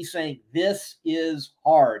motorsports, and he's saying this is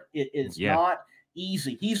hard. It is not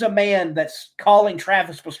easy. He's a man that's calling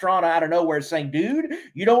Travis Pastrana out of nowhere saying, dude,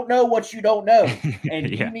 you don't know what you don't know, and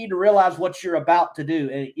you need to realize what you're about to do,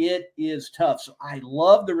 and it is tough. So I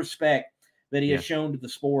love the respect that he has shown to the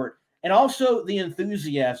sport. And also the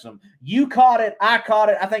enthusiasm. You caught it. I caught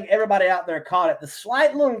it. I think everybody out there caught it. The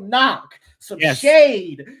slight little knock, some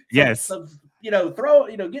shade. Some,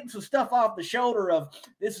 getting some stuff off the shoulder of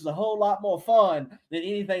this is a whole lot more fun than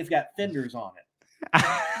anything that's got fenders on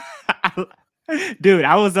it. Dude,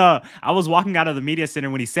 I was walking out of the media center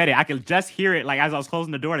when he said it. I could just hear it, like as I was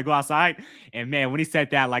closing the door to go outside. And man, when he said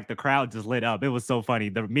that, like the crowd just lit up. It was so funny.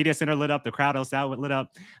 The media center lit up. The crowd outside lit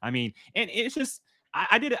up. I mean, and it's just.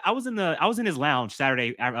 I was in his lounge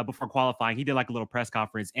Saturday before qualifying. He did like a little press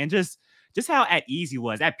conference, and just how at ease he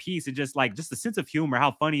was, at peace, and just the sense of humor,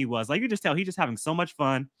 how funny he was. Like you just tell he's just having so much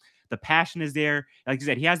fun. The passion is there. Like you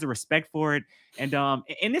said, he has the respect for it. And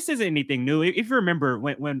this isn't anything new. If you remember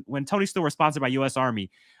when Tony Stewart was sponsored by U.S. Army,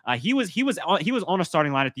 he was on a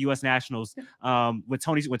starting line at the U.S. Nationals when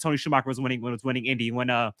Tony Schumacher was winning Indy, when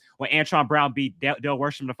Antron Brown beat Dale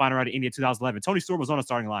Worsham in the final round of Indy in 2011. Tony Stewart was on a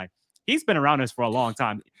starting line. He's been around us for a long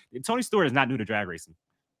time. Tony Stewart is not new to drag racing.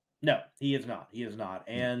 No, he is not. He is not.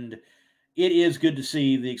 And it is good to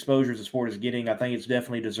see the exposure the sport is getting. I think it's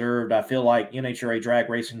definitely deserved. I feel like NHRA drag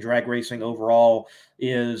racing overall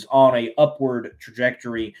is on a upward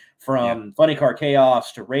trajectory from Funny Car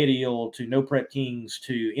Chaos to Radial to No Prep Kings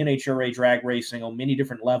to NHRA drag racing on many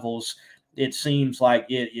different levels. It seems like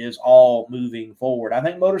it is all moving forward. I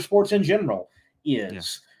think motorsports in general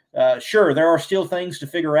is. Sure, there are still things to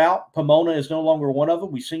figure out. Pomona is no longer one of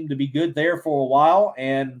them. We seem to be good there for a while,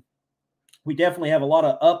 and we definitely have a lot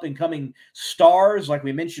of up-and-coming stars. Like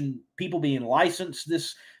we mentioned, people being licensed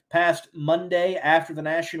this past Monday after the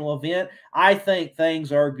national event, I think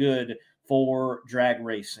things are good for drag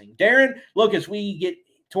racing. Darren, look, as we get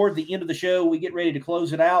toward the end of the show, we get ready to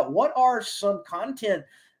close it out. What are some content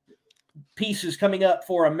pieces coming up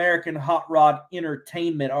for American Hot Rod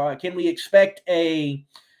Entertainment? Can we expect a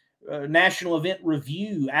national event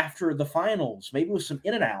review after the finals, maybe with some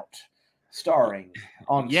In and Out starring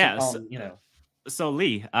on? Yes. So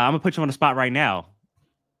Lee, I'm gonna put you on the spot right now.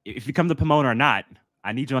 If you come to Pomona or not,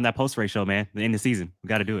 I need you on that post race show, man. The end of the season, we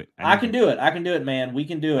got to do it. I can do it, man. We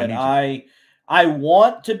can do it. I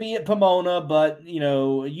want to be at Pomona, but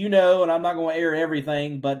and I'm not going to air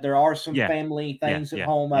everything, but there are some family things at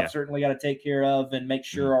home I've certainly got to take care of and make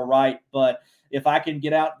sure are right. But if I can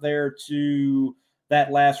get out there to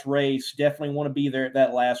that last race, definitely want to be there at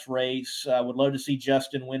that last race. Would love to see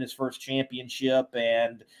Justin win his first championship,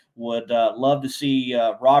 and would love to see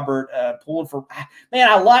Robert pulling for. Man,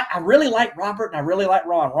 I really like Robert, and I really like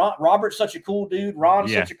Ron. Robert's such a cool dude.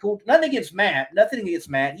 Ron's such a cool. Nothing against Matt.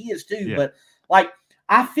 He is too. But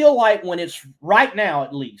I feel like when it's right now,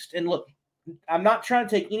 at least. And look, I'm not trying to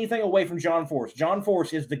take anything away from John Force. John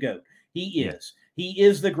Force is the GOAT. He is. He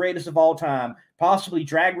is the greatest of all time, possibly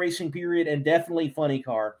drag racing period, and definitely funny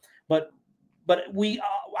car. But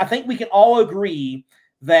I think we can all agree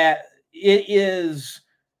that it is.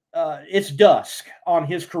 It's dusk on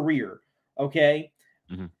his career, okay?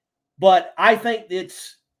 Mm-hmm. But I think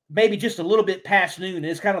it's maybe just a little bit past noon.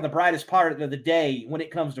 It's kind of the brightest part of the day when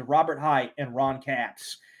it comes to Robert Hight and Ron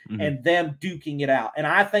Capps and them duking it out. And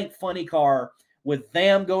I think Funny Car, with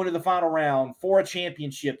them going to the final round for a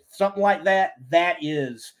championship, something like that, that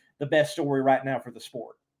is the best story right now for the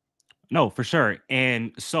sport. No, for sure.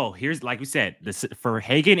 And so here's, like we said, for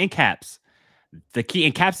Hagan and Capps, the key,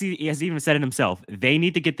 and Capps has even said it himself, they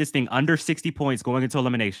need to get this thing under 60 points going into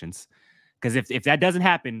eliminations. Because if that doesn't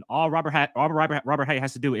happen, all Robert Hight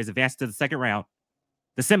has to do is advance to the second round,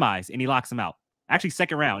 the semis, and he locks him out. Actually,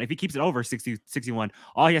 second round. If he keeps it over 61,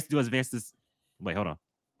 all he has to do is advance this. Wait, hold on.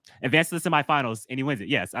 Advance to the semifinals, and he wins it.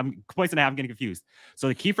 Yes, I'm points and a half. I'm getting confused. So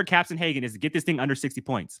the key for Capps and Hagan is to get this thing under 60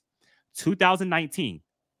 points. 2019,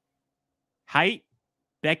 Hight,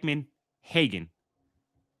 Beckman, Hagan.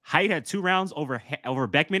 Hight had 2 rounds over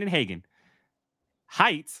Beckman and Hagan.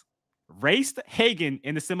 Hight raced Hagan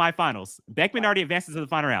in the semifinals. Beckman already advanced to the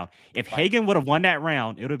final round. If Hagan would have won that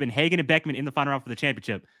round, it would have been Hagan and Beckman in the final round for the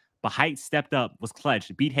championship. But Hight stepped up, was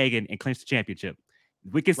clutch, beat Hagan, and clinched the championship.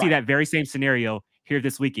 We can see that very same scenario here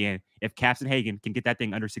this weekend if Capps and Hagan can get that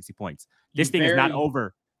thing under 60 points. This thing is not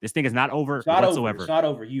over. This thing is not over whatsoever. It's not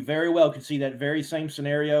over. You very well can see that very same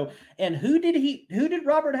scenario. And who did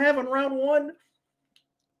Robert have in round 1?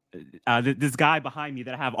 This guy behind me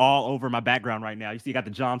that I have all over my background right now. You see, you got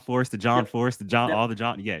the John Force, all the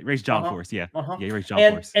John. Yeah, he raced John Force. Yeah, yeah, he raced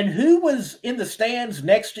John Force. And who was in the stands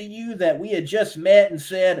next to you that we had just met and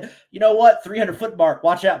said, you know what, 300-foot mark,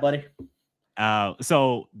 watch out, buddy.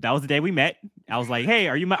 So that was the day we met. I was like, hey,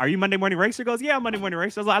 are you Monday Morning Racer? He goes, yeah, I'm Monday Morning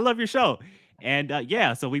Racer. I was like, I love your show. And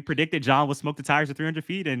so we predicted John would smoke the tires at 300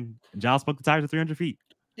 feet, and John smoked the tires at 300 feet.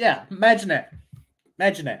 Yeah, imagine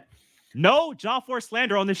that. No John Force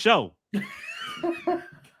slander on this show.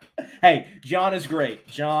 Hey, John is great.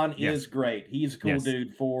 John is great. He's a cool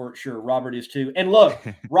dude for sure. Robert is too. And look,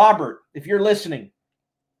 Robert, if you're listening,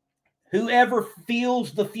 whoever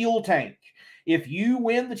fills the fuel tank, if you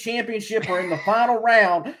win the championship or in the final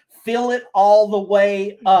round, fill it all the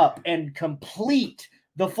way up and complete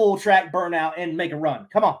the full track burnout and make a run.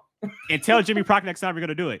 Come on. And tell Jimmy Prock next time we're going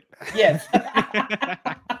to do it. Yes.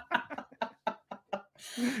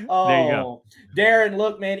 Oh, there you go. Darren,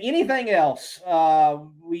 look, man, anything else?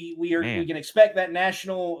 We can expect that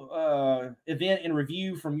national event and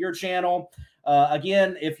review from your channel.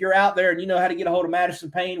 Again, if you're out there and you know how to get a hold of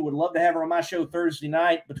Madison Payne, would love to have her on my show Thursday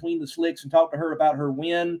night between the slicks and talk to her about her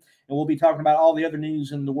win. And we'll be talking about all the other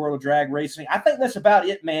news in the world of drag racing. I think that's about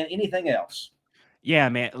it, man. Anything else? Yeah,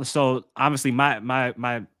 man. So obviously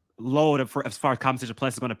my load as far as Competition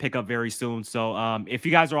Plus is going to pick up very soon. So if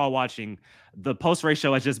you guys are all watching, the post race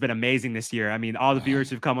show has just been amazing this year. I mean, all the viewers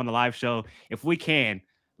who've come on the live show, if we can,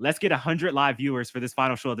 let's get 100 live viewers for this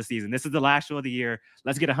final show of the season. This is the last show of the year.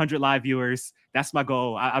 Let's get 100 live viewers. That's my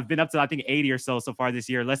goal. I've been up to, I think, 80 or so far this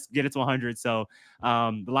year. Let's get it to 100. So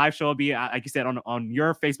the live show will be, like you said, on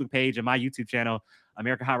your Facebook page and my YouTube channel,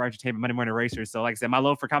 American Hot Rod Entertainment Monday Morning Racers. So like I said, my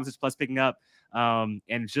load for Competition Plus picking up.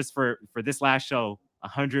 And just for this last show,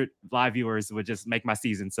 100 live viewers would just make my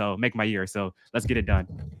season. So make my year. So let's get it done.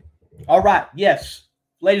 All right. Yes.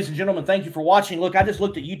 Ladies and gentlemen, thank you for watching. Look, I just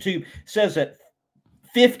looked at YouTube. It says that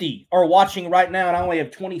 50 are watching right now, and I only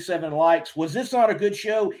have 27 likes. Was this not a good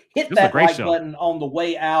show? Hit This was a that great like show. button on the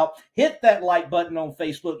way out. Hit that like button on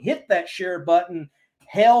Facebook. Hit that share button.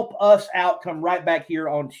 Help us out. Come right back here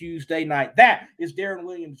on Tuesday night. That is Darren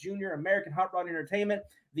Williams Jr., American Hot Rod Entertainment,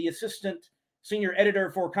 the assistant senior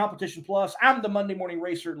editor for Competition Plus. I'm the Monday Morning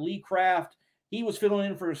Racer, Lee Kraft. He was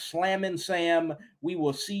filling in for Slammin' Sam. We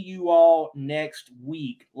will see you all next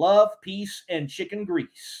week. Love, peace, and chicken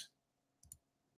grease.